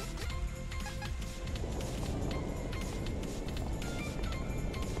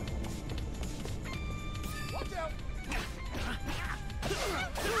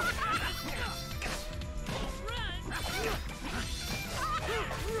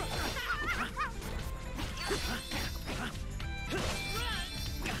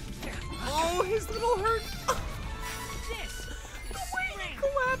 Oh, his little hurt. This The way he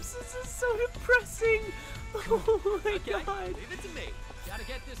collapses is so depressing. Oh my god. Leave it to me. Gotta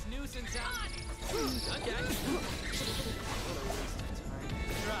get this nuisance out. Okay.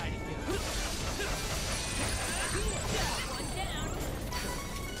 Right. one down.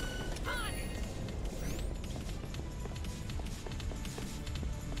 On it.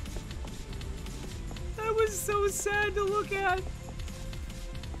 That was so sad to look at.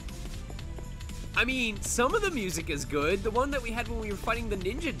 I mean, some of the music is good. The one that we had when we were fighting the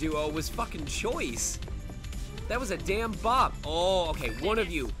ninja duo was fucking choice. That was a damn bop. Oh, okay, one of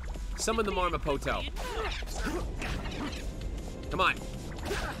you. Summon the Marmapoto. Come on.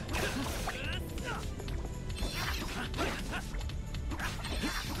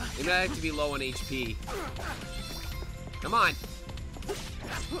 They might have to be low on HP. Come on.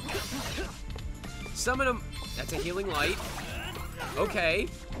 Summon him. That's a healing light. Okay.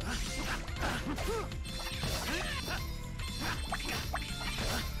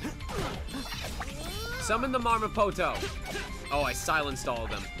 Summon the Marmapoto. Oh, I silenced all of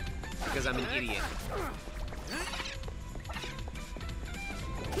them because I'm an idiot.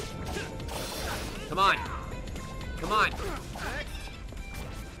 Come on. Come on.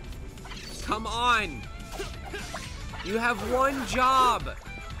 Come on. You have one job.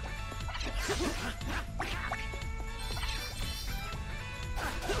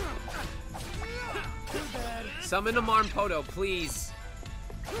 Summon a Marmapoto, please.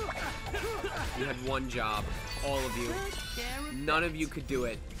 You had one job. All of you. None of you could do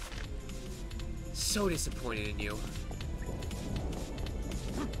it. So disappointed in you.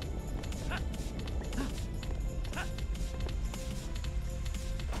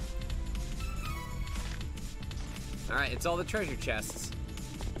 Alright, it's all the treasure chests.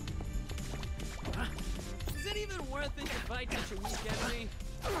 Is it even worth it to fight such a weak enemy?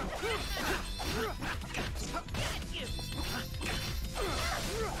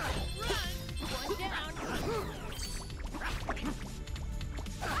 One down.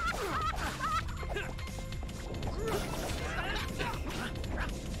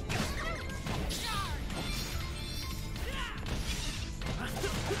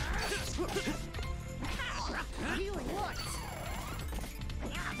 Healing what?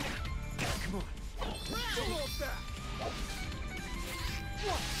 Come on. Come on back.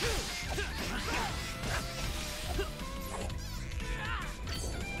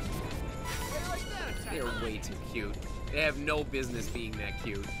 They're way too cute. They have no business being that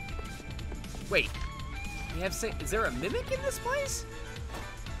cute. Wait, we have is there a mimic in this place?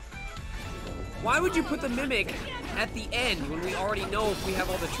 Why would you put the mimic at the end when we already know if we have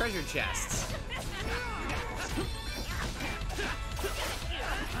all the treasure chests?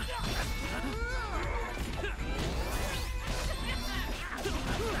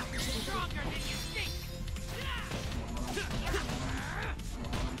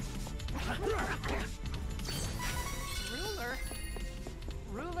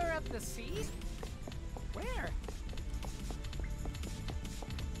 Ruler of the sea? Where?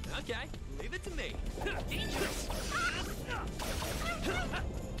 Okay, leave it to me. Dangerous.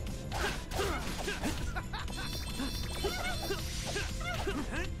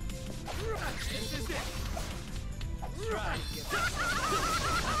 This is it. Try to get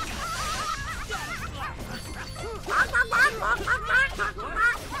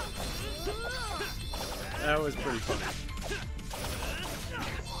That was pretty funny.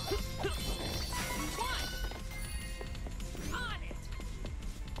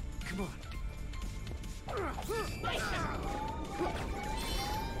 Come on.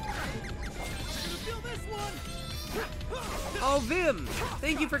 Oh, Vim!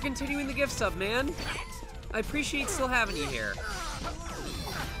 Thank you for continuing the gift sub, man. I appreciate still having you here.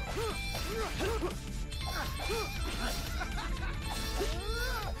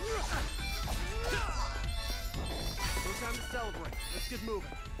 No time to celebrate. Let's get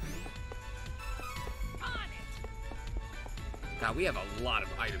moving. God, we have a lot of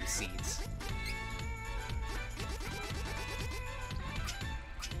item seeds.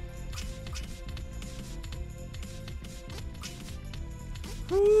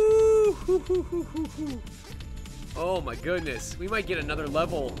 Oh my goodness. We might get another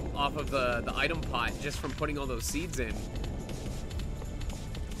level off of the item pot just from putting all those seeds in.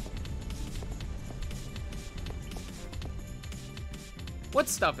 What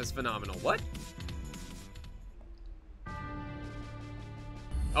stuff is phenomenal? What?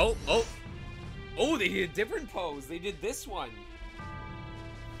 Oh, oh. Oh, they did a different pose. They did this one.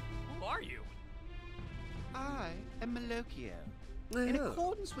 Who are you? I am Malokio. In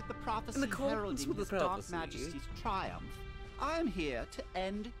accordance with the prophecy heralding his Dark Majesty's triumph, I am here to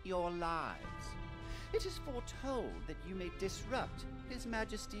end your lives. It is foretold that you may disrupt His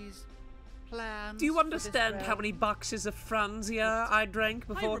Majesty's plans. Do you for this understand how realm. many boxes of Franzia I drank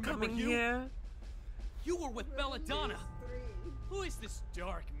before remember coming you. here? You were with Belladonna. Who is this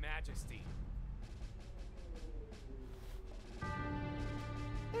dark majesty?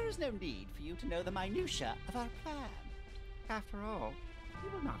 There is no need for you to know the minutiae of our plan. After all, we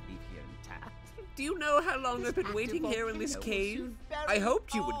will not leave here intact. Do you know how long This I've been active waiting here in this volcano will cave? soon bury I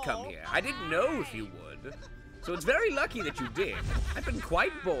hoped you would all come here. I didn't know if you would. So it's very lucky that you did. I've been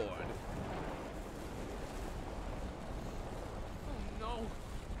quite bored. Oh no.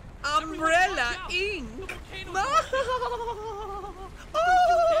 Umbrella ink! No!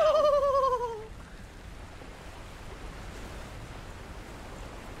 Oh!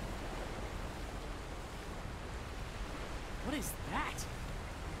 What is that?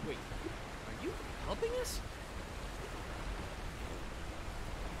 Wait, are you helping us?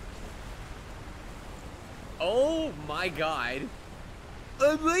 Oh my god.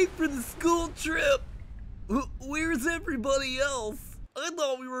 I'm late for the school trip. Where's everybody else? I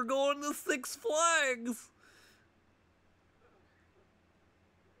thought we were going to Six Flags.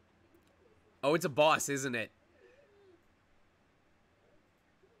 Oh, it's a boss, isn't it?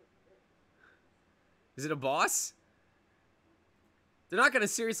 Is it a boss? They're not gonna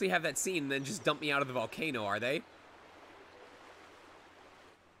seriously have that scene and then just dump me out of the volcano, are they?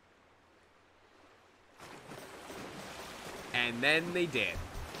 And then they did.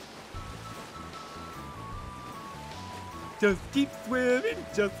 Just keep swimming,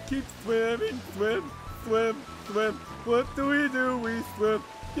 just keep swimming, swim, swim, swim. What do? We swim.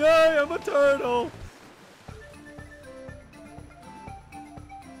 Yay, I'm a turtle.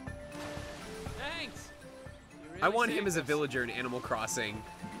 Thanks. I want him as a villager in Animal Crossing.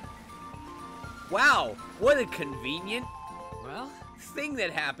 Wow, what a convenient Well, thing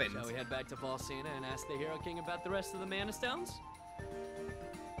that happened. shall we head back to Volsena and ask the Hero King about the rest of the Mana Stones?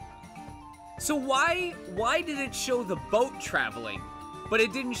 So why did it show the boat traveling, but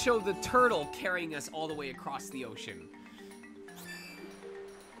it didn't show the turtle carrying us all the way across the ocean?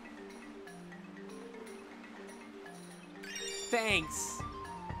 Thanks.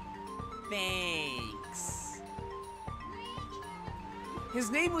 Thanks.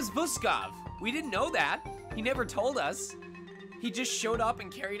 His name was Vuskov. We didn't know that. He never told us. He just showed up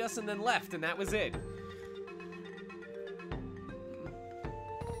and carried us and then left, and that was it.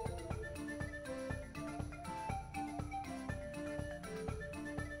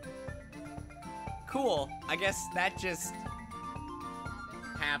 Cool. I guess that just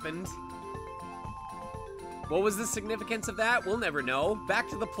happened. What was the significance of that? We'll never know. Back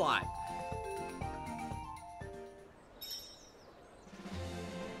to the plot.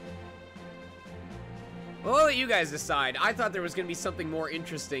 Well, I'll let you guys decide. I thought there was going to be something more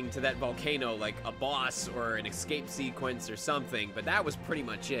interesting to that volcano, like a boss or an escape sequence or something, but that was pretty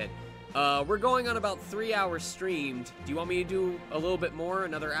much it. We're going on about 3 hours streamed. Do you want me to do a little bit more,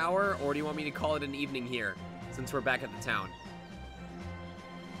 another hour, or do you want me to call it an evening here, since we're back at the town?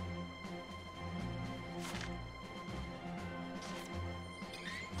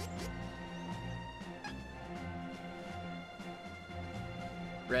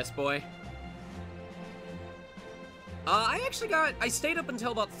 Rest boy. I stayed up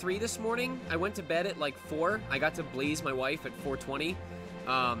until about 3 this morning. I went to bed at like 4. I got to blaze my wife at 4:20.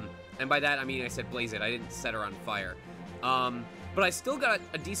 And by that, I mean I said blaze it. I didn't set her on fire. But I still got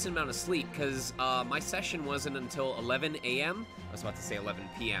a decent amount of sleep because my session wasn't until 11 a.m. I was about to say 11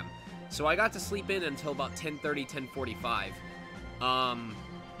 p.m. So I got to sleep in until about 10:30, 10:45.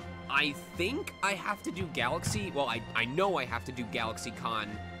 I think I have to do Galaxy. Well, I know I have to do GalaxyCon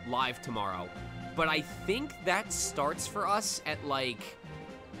live tomorrow. But I think that starts for us at like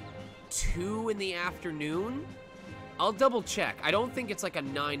 2 in the afternoon. I'll double check. I don't think it's like a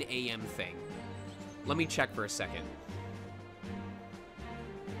 9 a.m. thing. Let me check for a second.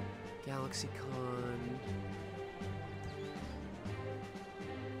 GalaxyCon.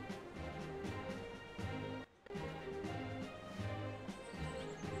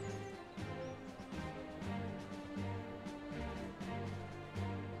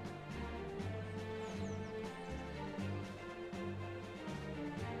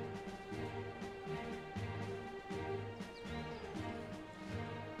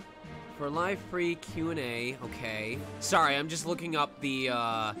 For live free Q&A, okay. Sorry, I'm just looking up the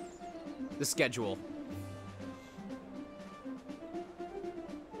schedule.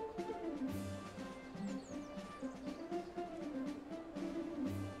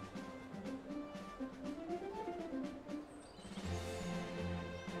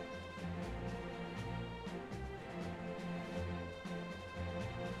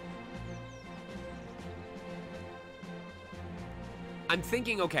 I'm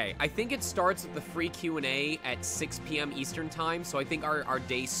thinking, okay, I think it starts with the free Q&A at 6 p.m. Eastern time, so I think our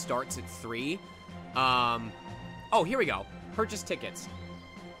day starts at 3. Oh, here we go. Purchase tickets.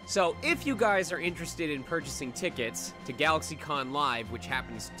 So, if you guys are interested in purchasing tickets to GalaxyCon Live, which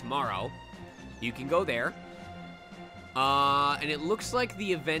happens tomorrow, you can go there. And it looks like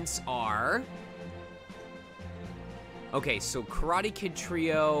the events are... Okay, so Karate Kid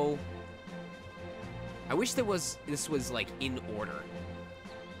Trio... I wish this was, like, in order.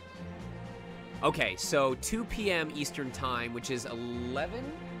 Okay, so 2 p.m. Eastern Time, which is 11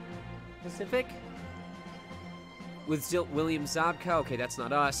 Pacific? With William Zabka. Okay, that's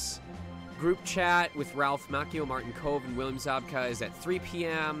not us. Group chat with Ralph Macchio, Martin Cove, and William Zabka is at 3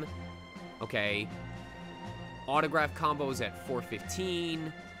 p.m. Okay. Autograph combos at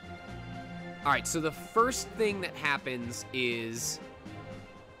 4:15. Alright, so the first thing that happens is...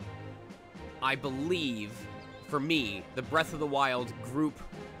 I believe, for me, the Breath of the Wild group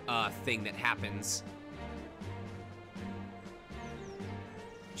thing that happens.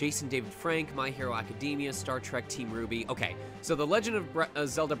 Jason David Frank, My Hero Academia, Star Trek, Team Ruby. Okay, so the Legend of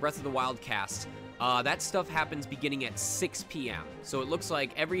Zelda Breath of the Wild cast, that stuff happens beginning at 6 p.m. So it looks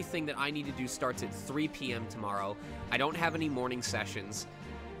like everything that I need to do starts at 3 p.m. tomorrow. I don't have any morning sessions.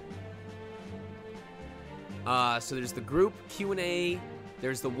 So there's the group Q&A.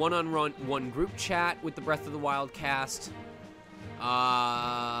 There's the one-on-one group chat with the Breath of the Wild cast.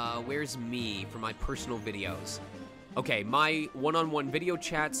 Where's me for my personal videos? Okay, my one-on-one video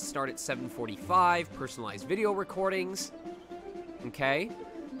chats start at 7:45. Personalized video recordings. Okay.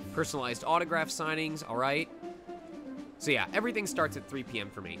 Personalized autograph signings. All right. So yeah, everything starts at 3 p.m.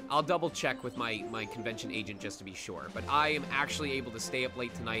 for me. I'll double-check with my convention agent just to be sure. But I am actually able to stay up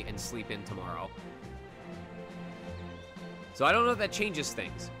late tonight and sleep in tomorrow. So I don't know if that changes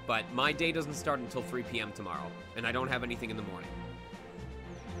things, but my day doesn't start until 3 p.m. tomorrow, and I don't have anything in the morning.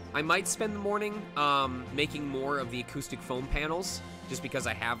 I might spend the morning making more of the acoustic foam panels, just because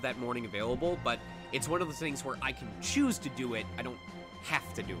I have that morning available, but it's one of the things where I can choose to do it, I don't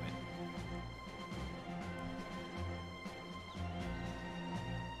have to do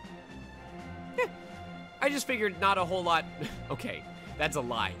it. I just figured not a whole lot... Okay, that's a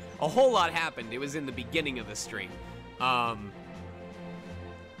lie. A whole lot happened. It was in the beginning of the stream.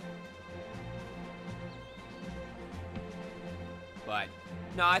 But,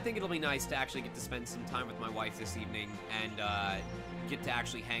 no, I think it'll be nice to actually get to spend some time with my wife this evening and get to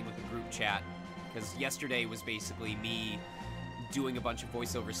actually hang with the group chat. Because yesterday was basically me doing a bunch of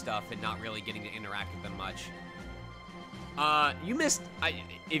voiceover stuff and not really getting to interact with them much. You missed...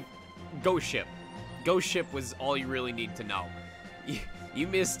 Ghost Ship. Ghost Ship was all you really need to know. You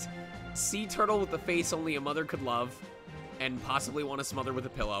missed Sea Turtle with a face only a mother could love and possibly want to smother with a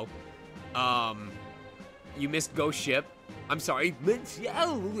pillow. You missed Ghost Ship. I'm sorry. Ghost Ship.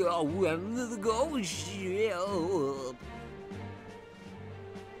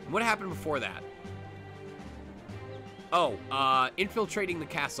 What happened before that? Oh, infiltrating the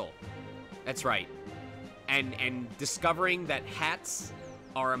castle. That's right. And discovering that hats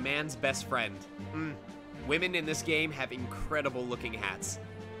are a man's best friend. Women in this game have incredible looking hats.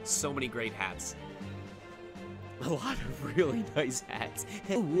 So many great hats. A lot of really nice hats.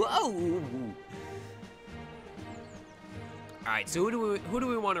 Whoa! Alright, so who do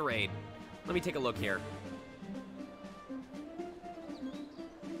we want to raid? Let me take a look here.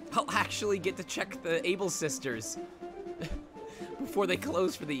 I'll actually get to check the Able sisters before they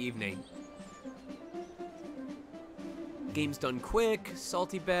close for the evening. Game's done quick.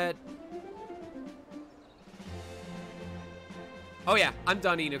 Salty bet. Oh yeah, I'm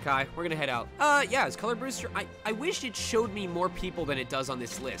done, Inukai. We're gonna head out. Yeah, is Color Booster... I wish it showed me more people than it does on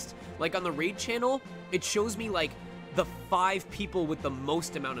this list. Like, on the raid channel, it shows me, like, the 5 people with the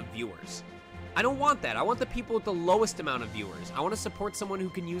most amount of viewers. I don't want that. I want the people with the lowest amount of viewers. I want to support someone who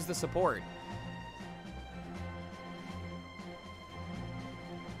can use the support.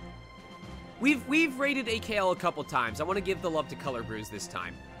 We've raided AKL a couple times. I want to give the love to Color Brews this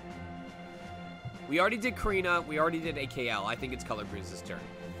time. We already did Karina. We already did AKL. I think it's Color Brews' turn.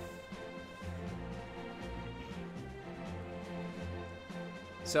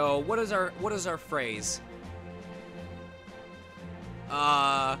 So what is our phrase?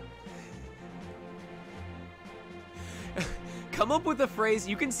 Come up with a phrase.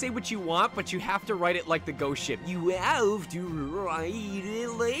 You can say what you want, but you have to write it like the Ghost Ship. You have to write it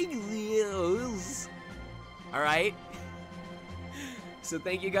like this. All right. So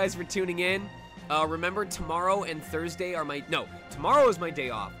thank you guys for tuning in. Remember, tomorrow and Thursday are tomorrow is my day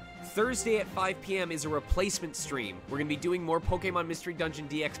off. Thursday at 5 p.m. is a replacement stream. We're going to be doing more Pokemon Mystery Dungeon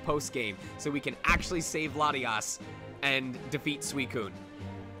DX post-game, so we can actually save Latias and defeat Suicune.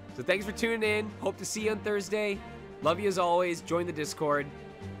 So thanks for tuning in. Hope to see you on Thursday. Love you as always. Join the Discord.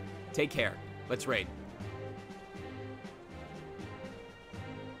 Take care. Let's raid.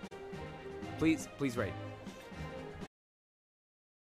 Please raid.